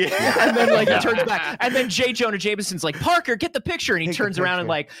talking. Yeah. And then like he turns back, and then J. Jonah Jameson's like, Parker, get the picture, and he Take the turns around and picture.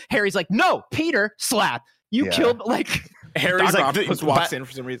 like Harry's like, no, Peter, slap. You Yeah. killed like. Harry's Dr. like, Octopus walks in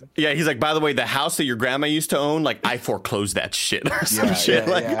for some reason. Yeah, he's like, by the way, the house that your grandma used to own, like, I foreclosed that shit or some Yeah, shit.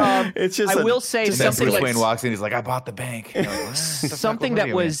 yeah, like, yeah. it's just. I will say And then something Bruce like Wayne walks in. He's like, I bought the bank. And you're like, what the fuck something that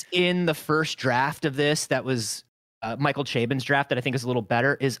Mario was in the first draft of this that was Michael Chabon's draft that I think is a little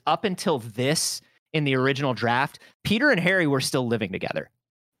better is up until this in the original draft, Peter and Harry were still living together.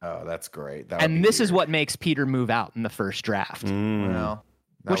 Oh, that's great. That would And be this is weird. what makes Peter move out in the first draft, Well,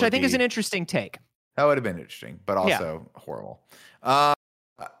 that which I would think is be- an interesting take. That would have been interesting, but Yeah. also horrible.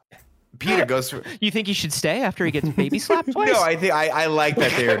 Peter goes for. You think he should stay after he gets baby slapped twice? No, I think I like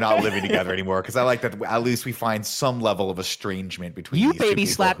that they are not living together anymore because I like that at least we find some level of estrangement between you these two baby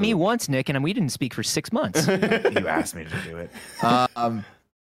people slapped me who- once, Nick, and we didn't speak for 6 months. You asked me to do it.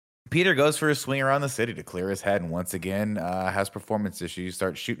 Peter goes for a swing around the city to clear his head, and once again has performance issues.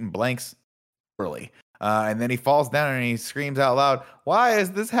 Starts shooting blanks early, and then he falls down and he screams out loud, "Why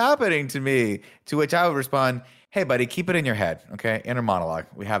is this happening to me?" To which I would respond, "Hey, buddy, keep it in your head, okay? Inner monologue.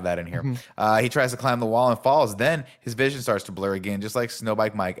 We have that in here." He tries to climb the wall and falls. Then his vision starts to blur again, just like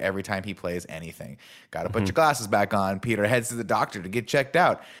Snowbike Mike every time he plays anything. Got to put your glasses back on. Peter heads to the doctor to get checked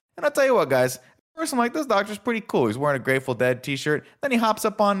out. And I'll tell you what, guys. First, I'm like, this doctor's pretty cool. He's wearing a Grateful Dead t-shirt. Then he hops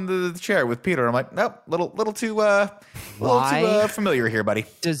up on the chair with Peter. I'm like, nope, little too Why? familiar here, buddy.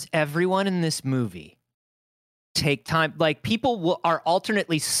 Does everyone in this movie take time? Like people are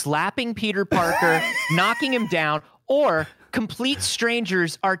alternately slapping Peter Parker, knocking him down, or complete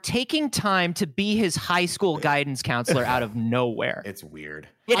strangers are taking time to be his high school guidance counselor out of nowhere. It's weird.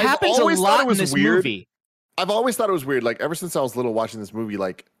 It I've happens a always thought lot it in was this weird. movie. I've always thought it was weird. Like ever since I was little watching this movie,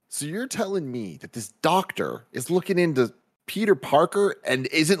 like, so you're telling me that this doctor is looking into Peter Parker and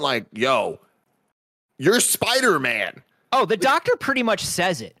isn't like, yo, you're Spider-Man. Oh, the doctor pretty much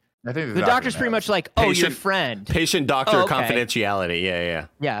says it. I think The doctor's pretty much like, oh, your Patient- friend. Patient doctor Oh, okay. confidentiality. Yeah.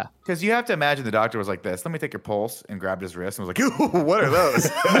 Yeah. because you have to imagine the doctor was like this. Let me take your pulse and grabbed his wrist and was like, "Ooh, what are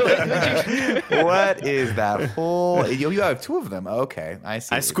those? What is that whole? You have two of them. Okay, I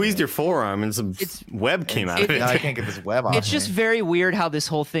see. I squeezed your forearm and some web came out of it. No, I can't get this web off. It's just me. very weird how this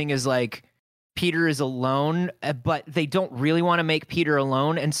whole thing is like Peter is alone, but they don't really want to make Peter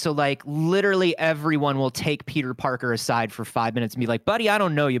alone. And so, like, literally everyone will take Peter Parker aside for 5 minutes and be like, buddy, I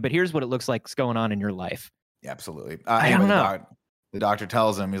don't know you, but here's what it looks like is going on in your life. Absolutely. I Anyway, don't know. The doctor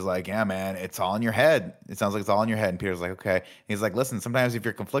tells him, he's like, yeah, man, it's all in your head. It sounds like it's all in your head. And Peter's like, okay. He's like, listen, sometimes if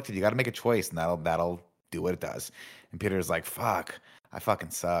you're conflicted, you got to make a choice, and that'll do what it does. And Peter's like, fuck, I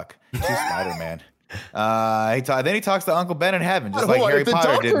fucking suck. Too Spider-Man. Then he talks to Uncle Ben in heaven, just like Hold on, Harry if the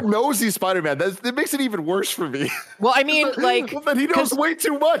Potter doctor did. knows he's Spider-Man, that makes it even worse for me. Well, I mean, like, that he knows 'cause- way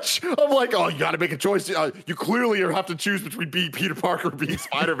too much. I'm like, oh, you got to make a choice. You clearly have to choose between being Peter Parker or being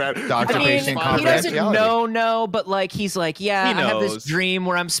Spider-Man. Doctor I mean, patient he doesn't confidentiality. know, but like he's like, yeah, He I have this knows. dream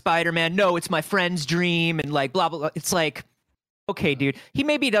where I'm Spider-Man. No, it's my friend's dream, and like blah blah blah. It's like, okay, dude. He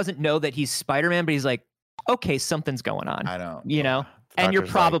maybe doesn't know that he's Spider-Man, but he's like, okay, something's going on. I know. You know, The and you're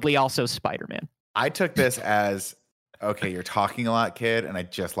doctor's like, probably also Spider-Man. I took this as, okay, you're talking a lot, kid, and I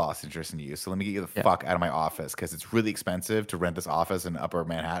just lost interest in you. So let me get you the fuck out of my office because it's really expensive to rent this office in Upper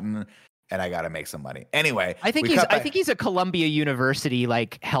Manhattan. and I got to make some money. Anyway, I think he's a Columbia University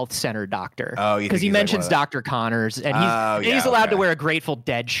like health center doctor. Oh, because he mentions Dr. Connors, and he's allowed to wear a Grateful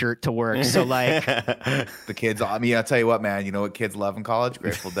Dead shirt to work. So like the kids, I mean, I'll tell you what, man. You know what kids love in college?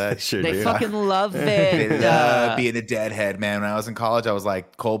 Grateful Dead. Sure they do. fucking love it. They love being a Deadhead, man. When I was in college, I was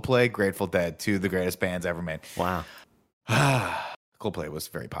like Coldplay, Grateful Dead, two of the greatest bands ever made. Wow. Coldplay was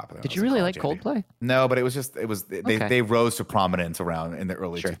very popular. Did you really like Coldplay? No, but they rose to prominence around in the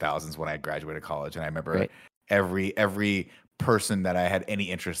early 2000s when I graduated college, and I remember every person that I had any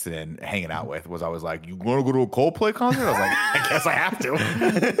interest in hanging out with was always like, "You want to go to a Coldplay concert?" I was like, "I guess I have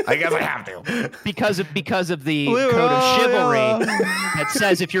to. I guess I have to." Because of the code of chivalry that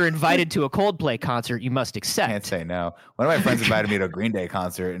says if you're invited to a Coldplay concert, you must accept. Can't say no. One of my friends invited me to a Green Day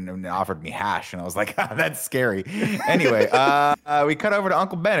concert and offered me hash, and I was like, "That's scary." Anyway, we cut over to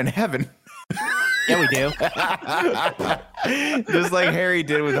Uncle Ben in heaven. Yeah, we do. Just like Harry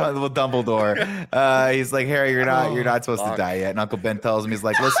did with Dumbledore. He's like, Harry, you're not supposed to die yet. And Uncle Ben tells him, he's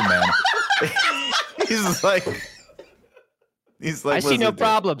like, listen, man. he's like, I see no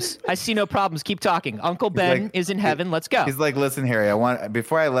problems. Keep talking. Uncle Ben is in heaven. Let's go. He's like, listen, Harry,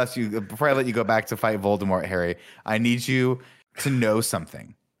 before I let you go back to fight Voldemort, Harry, I need you to know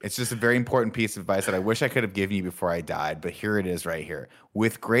something. It's just a very important piece of advice that I wish I could have given you before I died, but here it is right here.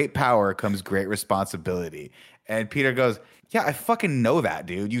 With great power comes great responsibility. And Peter goes, yeah, I fucking know that,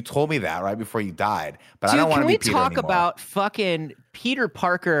 dude. You told me that right before you died, but I don't want to be Peter anymore. Can we talk about fucking Peter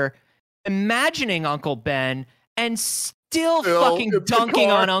Parker imagining Uncle Ben and still fucking dunking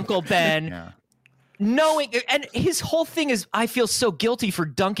on Uncle Ben? Yeah. Knowing, and his whole thing is, I feel so guilty for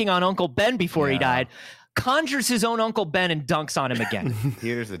dunking on Uncle Ben before he died. Conjures his own Uncle Ben and dunks on him again.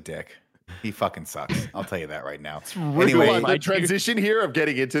 Peter's a dick. He fucking sucks. I'll tell you that right now. Anyway, the transition here of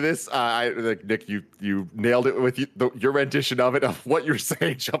getting into this, Nick, you nailed it with your rendition of it, of what you're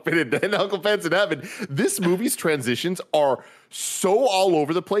saying, jumping in, and Uncle Ben's in heaven. This movie's transitions are so all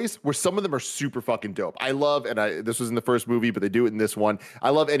over the place, where some of them are super fucking dope. I love, this was in the first movie, but they do it in this one.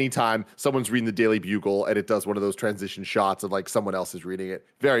 I love anytime someone's reading the Daily Bugle and it does one of those transition shots of like someone else is reading it.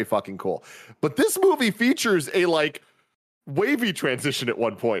 Very fucking cool. But this movie features a like wavy transition at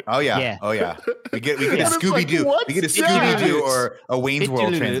one point. Oh yeah. Oh yeah. We get a Scooby-Doo. Like, we get a Scooby-Doo or a Wayne's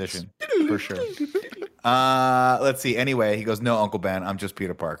World transition for sure. Let's see. Anyway, he goes, "No, Uncle Ben, I'm just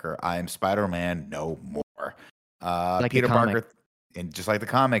Peter Parker. I am Spider-Man no more." Peter Parker, and just like the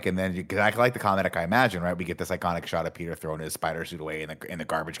comic, and then exactly like the comic, I imagine, right? We get this iconic shot of Peter throwing his spider suit away in the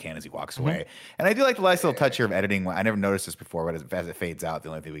garbage can as he walks away. And I do like the nice little touch here of editing. I never noticed this before, but as it fades out, the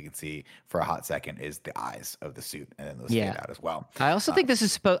only thing we can see for a hot second is the eyes of the suit, and then those fade out as well. I also think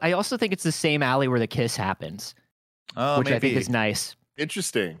I also think it's the same alley where the kiss happens, which maybe. I think is nice.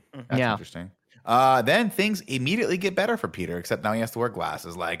 Interesting. That's interesting. Then things immediately get better for Peter, except now he has to wear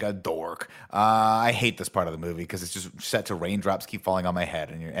glasses like a dork. I hate this part of the movie because it's just set to raindrops keep falling on my head,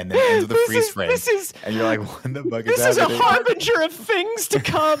 and then ends with a freeze frame. And you're like, what the fuck is this happening? This is a harbinger of things to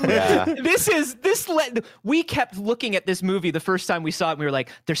come. We kept looking at this movie the first time we saw it, and we were like,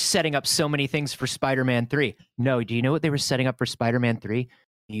 they're setting up so many things for Spider-Man 3. No, do you know what they were setting up for Spider-Man 3?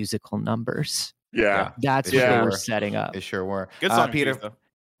 Musical numbers. Yeah. That's what they were setting up. They sure were. Good song,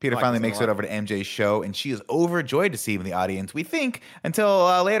 Peter finally makes it over to MJ's show, and she is overjoyed to see him in the audience, we think,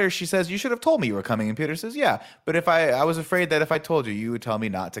 until later she says, "You should have told me you were coming." And Peter says, "Yeah, but if I was afraid that if I told you, you would tell me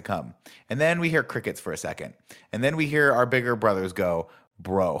not to come." And then we hear crickets for a second. And then we hear our bigger brothers go,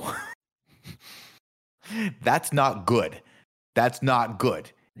 "Bro, that's not good. That's not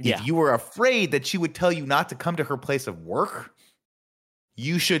good. Yeah. If you were afraid that she would tell you not to come to her place of work,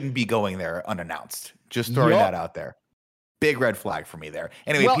 you shouldn't be going there unannounced." Just throwing that out there. Big red flag for me there.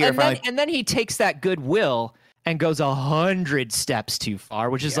 Anyway, Peter finally... then he takes that goodwill and goes 100 steps too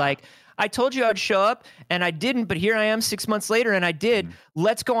far, which is like, I told you I'd show up and I didn't, but here I am 6 months later and I did.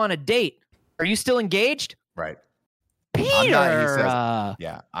 Let's go on a date. Are you still engaged? Right. Peter!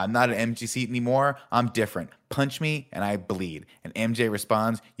 I'm not an MJ seat anymore. I'm different. Punch me and I bleed. And MJ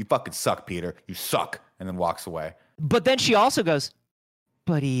responds, "You fucking suck, Peter. You suck." And then walks away. But then she also goes,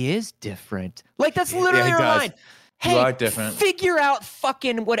 "But he is different." Like, that's literally her line. Hey, you are different. Figure out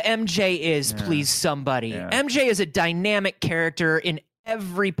fucking what MJ is, please, somebody. Yeah. MJ is a dynamic character in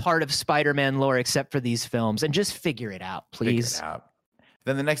every part of Spider-Man lore except for these films, and just figure it out, please. Figure it out.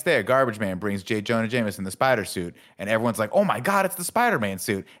 Then the next day, a garbage man brings J. Jonah Jameson the spider suit, and everyone's like, "Oh my God, it's the Spider-Man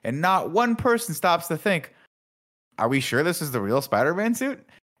suit." And not one person stops to think, are we sure this is the real Spider-Man suit?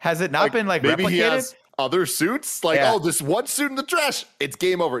 Has it not been maybe replicated? He has other suits? This one suit in the trash. It's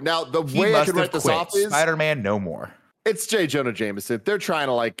game over. Now, the way I can write this off is Spider-Man no more. It's J. Jonah Jameson. They're trying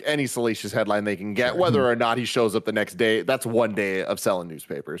to like any salacious headline they can get, whether or not he shows up the next day. That's one day of selling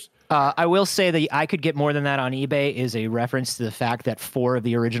newspapers. I will say that I could get more than that on eBay is a reference to the fact that 4 of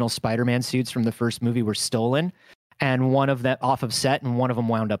the original Spider-Man suits from the first movie were stolen, and one of them off of set, and one of them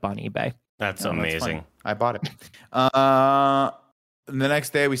wound up on eBay. That's amazing. I bought it. The next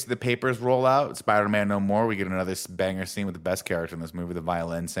day, we see the papers roll out. Spider-Man No More. We get another banger scene with the best character in this movie, the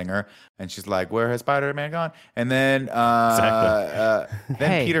violin singer. And she's like, "Where has Spider-Man gone?" And then,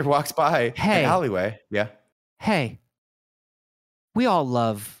 Hey. Peter walks by Hey. an alleyway. Yeah. Hey, we all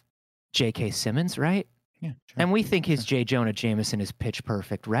love J.K. Simmons, right? Yeah. Sure. And we think his J. Jonah Jameson is pitch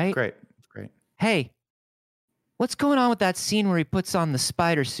perfect, right? Great. Hey, what's going on with that scene where he puts on the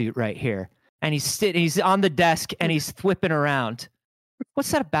spider suit right here? And he's on the desk and he's whipping around.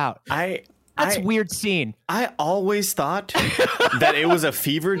 What's that about? That's a weird scene. I always thought that it was a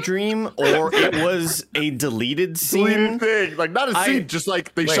fever dream or it was a deleted scene. Thing. Like, not a scene, just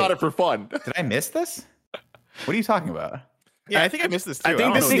like they shot it for fun. Did I miss this? What are you talking about? Yeah, I think I missed this too. I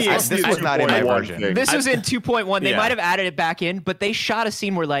think don't know this This was not in my 2.1 version. thing. This was in 2.1. They Yeah. might have added it back in, but they shot a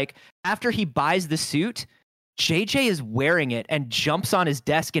scene where, like, after he buys the suit, JJ is wearing it and jumps on his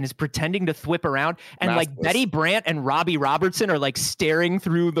desk and is pretending to thwip around. And, like, Maskless. Betty Brant and Robbie Robertson are, like, staring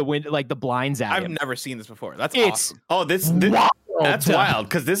through the window, like, the blinds at I've him. never seen this before. That's It's awesome. Oh, this that's wild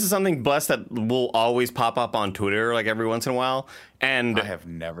because this is something blessed that will always pop up on Twitter like every once in a while. And I have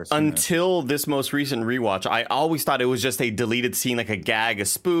never seen this. until this most recent rewatch, I always thought it was just a deleted scene, like a gag, a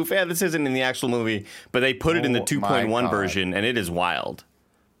spoof. Yeah, this isn't in the actual movie, but they put it in the Oh 2.1 my God. version, and it is wild.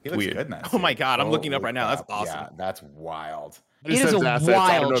 He looks Weird. good in that Oh my scene. God, I'm looking up Holy right now. That's crap. awesome. Yeah, that's wild. I just It is sent a assets.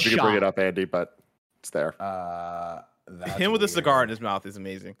 I don't know wild if you can bring shot. it up, Andy, but it's there. That's Him with a weird. cigar in his mouth is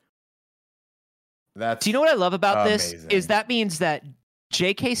amazing. That's Do you know what I love about this? Amazing. Is that means that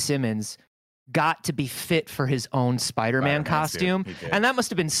J.K. Simmons got to be fit for his own Spider-Man Spider-Man costume. suit. He did. And that must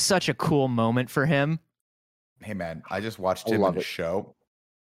have been such a cool moment for him. Hey man, I just watched I him love in a it. show.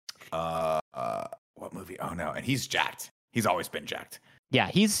 What movie? Oh no, and he's jacked. He's always been jacked. Yeah,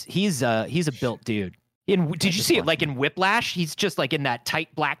 he's a built dude. Did you just see it watched like in Whiplash? He's just like in that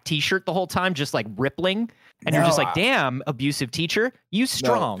tight black t-shirt the whole time, just like rippling. And you're just No, like, damn, abusive teacher, you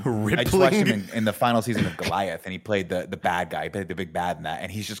strong. I just watched him in the final season of Goliath, and he played the bad guy. He played the big bad in that,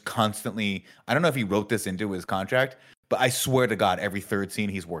 and he's just constantly. I don't know if he wrote this into his contract, but I swear to God, every third scene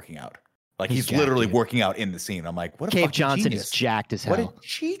he's working out. Like he's jacked, literally dude. working out in the scene. I'm like, what a Cave fucking Johnson genius. is jacked as What hell. a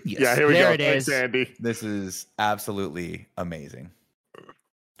genius. Yeah, here we There go. it Thanks, is. Andy. This is absolutely amazing.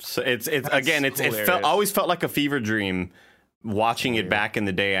 So it's That's again, it hilarious. felt always felt like a fever dream watching it back in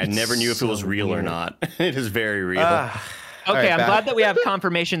the day. I never knew if it was so real or weird. not. It is very real. Okay, All right, I'm back- glad that we have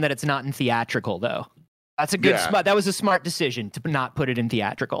confirmation that it's not in theatrical, though. That's a good. Yeah. That was a smart decision to not put it in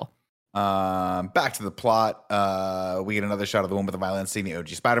theatrical. Back to the plot. We get another shot of the one with the violin singing the OG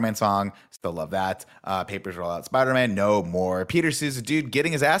Spider-Man song. Still love that. Papers roll out. Spider-Man, no more. Peter sees a dude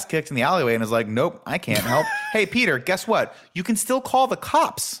getting his ass kicked in the alleyway and is like, nope, I can't help. Hey, Peter, guess what? You can still call the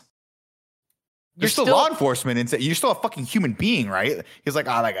cops. You're still law enforcement and you're still a fucking human being, right? He's like,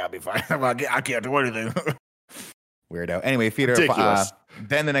 oh, that gotta be fine. I can't do anything. Weirdo. Anyway, Peter. Ridiculous.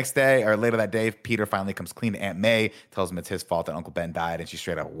 Then the next day, or later that day, Peter finally comes clean to Aunt May, tells him it's his fault that Uncle Ben died, and she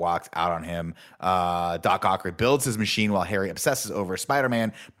straight up walks out on him. Doc Ock rebuilds his machine while Harry obsesses over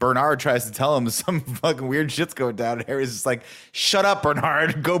Spider-Man. Bernard tries to tell him some fucking weird shit's going down, and Harry's just like, shut up,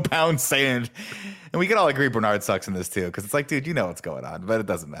 Bernard. Go pound sand. And we can all agree Bernard sucks in this too, because it's like, dude, you know what's going on, but it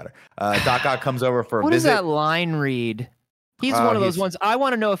doesn't matter. Doc Ock comes over for a What does visit. that line read? He's one of those ones. I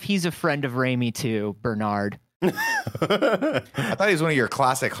want to know if he's a friend of Raimi too, Bernard. I thought he was one of your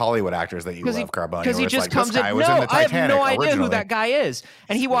classic Hollywood actors that you love, Carboni. Because he where it's just like, this comes in. guy was No, in the I have Titanic no idea who originally. that guy is.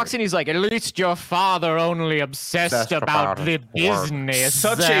 And he walks in, he's like, at least your father only obsessed Obsessed about about the his work." business.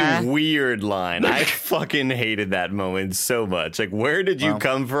 Such a weird line. I fucking hated that moment so much. Like, where did you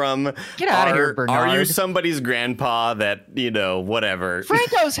come from? Get outta here, Are you Bernard. somebody's grandpa that, whatever?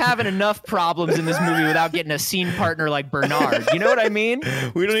 Franco's having enough problems in this movie without getting a scene partner like Bernard. You know what I mean?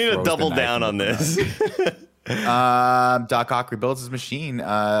 We don't need to Throws double the knife down in on the this. Doc Ock rebuilds his machine,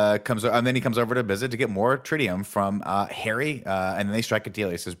 and then he comes over to visit to get more tritium from Harry, and then they strike a deal.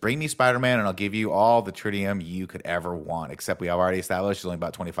 He says, bring me Spider-Man and I'll give you all the tritium you could ever want, except we have already established there's only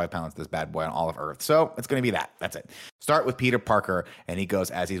about 25 pounds of this bad boy on all of Earth. So it's going to be that. That's it. Start with Peter Parker, and he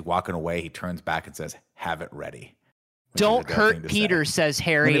goes, as he's walking away, he turns back and says, have it ready. Which is a Don't dope hurt thing to Peter, say. says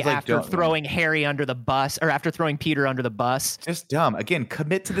Harry It's like, after don't- throwing Harry under the bus, or after throwing Peter under the bus. Just dumb. Again,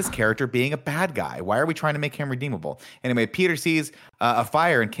 commit to this character being a bad guy. Why are we trying to make him redeemable? Anyway, Peter sees a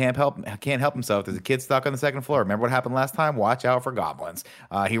fire and can't help himself. There's a kid stuck on the second floor. Remember what happened last time? Watch out for goblins.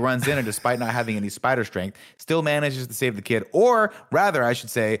 He runs in and despite not having any spider strength, still manages to save the kid, or rather, I should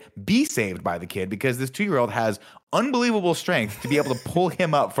say, be saved by the kid, because this 2-year-old has unbelievable strength to be able to pull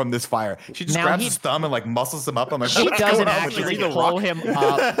him up from this fire. She just grabs his thumb and like muscles him up. I'm like, she what's doesn't going on? actually pull him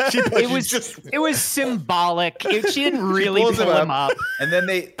up. It was symbolic. She didn't really pull him up. And then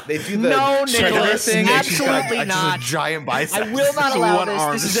they do the no, trigger Nicholas, thing. Absolutely not. Just a giant bicep. I will not allow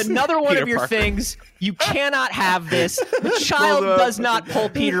this. This is another one of your things. You cannot have this. The child does not pull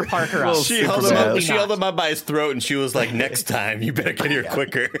Peter Parker up. She held him up by his throat, and she was like, "Next time, you better get here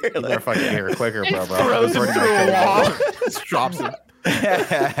quicker." You better fucking get here quicker, bro. Throws him through a wall. Drops him.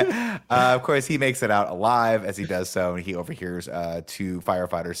 Of course, he makes it out alive. As he does so, and he overhears 2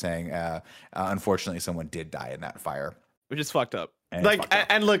 firefighters saying, "Unfortunately, someone did die in that fire," which is fucked up.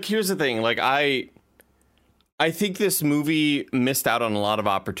 And look, here's the thing. Like I think this movie missed out on a lot of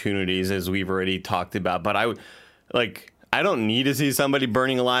opportunities, as we've already talked about. But I don't need to see somebody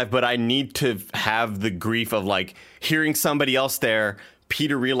burning alive, but I need to have the grief of like hearing somebody else there,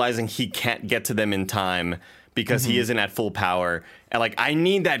 Peter realizing he can't get to them in time because he isn't at full power. And like, I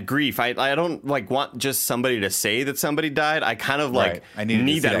need that grief. I don't like want just somebody to say that somebody died. I kind of like I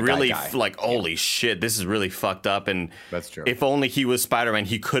need that really like, holy shit, this is really fucked up. And that's true. If only he was Spider-Man,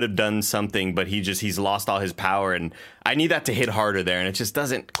 he could have done something, but he's lost all his power. And I need that to hit harder there. And it just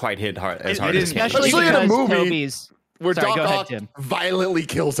doesn't quite hit as hard as especially because in a movie Toby's where Sorry, Doc Ock violently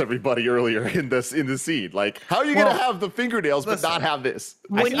kills everybody earlier in the scene. Like, how are you gonna have the fingernails but not have this?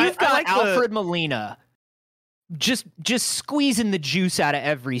 When you've got Alfred Molina just squeezing the juice out of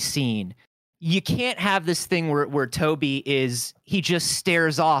every scene, you can't have this thing where Toby he just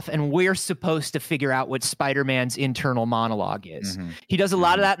stares off and we're supposed to figure out what Spider-Man's internal monologue is. He does a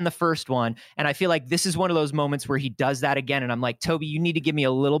lot of that in the first one, and I feel like this is one of those moments where he does that again, and I'm like, Toby, you need to give me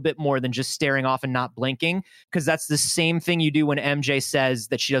a little bit more than just staring off and not blinking, because that's the same thing you do when MJ says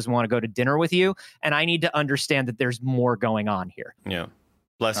that she doesn't want to go to dinner with you, and I need to understand that there's more going on here. Yeah.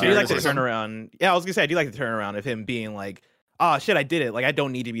 Bless I you. do like the turnaround. Yeah, I was gonna say I do like the turnaround of him being like, "Oh shit, I did it! Like I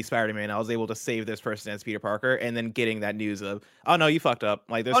don't need to be Spider-Man. I was able to save this person as Peter Parker," and then getting that news of, "Oh no, you fucked up.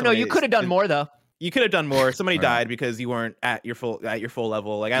 Like, oh no, you could have done more though. You could have done more. Somebody died because you weren't at your full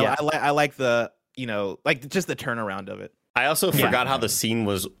level. Like I like the like just the turnaround of it. I also forgot how the scene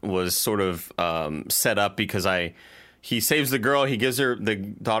was sort of set up, because he saves the girl, he gives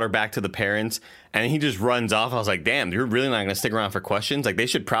the daughter back to the parents, and he just runs off. I was like, damn, you're really not going to stick around for questions? Like, they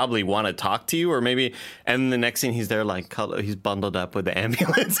should probably want to talk to you, or maybe... And the next scene, he's there, like, he's bundled up with the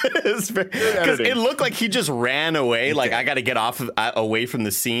ambulance. Because it looked like he just ran away, like, I got to get away from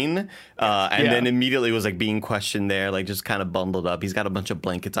the scene. Then immediately was, like, being questioned there, like, just kind of bundled up. He's got a bunch of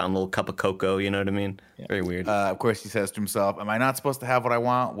blankets on, a little cup of cocoa, you know what I mean? Yeah. Very weird. Of course, he says to himself, am I not supposed to have what I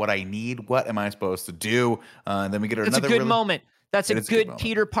want, what I need? What am I supposed to do? And then we get another... It's a good moment. That's a good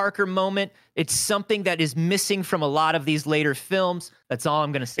Peter Parker moment. It's something that is missing from a lot of these later films. That's all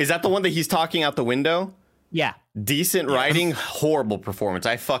I'm going to say. Is that the one that he's talking out the window? Yeah. Decent writing, horrible performance.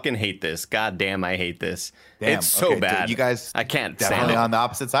 I fucking hate this. God damn, I hate this. Damn, it's so bad. You guys I can't definitely on the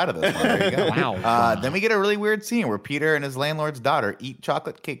opposite side of this one. There you go. Wow. Then we get a really weird scene where Peter and his landlord's daughter eat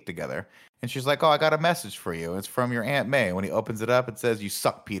chocolate cake together. And she's like, oh, I got a message for you. It's from your Aunt May. When he opens it up, it says, you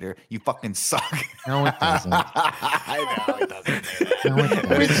suck, Peter. You fucking suck. No, it doesn't. I know, it doesn't say that. No, it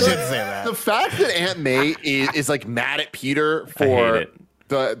doesn't. It should say that. The fact that Aunt May is like mad at Peter for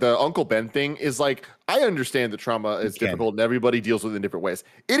the Uncle Ben thing is like, I understand that trauma is difficult and everybody deals with it in different ways.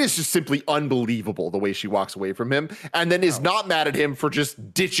 It is just simply unbelievable the way she walks away from him and then is not mad at him for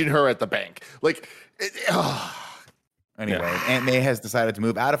just ditching her at the bank. Like, Anyway, Aunt May has decided to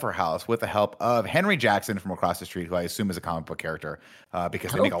move out of her house with the help of Henry Jackson from across the street, who I assume is a comic book character,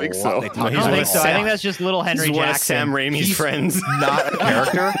 because they make a lot. So. They I don't think so. I think that's just little Henry Jackson. One of Sam Raimi's friends. Not a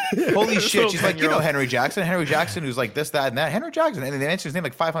character. Holy shit! She's like, Henry Jackson. Henry Jackson, who's like this, that, and that. Henry Jackson, and they mentioned his name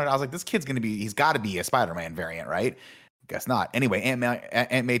like 500. I was like, this kid's he's got to be a Spider-Man variant, right? Guess not. Anyway,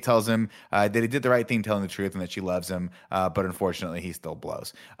 Aunt May tells him that he did the right thing telling the truth and that she loves him, but unfortunately he still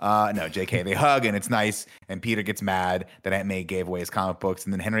blows. No, JK, they hug and it's nice, and Peter gets mad that Aunt May gave away his comic books,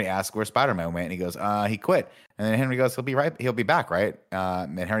 and then Henry asks where Spider-Man went, and he goes, he quit. And then Henry goes, he'll be back, right?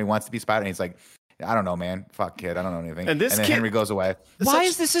 And Henry wants to be Spider-Man, and he's like, I don't know, man. Fuck, kid. I don't know anything. And then Henry goes away. Why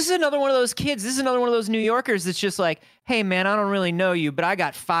is this? This is another one of those kids. This is another one of those New Yorkers that's just like, hey, man, I don't really know you, but I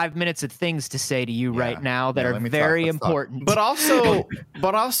got 5 minutes of things to say to you right now that are very important. But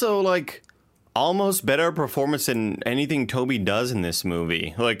also, like, almost better performance than anything Toby does in this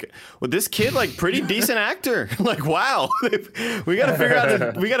movie. Like, with this kid, like, pretty decent actor. Like, wow, we got to figure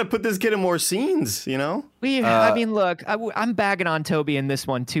out we got to put this kid in more scenes. You know, I mean, look, I'm bagging on Toby in this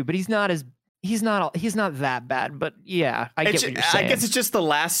one too, but he's not that bad. But yeah, I get what you're saying. I guess it's just the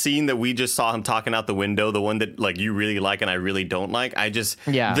last scene that we just saw him talking out the window, the one that like you really like and I really don't like.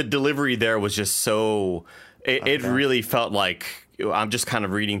 The delivery there was just so. It really felt like I'm just kind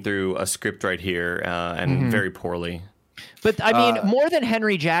of reading through a script right here, and very poorly. But I mean, more than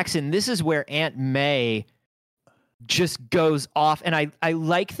Henry Jackson, this is where Aunt May just goes off. And I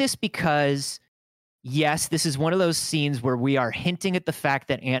like this because, yes, this is one of those scenes where we are hinting at the fact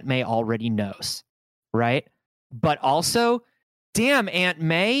that Aunt May already knows, right? But also, damn, Aunt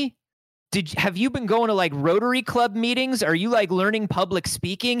May, have you been going to like Rotary Club meetings? Are you like learning public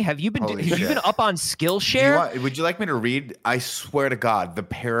speaking? Have you been up on Skillshare? Would you like me to read? I swear to God, the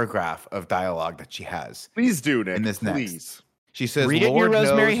paragraph of dialogue that she has. Please do, Nick. In this please. Next. She says, read it in your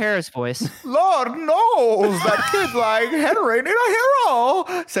Rosemary Harris voice. Lord knows that kid like Henry need a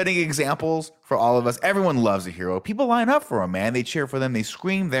hero. Setting examples for all of us. Everyone loves a hero. People line up for a man. They cheer for them. They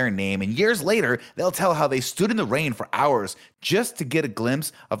scream their name. And years later, they'll tell how they stood in the rain for hours just to get a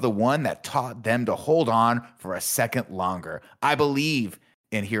glimpse of the one that taught them to hold on for a second longer. I believe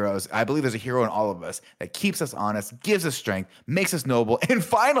in heroes. I believe there's a hero in all of us that keeps us honest, gives us strength, makes us noble, and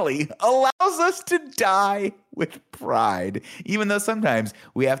finally allows us to die with pride. Even though sometimes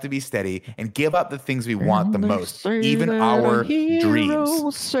we have to be steady and give up the things we want the most, even our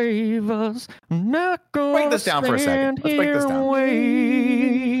dreams. Save us, break this down for a second. Let's break this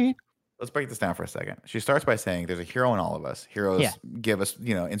down. Let's break this down for a second. She starts by saying there's a hero in all of us. Heroes give us,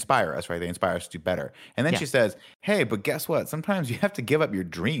 inspire us, right? They inspire us to do better. And then she says, hey, but guess what? Sometimes you have to give up your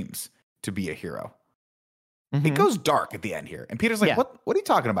dreams to be a hero. It goes dark at the end here. And Peter's like, what are you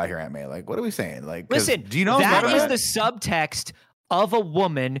talking about here, Aunt May? Like, what are we saying? Like, listen, do you know that is the subtext of a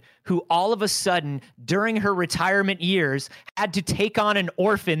woman who all of a sudden, during her retirement years, had to take on an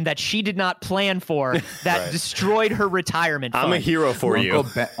orphan that she did not plan for that destroyed her retirement fund. I'm a hero for you.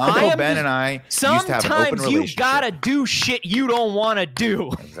 Uncle Ben and I used to have an open relationship. Sometimes you gotta do shit you don't want to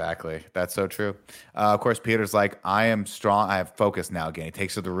do. Exactly. That's so true. Of course, Peter's like, I am strong. I have focus now again. He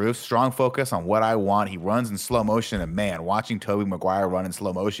takes to the roof, strong focus on what I want. He runs in slow motion. And man, watching Tobey Maguire run in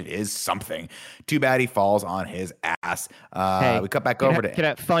slow motion is something. Too bad he falls on his ass. We cut back over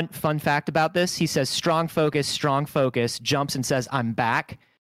to fun fact about this. He says strong focus, jumps and says, I'm back.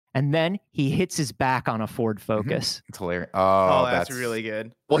 And then he hits his back on a Ford Focus. It's hilarious. Oh, that's really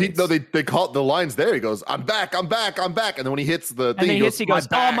good. Well, they call it the lines there. He goes, I'm back. And then when he hits the thing, he goes,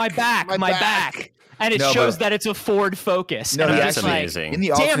 oh, my back. And it shows that it's a Ford Focus. No, that's amazing.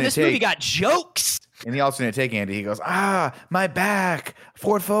 Damn, this movie got jokes. In the alternate take, Andy, he goes, my back,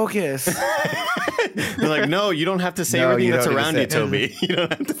 Ford Focus. They're like, no, you don't have to say everything that's around you, Toby. You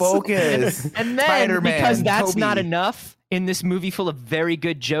don't have to focus. And then, Spider-Man, because that's not enough in this movie full of very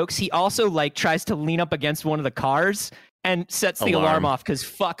good jokes, he also tries to lean up against one of the cars and sets the alarm off because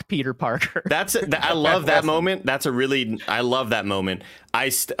fuck Peter Parker. I love that moment. I love that moment.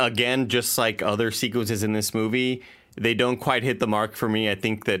 Again, just like other sequences in this movie, they don't quite hit the mark for me. I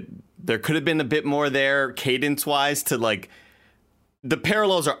think that there could have been a bit more there cadence wise to the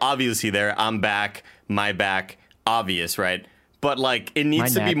parallels are obviously there. I'm back, my back, obvious, right? But it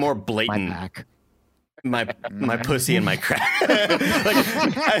needs to be more blatant. My back. My pussy and my crack.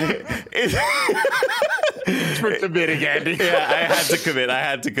 For committing, Andy. Yeah, I had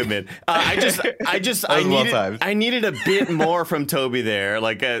to commit. I needed a bit more from Toby there,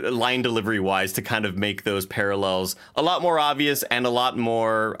 line delivery wise, to kind of make those parallels a lot more obvious and a lot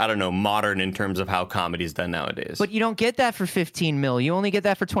more, I don't know, modern in terms of how comedy's done nowadays. But you don't get that for 15 mil. You only get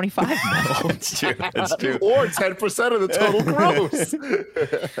that for 25 mil. That's true. Or 10% of the total gross.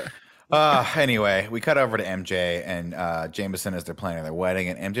 Anyway, we cut over to MJ and Jameson as they're planning their wedding,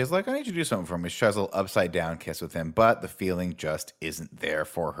 and MJ's like, I need you to do something for me. She tries a little upside down kiss with him, but the feeling just isn't there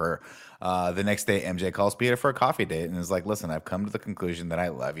for her. The next day, MJ calls Peter for a coffee date and is like, listen, I've come to the conclusion that I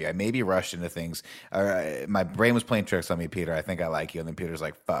love you. I may be rushed into things. My brain was playing tricks on me, Peter. I think I like you. And then Peter's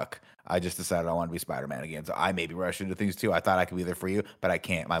like, fuck. I just decided I want to be Spider-Man again. So I may be rushed into things too. I thought I could be there for you, but I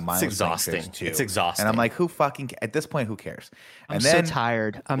can't. My mind was exhausting. Too. It's exhausting. And I'm like, at this point, who cares? I'm so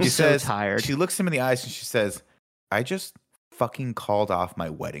tired. I'm so tired. She looks him in the eyes and she says, I just fucking called off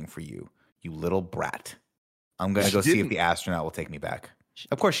my wedding for you, you little brat. I'm going to go see if the astronaut will take me back.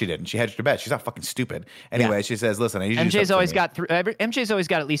 Of course she didn't. She hedged her bet. She's not fucking stupid. Anyway, she says, listen, I need you to do MJ's always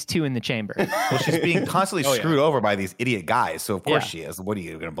got at least two in the chamber. Well, she's being constantly screwed over by these idiot guys. So of course she is. What are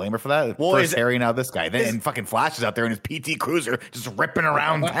you going to blame her for that? Well, first Harry, now this guy. Then fucking Flash is out there in his PT Cruiser just ripping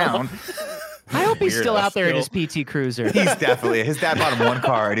around town. I hope he's still Weirdo. out there in his PT Cruiser. He's definitely. His dad bought him one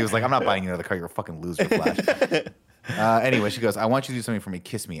car, and he was like, "I'm not buying you another car. You're a fucking loser, Flash." Anyway, she goes, "I want you to do something for me.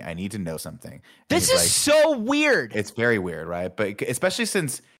 Kiss me. I need to know something." And This he's is like, so weird. It's very weird, right? But especially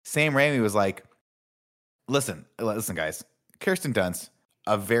since Sam Raimi was like, listen, guys. Kirsten Dunst,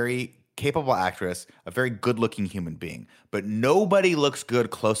 a very capable actress, a very good-looking human being, but nobody looks good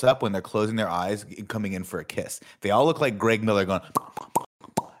close up when they're closing their eyes and coming in for a kiss. They all look like Greg Miller going.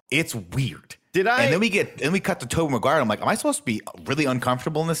 It's weird. Did I? And then we cut to Tobey Maguire. I'm like, am I supposed to be really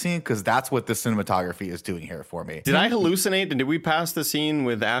uncomfortable in this scene? Because that's what the cinematography is doing here for me. Did I hallucinate? And did we pass the scene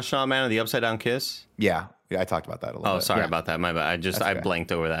with Ash Shaw Man and the upside down kiss? Yeah, I talked about that a little bit. Oh, sorry Yeah. about that. My bad. I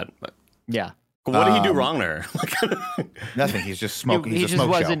blanked over that. But Yeah. what did he do wrong there? Nothing. He's just smoking. He He's a just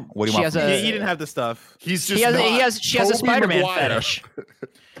smoke show. wasn't- What do you she want has from a- me? He didn't have the stuff. He's She just has a Tobey Spider-Man Maguire. fetish.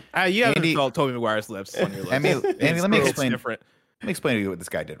 You haven't Andy- felt Tobey Maguire's lips on your lips. Andy, let me It's explain. different. Let me explain to you what this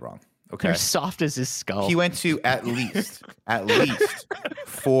guy did wrong. Okay. They're soft as his skull. He went to at least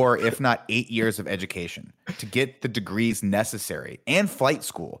 4, if not 8 years of education to get the degrees necessary, and flight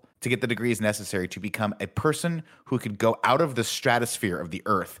school to get the degrees necessary to become a person who could go out of the stratosphere of the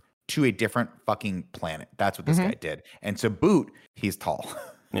Earth to a different fucking planet. That's what this guy did. And to boot, he's tall.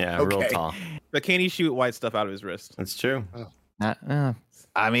 Yeah, real Okay. tall. But can he shoot white stuff out of his wrist? That's true.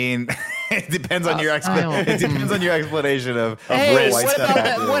 I mean, it depends on your I don't- it depends on your explanation of Hey, what what white about stuff that?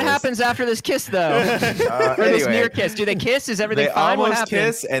 actually What is. happens after this kiss, though? Or this anyway. near kiss? Do they kiss? Is everything They fine? What almost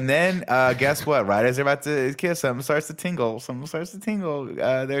happens? kiss, and then guess what? Right as they're about to kiss, something starts to tingle.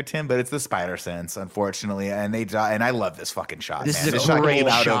 There, Tim, but it's the spider sense, unfortunately, and they die. And I love this fucking shot. This man. is a This shot great came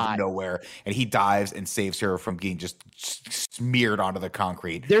out shot. of nowhere, and he dives and saves her from getting just smeared onto the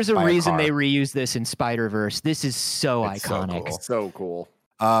concrete. There's a by reason car. they reuse this in Spider-Verse. This is so It's so iconic. cool. So cool.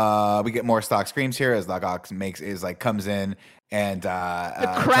 We get more stock screams here as Doc Ock comes in and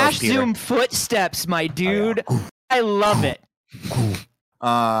The crash zoom footsteps, my dude. I love it.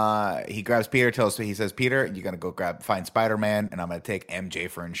 He grabs Peter, he says, Peter, you gotta go find Spider-Man, and I'm gonna take MJ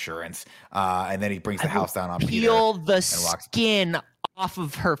for insurance. And then he brings the house down on Peel Peter. the rocks- skin off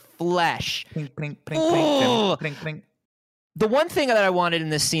of her flesh. Plink, plink, plink, Ooh. plink, plink, plink. The one thing that I wanted in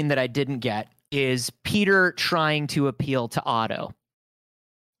this scene that I didn't get is Peter trying to appeal to Otto.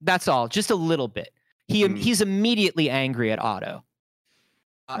 That's all, just a little bit. He's immediately angry at Otto.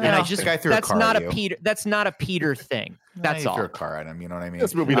 And I Well, just the guy threw a that's car not at a you. Peter. That's not a Peter thing. That's He all. threw a car at him, you know what I mean?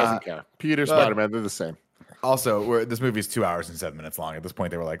 This movie doesn't care. Peter, Spider-Man, they're the same. Also, this movie is 2 hours and 7 minutes long. At this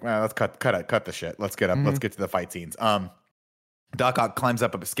point, they were like, "Man, let's cut the shit. Let's get up. Let's get to the fight scenes." Doc Ock climbs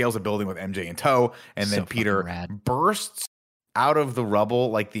up, scales a building with MJ in tow, and So then Peter fucking rad. bursts out of the rubble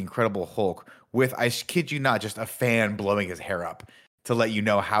like the Incredible Hulk with, I kid you not, just a fan blowing his hair up to let you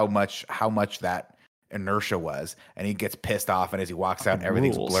know how much that inertia was. And he gets pissed off, and as he walks out,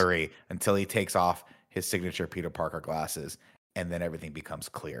 everything's Rules. blurry until he takes off his signature Peter Parker glasses, and then everything becomes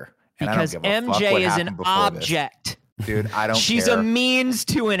clear. And Because I don't give a fuck MJ what is happened an before object. this. Dude, I don't She's care. a means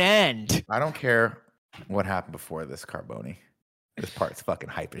to an end. I don't care what happened before this, Carboni. This part's fucking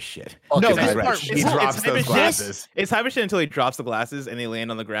hype as shit. No, Because this I- part- he drops those glasses. It's hype as shit until he drops the glasses and they land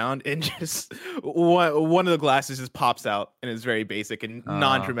on the ground, and just one of the glasses just pops out, and it's very basic and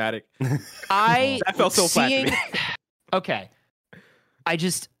non-dramatic. That felt so flat to me. Okay. I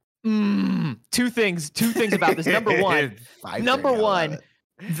just two things about this. Number one,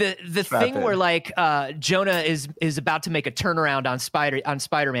 the Strap thing in. where like Jonah is about to make a turnaround on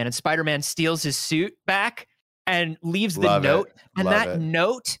Spider-Man, and Spider-Man steals his suit back and leaves the Love it. note. And Love that it.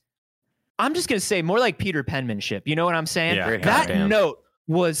 note, I'm just gonna say more like Peter penmanship. You know what I'm saying? Yeah, Great That goddamn. note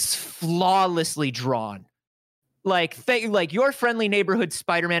was flawlessly drawn. Like your friendly neighborhood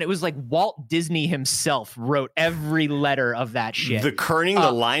Spider-Man. It was like Walt Disney himself wrote every letter of that shit. The kerning,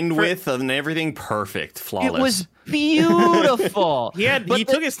 the line width, and everything, perfect, flawless. It was beautiful. He But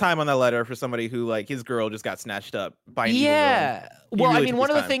took his time on that letter for somebody who, like, his girl just got snatched up by an evil Yeah. He Well, I really mean, took one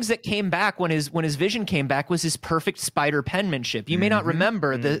his of the time. things that came back when his vision came back was his perfect spider penmanship. You may not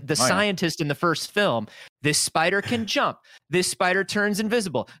remember the Oh, yeah. scientist in the first film. This spider can jump. This spider turns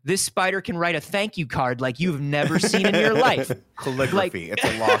invisible. This spider can write a thank you card like you've never seen in your life. Calligraphy. It's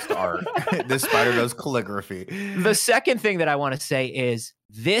a lost art. This spider does calligraphy. The second thing that I want to say is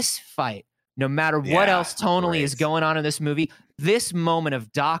this fight, no matter what Yeah, else tonally is great. going on in this movie, this moment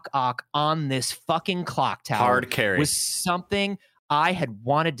of Doc Ock on this fucking clock tower Hard carry. was something I had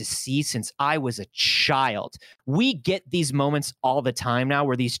wanted to see since I was a child. We get these moments all the time now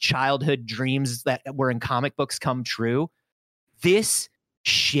where these childhood dreams that were in comic books come true. This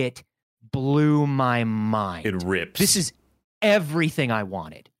shit blew my mind. It rips. This is everything I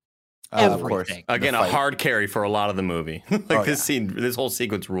wanted. Of course. Everything. Again The a fight. hard carry for a lot of the movie. Oh, This scene, this whole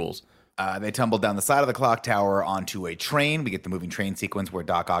sequence rules. They tumble down the side of the clock tower onto a train. We get the moving train sequence where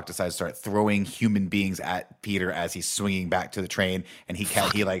Doc Ock decides to start throwing human beings at Peter as he's swinging back to the train, and he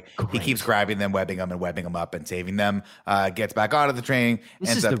keeps grabbing them, webbing them up, and saving them. Gets back onto the train.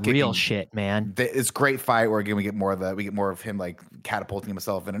 This is the real shit, man. It's great fight where again we get more of him like catapulting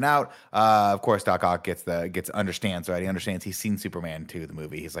himself in and out. Of course, Doc Ock understands, right? He understands. He's seen Superman 2, the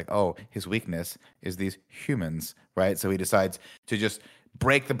movie. He's like, oh, his weakness is these humans, right? So he decides to just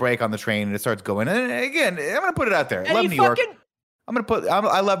break the brake on the train, and it starts going. And again, I'm gonna put it out there. I love New York. I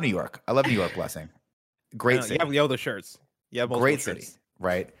love New York. I love New York. Blessing. Great city. You have the other shirts. You have great shirts. city,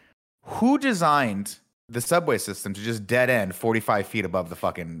 right? Who designed the subway system to just dead end 45 feet above the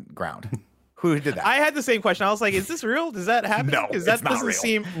fucking ground? Who did that? I had the same question. I was like, is this real? Does that happen? No, because that it's not doesn't real.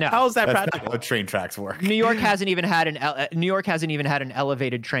 seem. No. How is that That's practical? not how train tracks work. New York hasn't even had an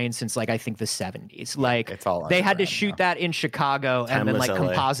elevated train since like I think the 70s. Like It's all they had to underground shoot now. that in Chicago and then Timeless like LA.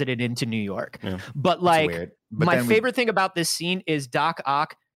 composite it into New York. Yeah. But like weird. But my then we- favorite thing about this scene is Doc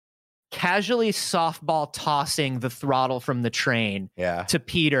Ock casually softball tossing the throttle from the train Yeah. to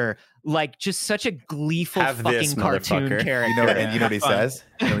Peter, like just such a gleeful Have fucking this, cartoon motherfucker. character. You know what he says?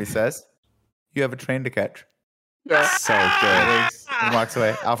 You know what he says? You have a train to catch. So good. And walks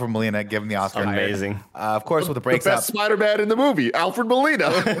away. Alfred Molina, give him the Oscar. Amazing. Of course, with the The brakes best out. Spider-Man in the movie, Alfred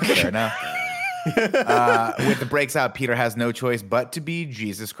Molina. Fair enough. With the brakes out, Peter has no choice but to be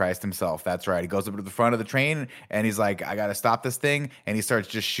Jesus Christ himself. That's right. He goes up to the front of the train and he's like, I got to stop this thing. And he starts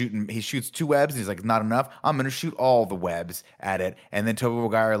just shooting. He shoots 2 webs. And he's like, not enough. I'm going to shoot all the webs at it. And then Tobey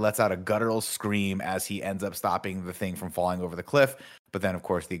Maguire lets out a guttural scream as he ends up stopping the thing from falling over the cliff. But then, of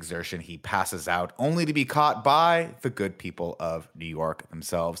course, the exertion, he passes out only to be caught by the good people of New York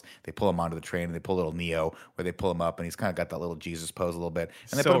themselves. They pull him onto the train and they pull little Neo where they pull him up and he's kind of got that little Jesus pose a little bit.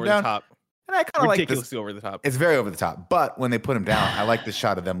 And they So put him over down. the top. And I kind of like this. Ridiculously over the top. It's very over the top. But when they put him down, I like the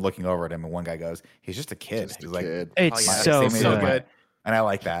shot of them looking over at him. And one guy goes, he's just a kid. Just a He's like, kid. It's Oh, yeah. so Same So good. good. and I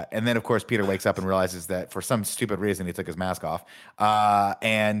like that. And then, of course, Peter wakes up and realizes that for some stupid reason, he took his mask off.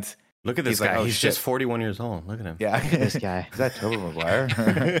 And Look at this He's like, guy. oh, He's shit. just 41 years old. Look at him. yeah, This guy. Is that Tobey Maguire?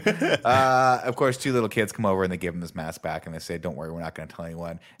 Of course, 2 little kids come over and they give him this mask back and they say, don't worry, we're not going to tell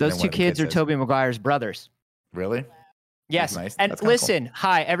anyone. And Those then 2 one of the kids are says, Tobey Maguire's brothers. Really? Yes. nice. And That's kinda listen,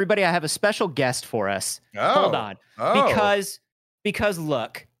 hi everybody, I have a special guest for us. Hold on. Because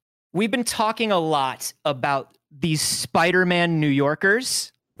look, we've been talking a lot about these Spider-Man New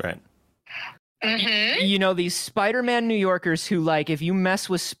Yorkers. Right. You know, these Spider-Man New Yorkers who, like, if you mess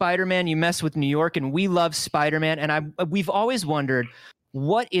with Spider-Man, you mess with New York, and we love Spider-Man. And we've always wondered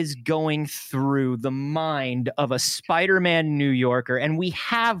what is going through the mind of a Spider-Man New Yorker. And we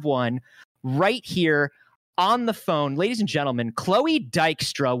have one right here on the phone. Ladies and gentlemen, Chloe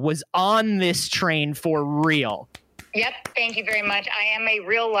Dykstra was on this train for real. Yep, thank you very much. I am a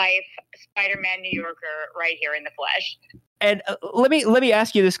real life Spider-Man New Yorker right here in the flesh. And let me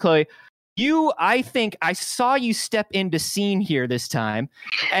ask you this, Chloe. I think I saw you step into scene here this time,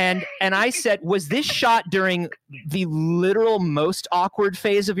 and I said, was this shot during the literal most awkward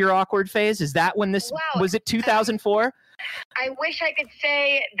phase of your awkward phase? Is that when this Wow. was it 2004? I wish I could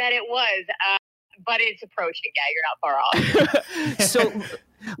say that it was, but it's approaching. Yeah, you're not far off. So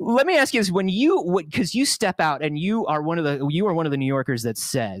let me ask you this: because you step out and you are one of the New Yorkers that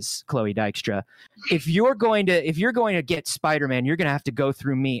says, Chloe Dykstra, if you're going to get Spider-Man, you're going to have to go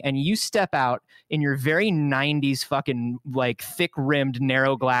through me. And you step out in your very 90s fucking like thick rimmed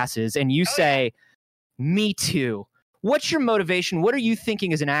narrow glasses and you say, me too. What's your motivation? What are you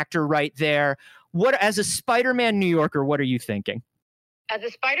thinking as an actor right there? As a Spider-Man New Yorker, what are you thinking? As a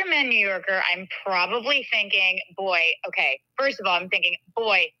Spider-Man New Yorker, I'm probably thinking, first of all, I'm thinking,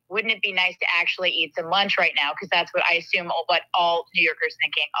 wouldn't it be nice to actually eat some lunch right now? Because that's what I assume what all New Yorkers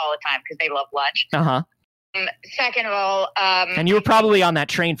thinking all the time because they love lunch. Uh-huh. Second of all, And you were probably on that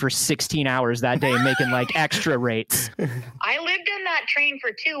train for 16 hours that day making like extra rates. I lived in that train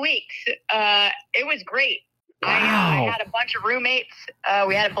for 2 weeks. It was great. I Wow. had a bunch of roommates.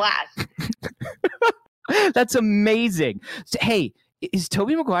 We had a blast. That's amazing. Hey, is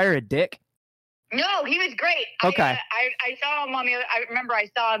Tobey Maguire a dick? No, he was great. Okay. I saw him on the other. I remember I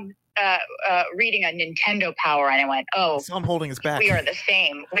saw him reading a Nintendo Power, and I went, "Oh, So I'm holding his back. we are the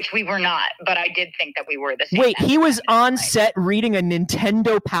same," which we were not. But I did think that we were the same. Wait, That's he was fine. on set reading a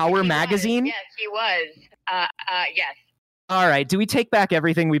Nintendo Power He was. magazine? Yes, he was. Yes. All right, do we take back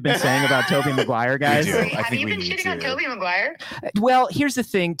everything we've been saying about Tobey Maguire, guys? do. I Have think you we been need shitting on to. Tobey Maguire? Well, here's the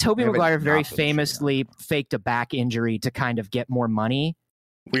thing. Tobey Yeah, but Maguire not very for the famously faked a back injury to kind of get more money.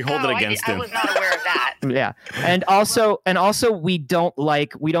 We hold it against I him. was not aware of that. Yeah. And also we don't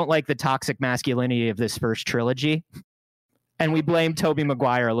like the toxic masculinity of this first trilogy. and we blame Tobey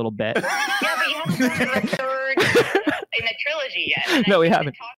Maguire a little bit. Yeah, but you haven't gotten to the third in the trilogy yet. And No, I we think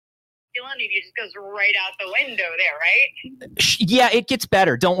haven't. the talk masculinity just goes right out the window there, right? Yeah, it gets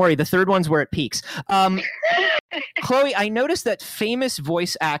better. Don't worry. The third one's where it peaks. Chloe, I noticed that famous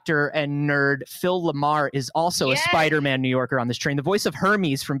voice actor and nerd Phil Lamar is also Yes. a Spider-Man New Yorker on this train. The voice of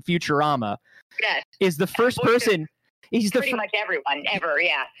Hermes from Futurama Yes. is the first Voice of person. He's the Pretty much everyone ever,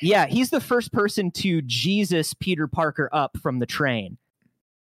 yeah. yeah. He's the first person to Jesus Peter Parker up from the train.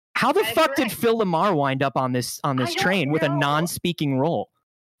 How the That's fuck did right. Phil Lamar wind up on this don't train with a know. non-speaking role?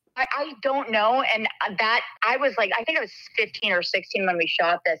 I don't know. And that I was like, I think I was 15 or 16 when we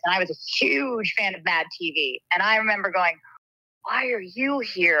shot this, and I was a huge fan of Mad TV. And I remember going, why are you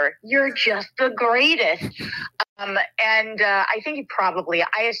here? You're just the greatest. I think he probably,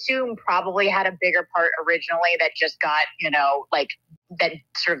 I assume probably had a bigger part originally that just got, that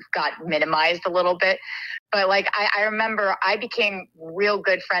sort of got minimized a little bit. But I remember I became real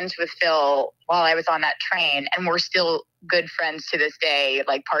good friends with Phil while I was on that train, and we're still good friends to this day,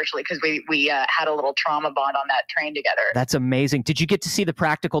 partially because we had a little trauma bond on that train together. That's amazing. Did you get to see the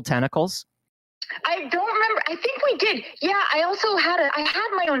practical tentacles? I don't remember. I think we did. Yeah, I also had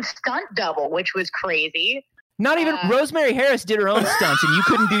my own stunt double, which was crazy. Not even Rosemary Harris did her own stunts, and you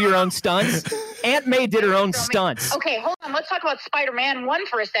couldn't do your own stunts. Aunt May did her own stunts. Okay, hold on. Let's talk about Spider-Man 1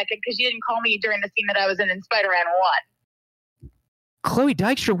 for a second, because you didn't call me during the scene that I was in Spider-Man 1. Chloe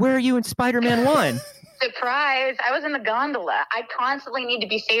Dykstra, where are you in Spider-Man 1? Surprise! I was in the gondola. I constantly need to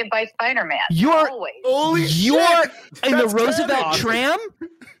be saved by Spider-Man. You're always. Holy You're shit! in the That's Roosevelt awesome. tram?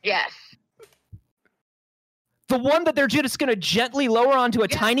 Yes. The one that they're just going to gently lower onto a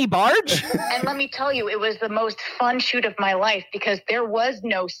Yeah. tiny barge? And let me tell you, it was the most fun shoot of my life because there was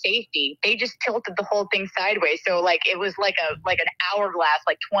no safety. They just tilted the whole thing sideways. So it was like an hourglass,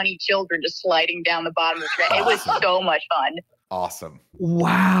 20 children just sliding down the bottom of the train. It was so much fun. Awesome.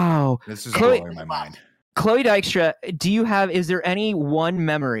 Wow. This is Chloe- blowing my mind. Chloe Dykstra, is there any one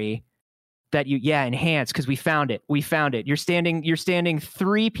memory that enhance, because we found it. You're standing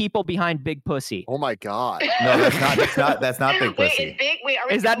 3 people behind Big Pussy. Oh my God. No, that's not Big Wait, Pussy. is big? Wait, are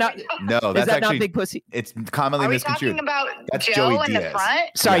we Is that not- No, Is that's that actually not Big Pussy? it's commonly Are we misconstrued. talking about That's Joe Joey in the Diaz. front?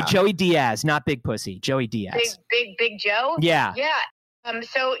 Sorry, Yeah. Joey Diaz, not Big Pussy. Joey Diaz. Big Joe? Yeah. Yeah.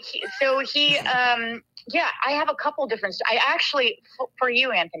 Yeah, I have a couple different. I actually, for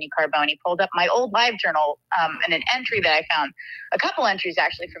you, Anthony Carboni, pulled up my old live journal and an entry that I found. A couple entries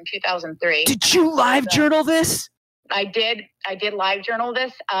actually from 2003. Did you live journal this? I did live journal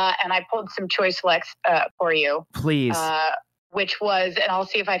this, and I pulled some choice selects for you. Please. Which was, and I'll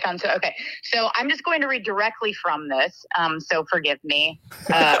see if I found okay. So I'm just going to read directly from this. So forgive me,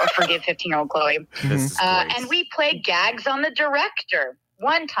 or forgive 15-year-old Chloe. This is great. And we played gags on the director.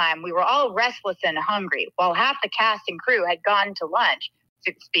 One time, we were all restless and hungry. While half the cast and crew had gone to lunch,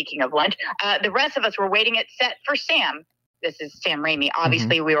 speaking of lunch, the rest of us were waiting at set for Sam. This is Sam Raimi.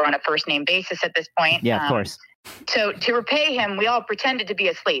 Obviously, we were on a first-name basis at this point. Yeah, of course. So to repay him, we all pretended to be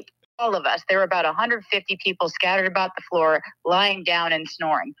asleep. All of us. There were about 150 people scattered about the floor, lying down and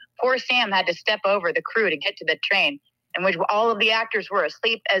snoring. Poor Sam had to step over the crew to get to the train, in which all of the actors were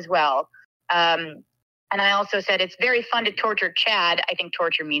asleep as well. And I also said, it's very fun to torture Chad. I think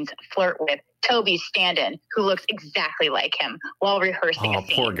torture means flirt with Toby stand-in, who looks exactly like him while rehearsing a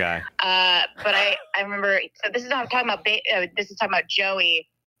scene. Poor guy. But I remember, so this is how I'm talking about, this is talking about Joey,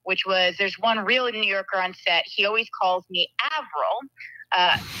 which was, there's one real New Yorker on set. He always calls me Avril.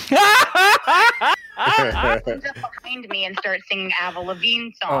 Comes up behind me and starts singing Avril Lavigne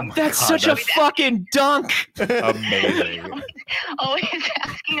songs. That's God, such a that's- fucking dunk. Amazing. Always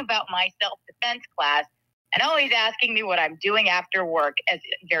asking about my self-defense class and always asking me what I'm doing after work as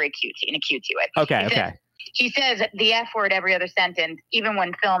very cutesy, in a cutesy way. Okay. He says the F word every other sentence, even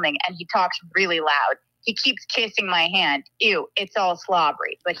when filming, and he talks really loud. He keeps kissing my hand. Ew, it's all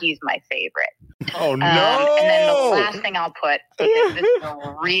slobbery, but he's my favorite. Oh no! And then the last thing I'll put, this is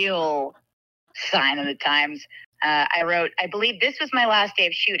a real sign of the times. I wrote, I believe this was my last day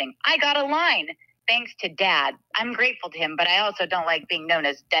of shooting. I got a line. Thanks to Dad. I'm grateful to him, but I also don't like being known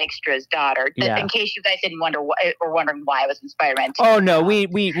as Dykstra's daughter. Yeah. In case you guys didn't wonder or wondering why I was in Spider-Man 2. Oh no, we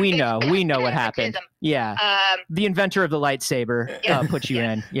know what happened. Nepotism. Yeah, the inventor of the lightsaber Yeah. put you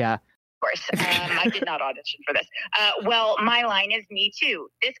in. Yeah. Of course. I did not audition for this. Well, my line is me too.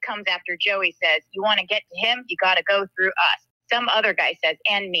 This comes after Joey says, you want to get to him, you got to go through us. Some other guy says,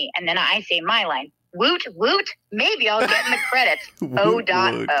 and me. And then I say my line, woot, woot, maybe I'll get in the credits.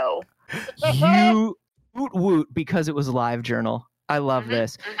 O.O. You woot woot because it was live journal. I love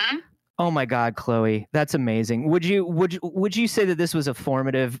this. Mhm. Oh my God, Chloe, that's amazing. Would you say that this was a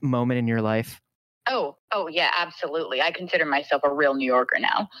formative moment in your life? Oh, yeah, absolutely. I consider myself a real New Yorker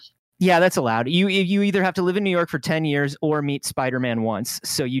now. Yeah, that's allowed. You either have to live in New York for 10 years or meet Spider-Man once.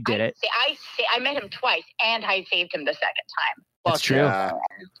 So you did it. I met him twice, and I saved him the second time. That's true. Yeah.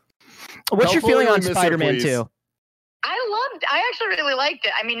 What's your Tell feeling Chloe on we miss her, Spider-Man please. 2? I actually really liked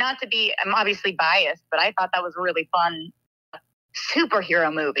it. I mean, not to be, I'm obviously biased, but I thought that was a really fun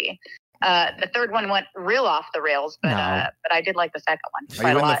superhero movie. The third one went real off the rails, but I did like the second one.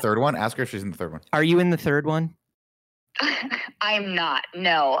 Are you in the third one? Ask her if she's in the third one. Are you in the third one? I am not.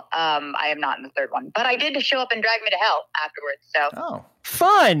 No, I am not in the third one. But I did show up and drag me to hell afterwards. So Oh,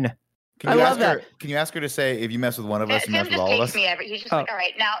 fun. I love that. Can you ask her to say, if you mess with one of us, you Tim mess with just all of takes us? me he's just like, all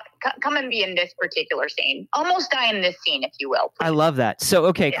right, now come and be in this particular scene. Almost die in this scene, if you will. Please. I love that. So,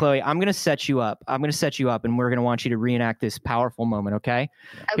 okay, Yeah. Chloe, I'm going to set you up. And we're going to want you to reenact this powerful moment, okay?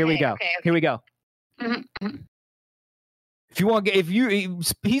 Here we go. Okay. Here we go. Mhm.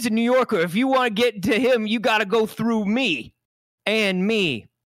 He's a New Yorker. If you want to get to him, you got to go through me and me.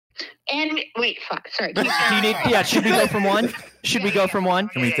 And wait, fuck. Sorry. Do you need, should we go from one? Should we go from one?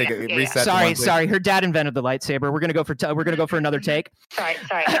 Can we take it? Reset. to one, please? Sorry. Her dad invented the lightsaber. We're going to go for another take. Sorry.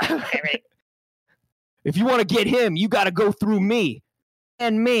 Okay, ready. If you want to get him, you got to go through me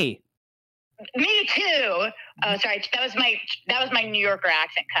and me. Me too. Oh, sorry. That was my New Yorker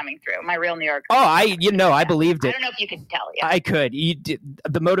accent coming through. My real New Yorker. Oh, I believed I it. don't know if you could tell. Yeah. I could.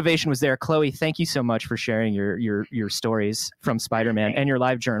 The motivation was there. Chloe, thank you so much for sharing your stories from Spider-Man and your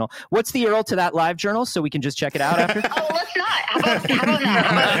live journal. What's the URL to that live journal so we can just check it out after? Oh, let's not. How about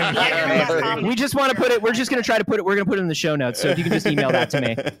not? We just want to put it. We're just going to try to put it. We're going to put it in the show notes. So if you can just email that to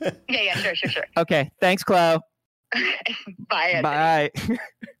me. Yeah. Sure. Okay. Thanks, Chloe. Bye. Anthony. Bye.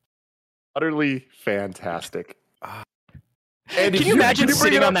 Utterly fantastic. Andy, Can you imagine bring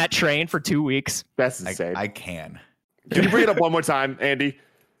sitting it up? on that train for 2 weeks? That's insane. I can. Can you bring it up one more time, Andy?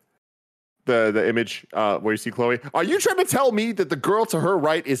 The image where you see Chloe. Are you trying to tell me that the girl to her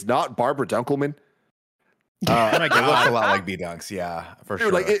right is not Barbara Dunkelman? Oh my God. It looks a lot like B-Dunks. Yeah, for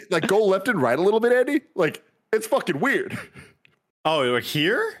Dude, sure. like go left and right a little bit, Andy. Like it's fucking weird. Oh, we're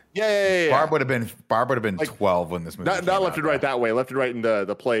here? Yeah. Barb would have been Like, 12 when this movie. Not left and right that way. Left and right in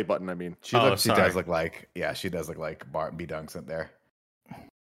the play button. I mean, She Oh, does sorry. look like she does look like B-Dunks in there.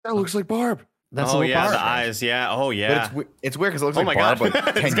 that looks like Barb. That's a Oh, little yeah, Barb. the eyes. Yeah. Oh, yeah. But it's weird because it looks Oh like my Barb God.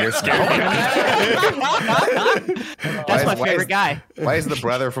 like 10 years ago. That's my Why favorite guy. Why is the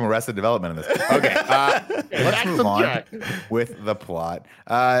brother from Arrested Development in this? Okay, let's move on with the plot.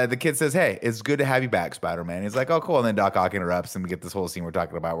 The kid says, "Hey, it's good to have you back, Spider-Man." He's like, "Oh, cool." And then Doc Ock interrupts, and we get this whole scene we're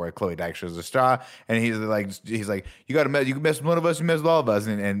talking about where Chloe Dyke shows a straw, and he's like, "You got to you can mess with one of us, you mess with all of us."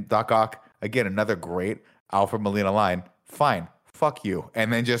 And Doc Ock, again, another great Alfred Molina line. Fine, fuck you,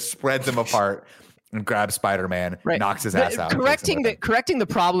 and then just spreads him apart. And grabs Spider-Man, knocks his ass out. Correcting the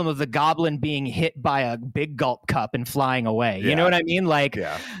problem of the Goblin being hit by a big gulp cup and flying away. You know what I mean? Like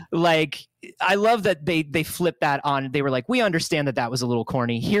I love that they flipped that on. They were like, we understand that was a little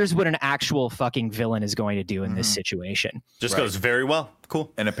corny. Here's what an actual fucking villain is going to do in this situation. Just goes very well.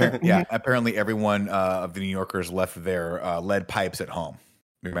 Cool. And apparently everyone of the New Yorkers left their lead pipes at home.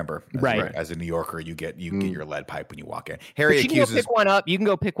 Remember, as a New Yorker, you get your lead pipe when you walk in. Harry But you accuses. can go pick one up. You can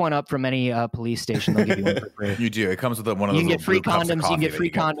go pick one up from any police station. They'll give you one for free. You do. It comes with one of You those. can get free little cups of condoms. You can coffee get that free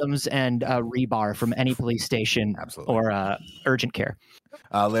you get. condoms and rebar from any police station Absolutely. or urgent care.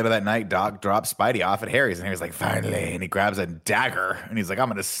 Later that night, Doc drops Spidey off at Harry's, and Harry's like, "Finally!" And he grabs a dagger, and he's like, "I'm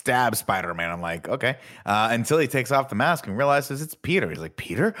gonna stab Spider-Man." I'm like, "Okay." Until he takes off the mask and realizes it's Peter. He's like,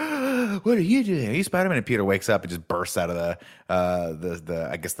 "Peter, what are you doing? Are you Spider-Man?" And Peter wakes up and just bursts out of the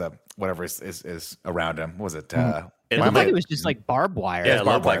I guess the whatever is around him. What was it? It Looked like it was just like barbed wire. Yeah, it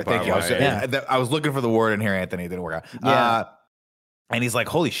looked like Thank you. barbed wire, I was looking for the word in here, Anthony. It didn't work out. And he's like,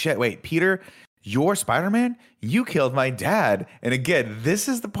 "Holy shit! Wait, Peter, you're Spider-Man? You killed my dad." And again, this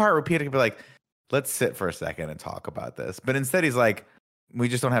is the part where Peter can be like, "Let's sit for a second and talk about this." But instead, he's like, "We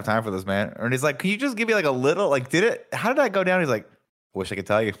just don't have time for this, man." And he's like, "Can you just give me like a little? Like, how did that go down?" He's like, "Wish I could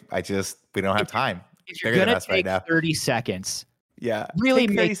tell you. We don't have time." If you're gonna take 30 seconds, really take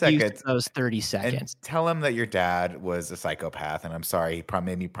 30 make use seconds. of those 30 And seconds. tell him that your dad was a psychopath, and I'm sorry, he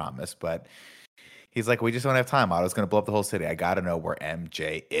made me promise, but he's like, "We just don't have time. Otto's going to blow up the whole city. I got to know where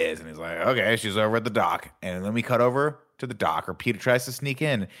MJ is." And he's like, "Okay, she's over at the dock." And then we cut over to the dock, or Peter tries to sneak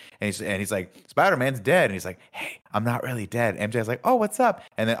in, and he's like, "Spider-Man's dead." And he's like, "Hey, I'm not really dead." MJ's like, "Oh, what's up?"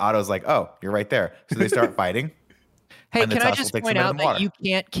 And then Otto's like, "Oh, you're right there." So they start fighting. Hey, And the can I tussle just takes point him into out the water. that you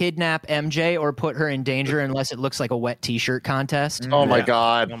can't kidnap MJ or put her in danger unless it looks like a wet t-shirt contest? Oh my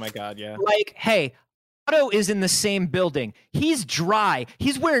god. Oh my God, yeah. Like, hey, Otto is in the same building. He's dry.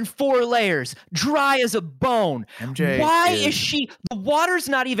 He's wearing 4 layers, dry as a bone. MJ Why is she? The water's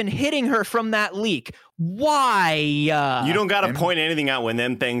not even hitting her from that leak. Why? You don't got to point anything out when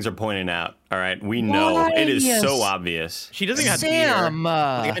them things are pointing out. All right, we know it is so obvious. She doesn't even have Sam. to be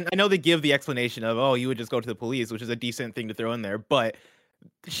here. Like, I know they give the explanation of, oh, you would just go to the police, which is a decent thing to throw in there, but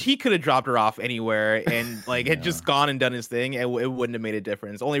he could have dropped her off anywhere and like had just gone and done his thing, and it wouldn't have made a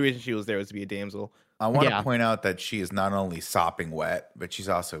difference. The only reason she was there was to be a damsel. I want to point out that she is not only sopping wet, but she's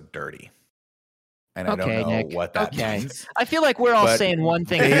also dirty. And I don't know Nick. what that means. I feel like we're all But saying one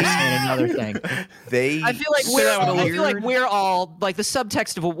thing and you're saying another thing. I feel like we're all like the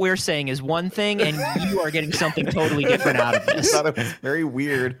subtext of what we're saying is one thing, and you are getting something totally different out of I this. thought it was very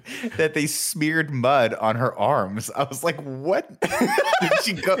weird that they smeared mud on her arms. I was like, what did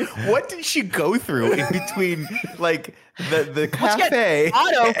she go? What did she go through in between, like the cafe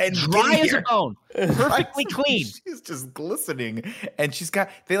Otto and dry as a here? bone, perfectly clean. She's just glistening, and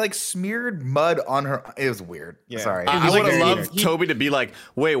they like smeared mud on her. It was weird. Yeah. Sorry, I would have very loved Toby to be like,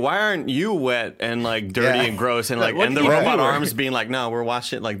 "Wait, why aren't you wet and like dirty and gross?" And like, what and the did you robot do? arms being like, "No, we're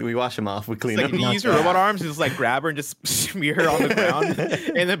washing. Like, we wash them off. We clean It's like, them." if you use her robot arms, just like grab her and just smear her on the ground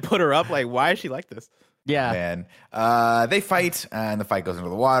and then put her up. Like, why is she like this? Yeah. Man, they fight, and the fight goes into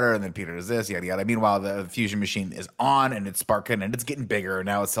the water, and then Peter does this, yada yada. Meanwhile, the fusion machine is on, and it's sparking, and it's getting bigger.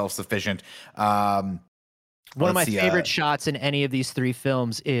 Now it's self-sufficient. One of my favorite shots in any of these 3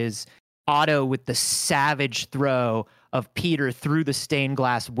 films is Otto with the savage throw of Peter through the stained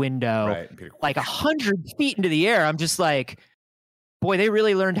glass window, Right, Peter. like 100 feet into the air. I'm just like, boy, they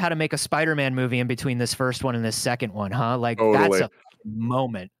really learned how to make a Spider-Man movie in between this first one and this second one, huh? Like Totally. that's a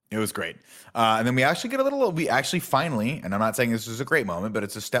moment. It was great. And then we actually finally, and I'm not saying this is a great moment, but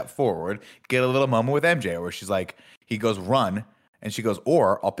it's a step forward, get a little moment with MJ where she's like, he goes, run. And she goes,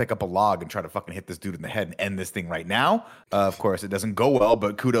 or I'll pick up a log and try to fucking hit this dude in the head and end this thing right now. Of course, it doesn't go well,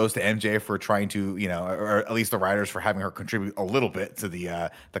 but kudos to MJ for trying to, or at least the writers for having her contribute a little bit to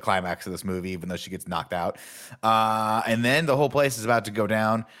the climax of this movie, even though she gets knocked out. And then the whole place is about to go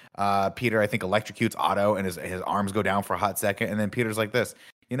down. Peter, I think, electrocutes Otto, and his arms go down for a hot second. And then Peter's like this,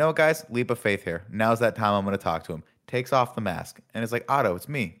 you know what, guys? Leap of faith here. Now's that time I'm going to talk to him. Takes off the mask. And it's like, Otto, it's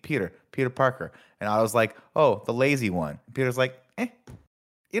me, Peter Parker. And Otto's like, oh, the lazy one. Peter's like,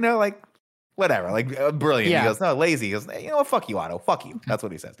 like, whatever, like, brilliant. Yeah. He goes, no, lazy. He goes, you know what, fuck you, Otto, fuck you. That's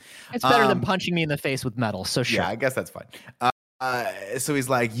what he says. It's better than punching me in the face with metal, so sure. Yeah, I guess that's fine. So he's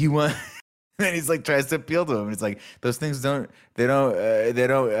like, you want... And he's like, tries to appeal to him. And it's like, those things you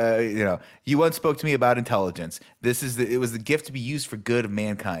once spoke to me about intelligence. It was the gift to be used for good of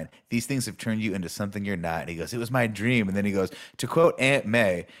mankind. These things have turned you into something you're not. And he goes, it was my dream. And then he goes, to quote Aunt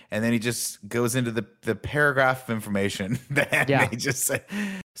May, and then he just goes into the paragraph of information that Aunt May just said.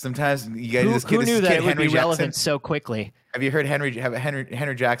 Sometimes you guys, who knew that it would Henry be Jackson. relevant so quickly? Have you heard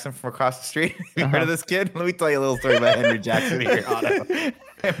Henry Jackson from across the street? Have you heard of this kid? Let me tell you a little story about Henry Jackson here, Otto.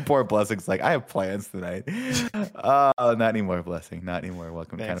 And poor Blessing's like, I have plans tonight. Oh, not anymore, Blessing. Not anymore.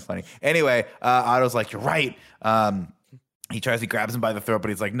 Welcome. Kind of funny. Anyway, Otto's like, you're right. He grabs him by the throat, but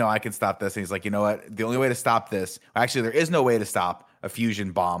he's like, no, I can stop this. And he's like, you know what? The only way to stop this, actually, there is no way to stop a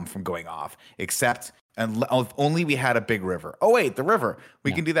fusion bomb from going off, except and only we had a big river. Oh, wait, the river.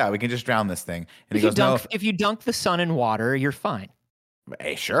 We can do that. We can just drown this thing. And he goes, no. If you dunk the sun in water, you're fine.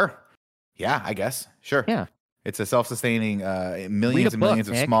 Hey, sure. Yeah, I guess. Sure. Yeah. It's a self-sustaining, millions and millions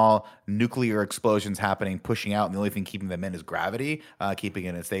of Nick. small nuclear explosions happening, pushing out, and the only thing keeping them in is gravity, keeping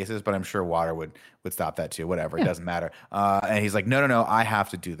it in stasis. But I'm sure water would stop that too. Whatever, it doesn't matter. And he's like, no, I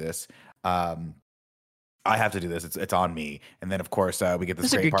have to do this. I have to do this. It's on me. And then of course we get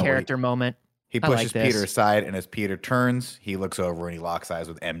this This is a great good part where character moment. he I like pushes this. Peter aside, and as Peter turns, he looks over and he locks eyes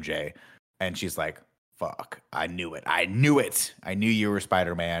with MJ, and she's like, fuck, I knew it. I knew you were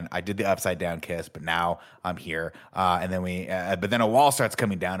Spider-Man. I did the upside down kiss, but now I'm here. And then but then a wall starts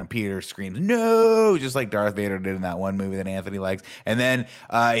coming down and Peter screams, no, just like Darth Vader did in that one movie that Anthony likes. And then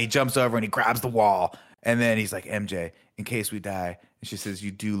he jumps over and he grabs the wall. And then he's like, MJ, in case we die. And she says,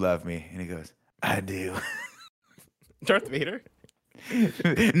 you do love me. And he goes, I do. Darth Vader?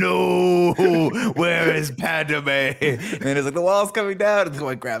 No, where is Padme? And then it's like, the wall's coming down. And the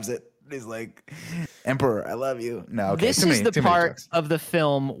one grabs it. He's like, Emperor, I love you. No, okay. This too is many the part jokes. of the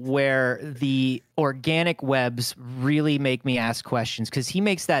film where the organic webs really make me ask questions, because he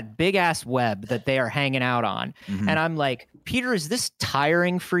makes that big ass web that they are hanging out on. Mhm. And I'm like, Peter, is this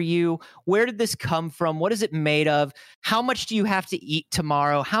tiring for you? Where did this come from? What is it made of? How much do you have to eat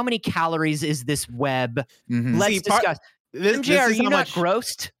tomorrow? How many calories is this web? Mhm. Let's See, part- discuss. This MJ, are is you how not much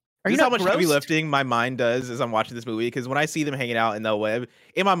grossed? This is how much heavy lifting my mind does as I'm watching this movie. Because when I see them hanging out in the web,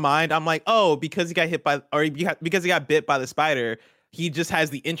 in my mind, I'm like, oh, because he got hit by, or because he got bit by the spider, he just has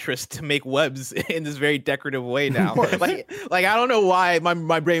the interest to make webs in this very decorative way now. like I don't know why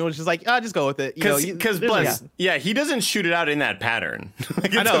my brain was just like, just go with it. Because he doesn't shoot it out in that pattern.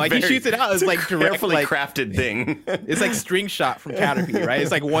 I know, he shoots it out as like direct, carefully crafted thing. It's like string shot from Caterpie, right?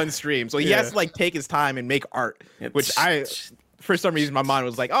 It's like one stream, so he has to like take his time and make art, which for some reason my mind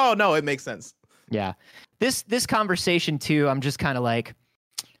was like, oh no, it makes sense. Yeah, this conversation too, I'm just kind of like.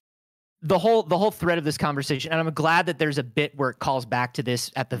 The whole thread of this conversation, and I'm glad that there's a bit where it calls back to this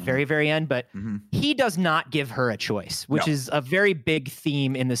at the very, very end, but he does not give her a choice, which is a very big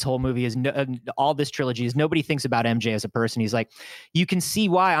theme in this whole movie, is all this trilogy is nobody thinks about MJ as a person. He's like, you can see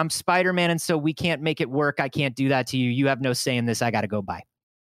why I'm Spider-Man, and so we can't make it work. I can't do that to you. You have no say in this. I got to go by.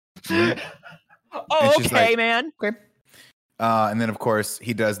 Oh, okay, like, man. Okay. And then, of course,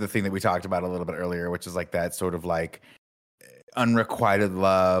 he does the thing that we talked about a little bit earlier, which is like that sort of like unrequited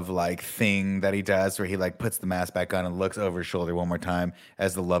love like thing that he does, where he like puts the mask back on and looks over his shoulder one more time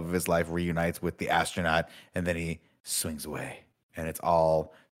as the love of his life reunites with the astronaut, and then he swings away, and it's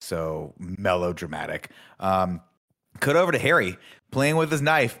all so melodramatic. Cut over to Harry playing with his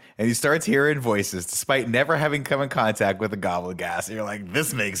knife, and he starts hearing voices despite never having come in contact with the goblin gas. And you're like,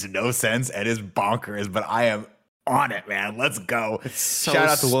 this makes no sense and is bonkers, but I am on it, man. Let's go. So shout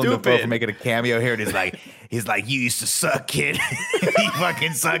out to Willem Dafoe stupid. for making a cameo here. And he's like, you used to suck, kid. You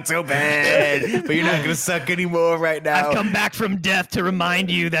fucking suck so bad, but you're not gonna suck anymore right now. I've come back from death to remind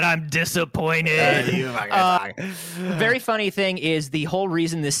you that I'm disappointed. Very funny thing is, the whole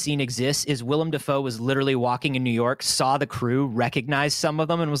reason this scene exists is Willem Dafoe was literally walking in New York, saw the crew, recognized some of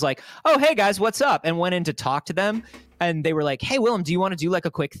them, and was like, oh, hey guys, what's up? And went in to talk to them. And they were like, hey, Willem, do you want to do like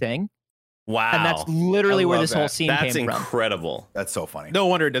a quick thing? Wow. And that's literally where this whole scene came That's from. incredible. That's so funny. No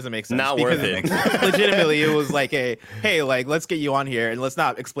wonder it doesn't make sense. Not worth it. Legitimately, it was like, hey, like, let's get you on here and let's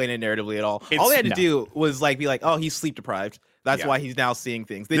not explain it narratively at all. All they had to do was like be like, oh, he's sleep deprived. That's why he's now seeing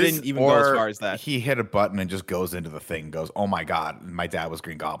things. They didn't even go as far as that. He hit a button and just goes into the thing. Goes, oh my god, my dad was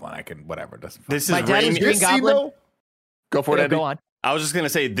Green Goblin. I can whatever. This my is dad was Green Goblin. Go for it, Andy. Go on. I was just gonna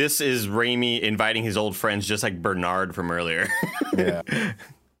say, this is Raimi inviting his old friends, just like Bernard from earlier. Yeah.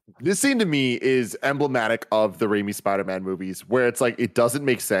 This scene to me is emblematic of the Raimi Spider-Man movies, where it's like, it doesn't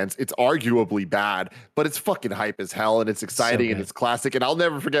make sense. It's arguably bad, but it's fucking hype as hell, and it's exciting, and it's classic. And I'll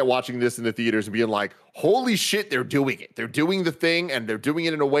never forget watching this in the theaters and being like, holy shit, they're doing it. They're doing the thing, and they're doing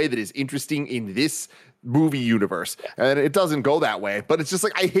it in a way that is interesting in this movie universe. And it doesn't go that way. But it's just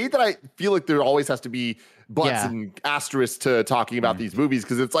like, I hate that I feel like there always has to be butts and asterisks to talking about these movies,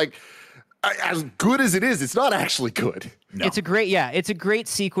 because it's like, as good as it is, it's not actually good. No. It's a great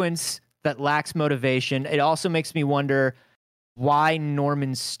sequence that lacks motivation. It also makes me wonder why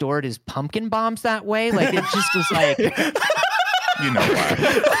Norman stored his pumpkin bombs that way. Like, it just was like, you know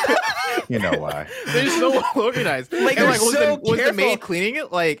why. You know why. They're so organized. Like, they're so was the maid cleaning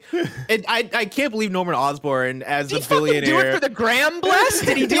it? Like, I can't believe Norman Osborn as the billionaire. Did he do it for the gram bless?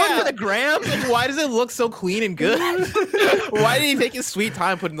 Did he do it for the gram? Why does it look so clean and good? Why did he take his sweet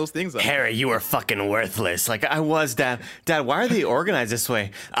time putting those things up? Harry, you are fucking worthless. Like I was, Dad. Dad, why are they organized this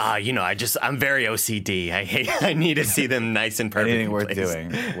way? I'm very OCD. I need to see them nice and perfect. Anything worth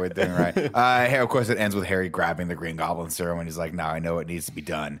doing right. Of course, it ends with Harry grabbing the Green Goblin serum, and he's like, "Now I know it needs to be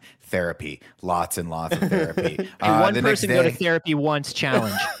done. Therapy, lots and lots of therapy." One person go to therapy once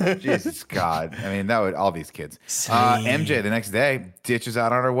challenge. Jesus God, I mean, that would all these kids. MJ the next day ditches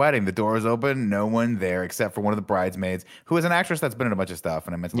out on her wedding. The door is open, no one there except for one of the bridesmaids, who is an actress that's been in a bunch of stuff,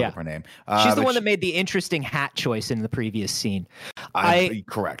 and I meant to look up her name. She's the one that made the interesting hat choice in the previous scene.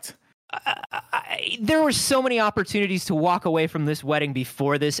 Correct. There were so many opportunities to walk away from this wedding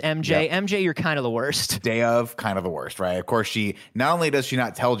before this, MJ. Yep. MJ, you're kind of the worst. Day of, kind of the worst, right? Of course, she not only does she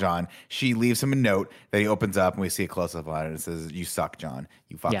not tell John, she leaves him a note that he opens up, and we see a close-up on it, and it says, "You suck, John.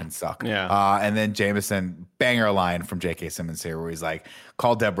 You fucking suck." Yeah. And then Jameson, banger line from J.K. Simmons here, where he's like,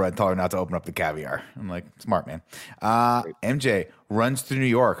 "Call Deborah and tell her not to open up the caviar." I'm like, smart man. MJ runs through New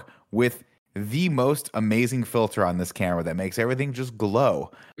York with the most amazing filter on this camera that makes everything just glow.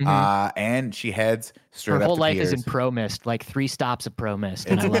 And she heads straight up to Her whole life Peter's. is in Pro Mist, like 3 stops of Pro Mist,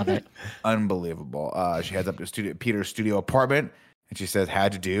 and I love it. Unbelievable. She heads up to Peter's studio apartment, and she says,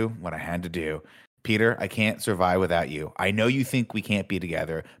 "Had to do what I had to do. Peter, I can't survive without you. I know you think we can't be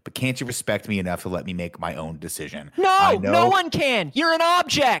together, but can't you respect me enough to let me make my own decision?" No one can. You're an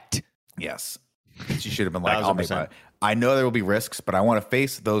object. Yes. She should have been like, I know there will be risks, but I want to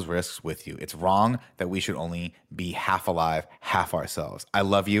face those risks with you. It's wrong that we should only be half alive, half ourselves. I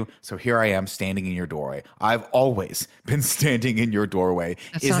love you, so here I am standing in your doorway. I've always been standing in your doorway.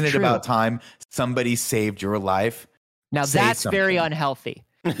 That's Isn't not it true. about time somebody saved your life? Now Say that's very something. unhealthy.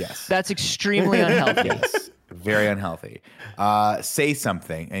 Yes. That's extremely unhealthy. Yes. Very unhealthy. Say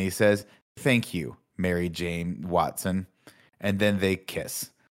something. And he says, thank you, Mary Jane Watson. And then they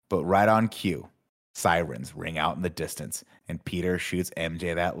kiss. But right on cue, sirens ring out in the distance, and Peter shoots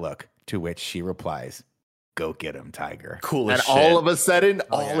MJ that look, to which she replies, go get him, Tiger. Cool And as shit. all of a sudden,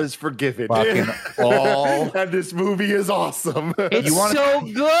 all is forgiven. Fucking all. And this movie is awesome. It's You wanna- so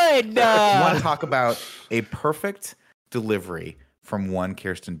good. You want to talk about a perfect delivery from one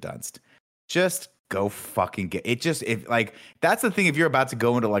Kirsten Dunst. Just go fucking get it. That's the thing. If you're about to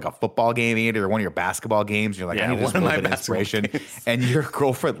go into like a football game, Andy, or one of your basketball games, you're like, Yeah, I need this one of little my bit of basketball inspiration. games. And your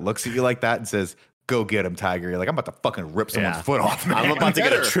girlfriend looks at you like that and says, go get him, Tiger. You're like, I'm about to fucking rip someone's Yeah. foot off. Man. I'm about to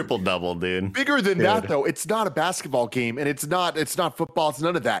get a Better. triple double, dude. Bigger than that, though, it's not a basketball game, and it's not football. It's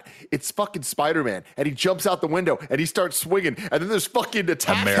none of that. It's fucking Spider-Man, and he jumps out the window and he starts swinging, and then there's fucking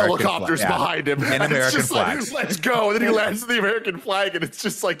attack American helicopters flag, yeah. behind him, And it's American just flags. like, let's go. And then he lands the American flag, and it's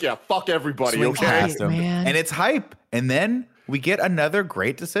just like, yeah, fuck everybody. Swings Okay, past him. man. And it's hype. And then we get another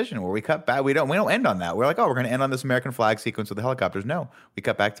great decision where we cut back. We don't end on that. We're like, oh, we're going to end on this American flag sequence with the helicopters. No, we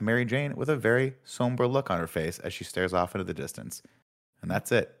cut back to Mary Jane with a very somber look on her face as she stares off into the distance. And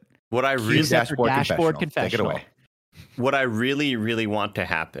that's it. What I Cue really Dashboard Take it confessional. away. what I really, really want to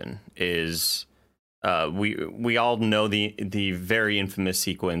happen is we all know the very infamous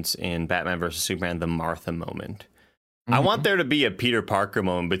sequence in Batman versus Superman, the Martha moment. I want there to be a Peter Parker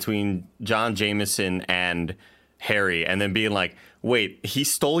moment between John Jameson and Harry, and then being like, wait, he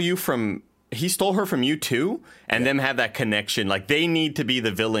stole her from you too, and them have that connection. Like, they need to be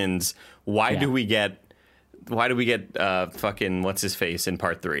the villains. Why do we get fucking what's his face in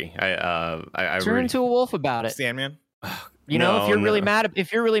part 3? I Turn really- into a wolf about it. Sandman. You know, No, if you're really no. mad,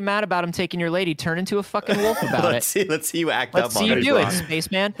 if you're really mad about him taking your lady, turn into a fucking wolf about let's it. see you act Let's up see on you it. do it, Ron.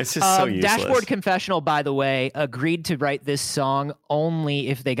 spaceman. It's just so useless. Dashboard Confessional, by the way, agreed to write this song only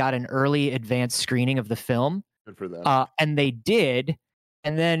if they got an early advanced screening of the film, good for them. and they did.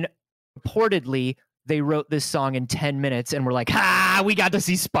 And then reportedly, they wrote this song in 10 minutes, and were like, "Ha! We got to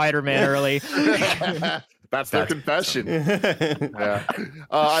see Spider-Man early." That's their confession. Yeah.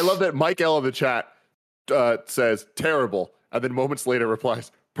 I love that Mike L in the chat says terrible, and then moments later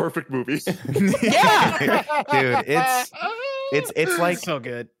replies, perfect movie. Yeah. Dude, it's like So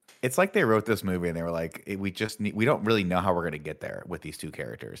good. it's like they wrote this movie and they were like, we don't really know how we're going to get there with these two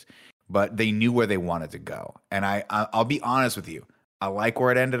characters, but they knew where they wanted to go. And I'll be honest with you. I like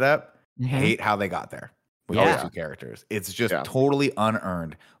where it ended up. Mhm. Hate how they got there with Yeah. those two characters. It's just Yeah. totally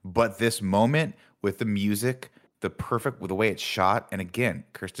unearned. But this moment with the music, with the way it's shot, and again,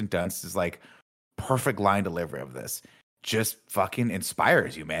 Kirsten Dunst is like perfect line delivery of this. Just fucking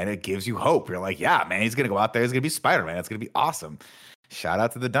inspires you, man. It gives you hope. You're like, yeah, man, he's gonna go out there. He's gonna be Spider-Man. It's gonna be awesome. Shout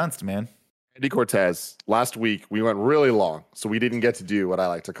out to the Dunst, man. Andy Cortez, last week we went really long, so we didn't get to do what I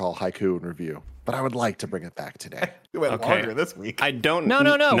like to call haiku and review, but I would like to bring it back today. We went Okay. longer this week. I don't. No.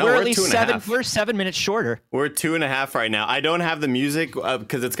 We're at least 2.5. We're 7 minutes shorter. We're 2.5 right now. I don't have the music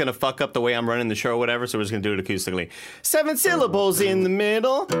because it's gonna fuck up the way I'm running the show or whatever. So we're just gonna do it acoustically. 7 syllables in the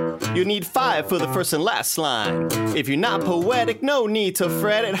middle. You need 5 for the first and last line. If you're not poetic, no need to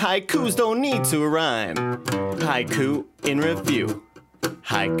fret it. Haikus don't need to rhyme. Haiku in review.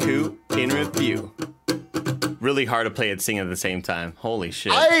 Haiku in review. Really hard to play it sing at the same time. Holy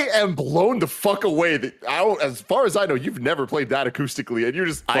shit. I am blown the fuck away that as far as I know, you've never played that acoustically, and you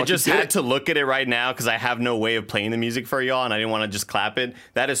just I fucking just did had it. to look at it right now because I have no way of playing the music for y'all, and I didn't want to just clap it.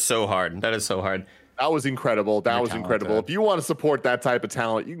 That is so hard. That is so hard. That was incredible. That You're was incredible. talented. If you want to support that type of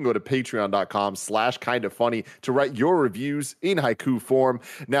talent, you can go to patreon.com/kindafunny to write your reviews in haiku form.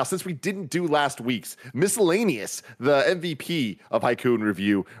 Now, since we didn't do last week's Miscellaneous, the MVP of haiku and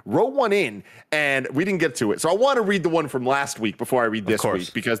review, wrote one in and we didn't get to it. So I want to read the one from last week before I read this course.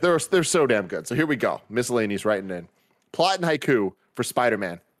 week because they're so damn good. So here we go. Miscellaneous writing in. Plot and haiku for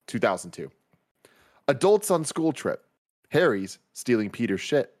Spider-Man 2002. Adults on school trip. Harry's stealing Peter's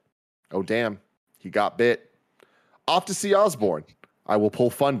shit. Oh, damn. He got bit. Off to see Osborn. I will pull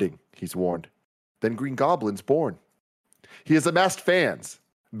funding, he's warned. Then Green Goblin's born. He has amassed fans.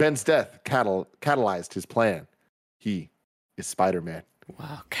 Ben's death catalyzed his plan. He is Spider-Man.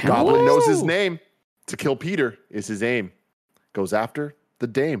 Wow. Goblin knows his Woo! name. To kill Peter is his aim. Goes after the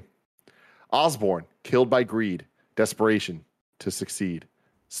dame. Osborn, killed by greed. Desperation to succeed.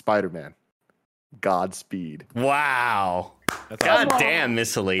 Spider-Man. Godspeed. Wow. That's God awesome. damn, That was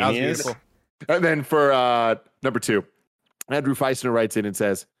miscellaneous. beautiful. And then for Number 2, Andrew Feisner writes in and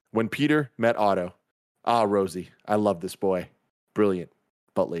says, when Peter met Otto, Rosie, I love this boy. Brilliant,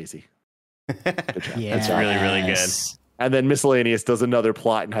 but lazy. Good job. Yeah, That's really, really good. And then Miscellaneous does another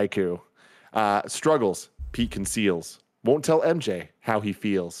plot in haiku. Struggles, Pete conceals. Won't tell MJ how he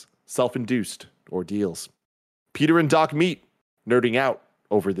feels. Self-induced ordeals. Peter and Doc meet, nerding out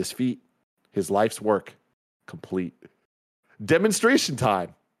over this feat. His life's work complete. Demonstration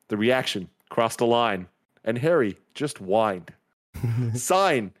time. The reaction crossed a line, and Harry just whined.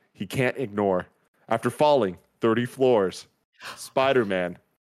 Sign he can't ignore. After falling 30 floors, Spider-Man.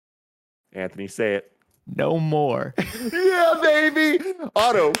 Anthony, say it. No more. Yeah, baby.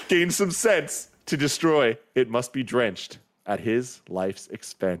 Otto gains some sense. To destroy, it must be drenched at his life's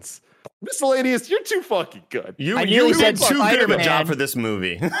expense. Miscellaneous, you're too fucking good. You I nearly did said too good of a Spider-Man. job for this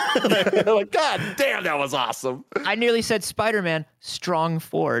movie. Like, God damn, that was awesome. I nearly said Spider-Man, strong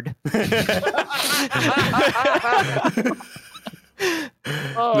Ford.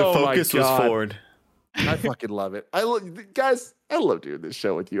 Oh, The focus my was God. forward. I fucking love it. Guys, I love doing this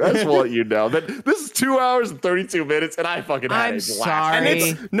show with you. I just want to let you know that this is 2 hours and 32 minutes, and I fucking had I'm a blast. sorry. And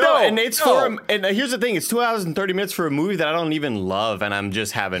it's and here's the thing: it's 2 hours and 30 minutes for a movie that I don't even love, and I'm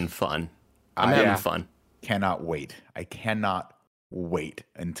just having fun. I'm having Yeah. fun. Cannot wait. I cannot wait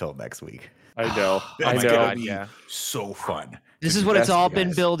until next week. I know. I It's know. gonna be yeah. so fun. This is what it's all you been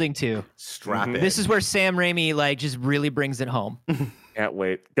guys. building to. Strap in. This is where Sam Raimi like just really brings it home. Can't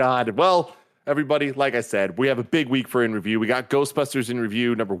wait. God. Well, everybody, like I said, we have a big week for In Review. We got Ghostbusters In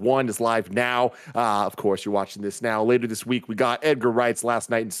Review. Number 1 is live now. Of course, you're watching this now. Later this week, we got Edgar Wright's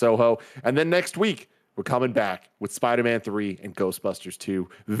Last Night in Soho. And then next week, we're coming back with Spider-Man 3 and Ghostbusters 2.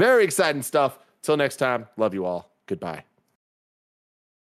 Very exciting stuff. Till next time, love you all. Goodbye.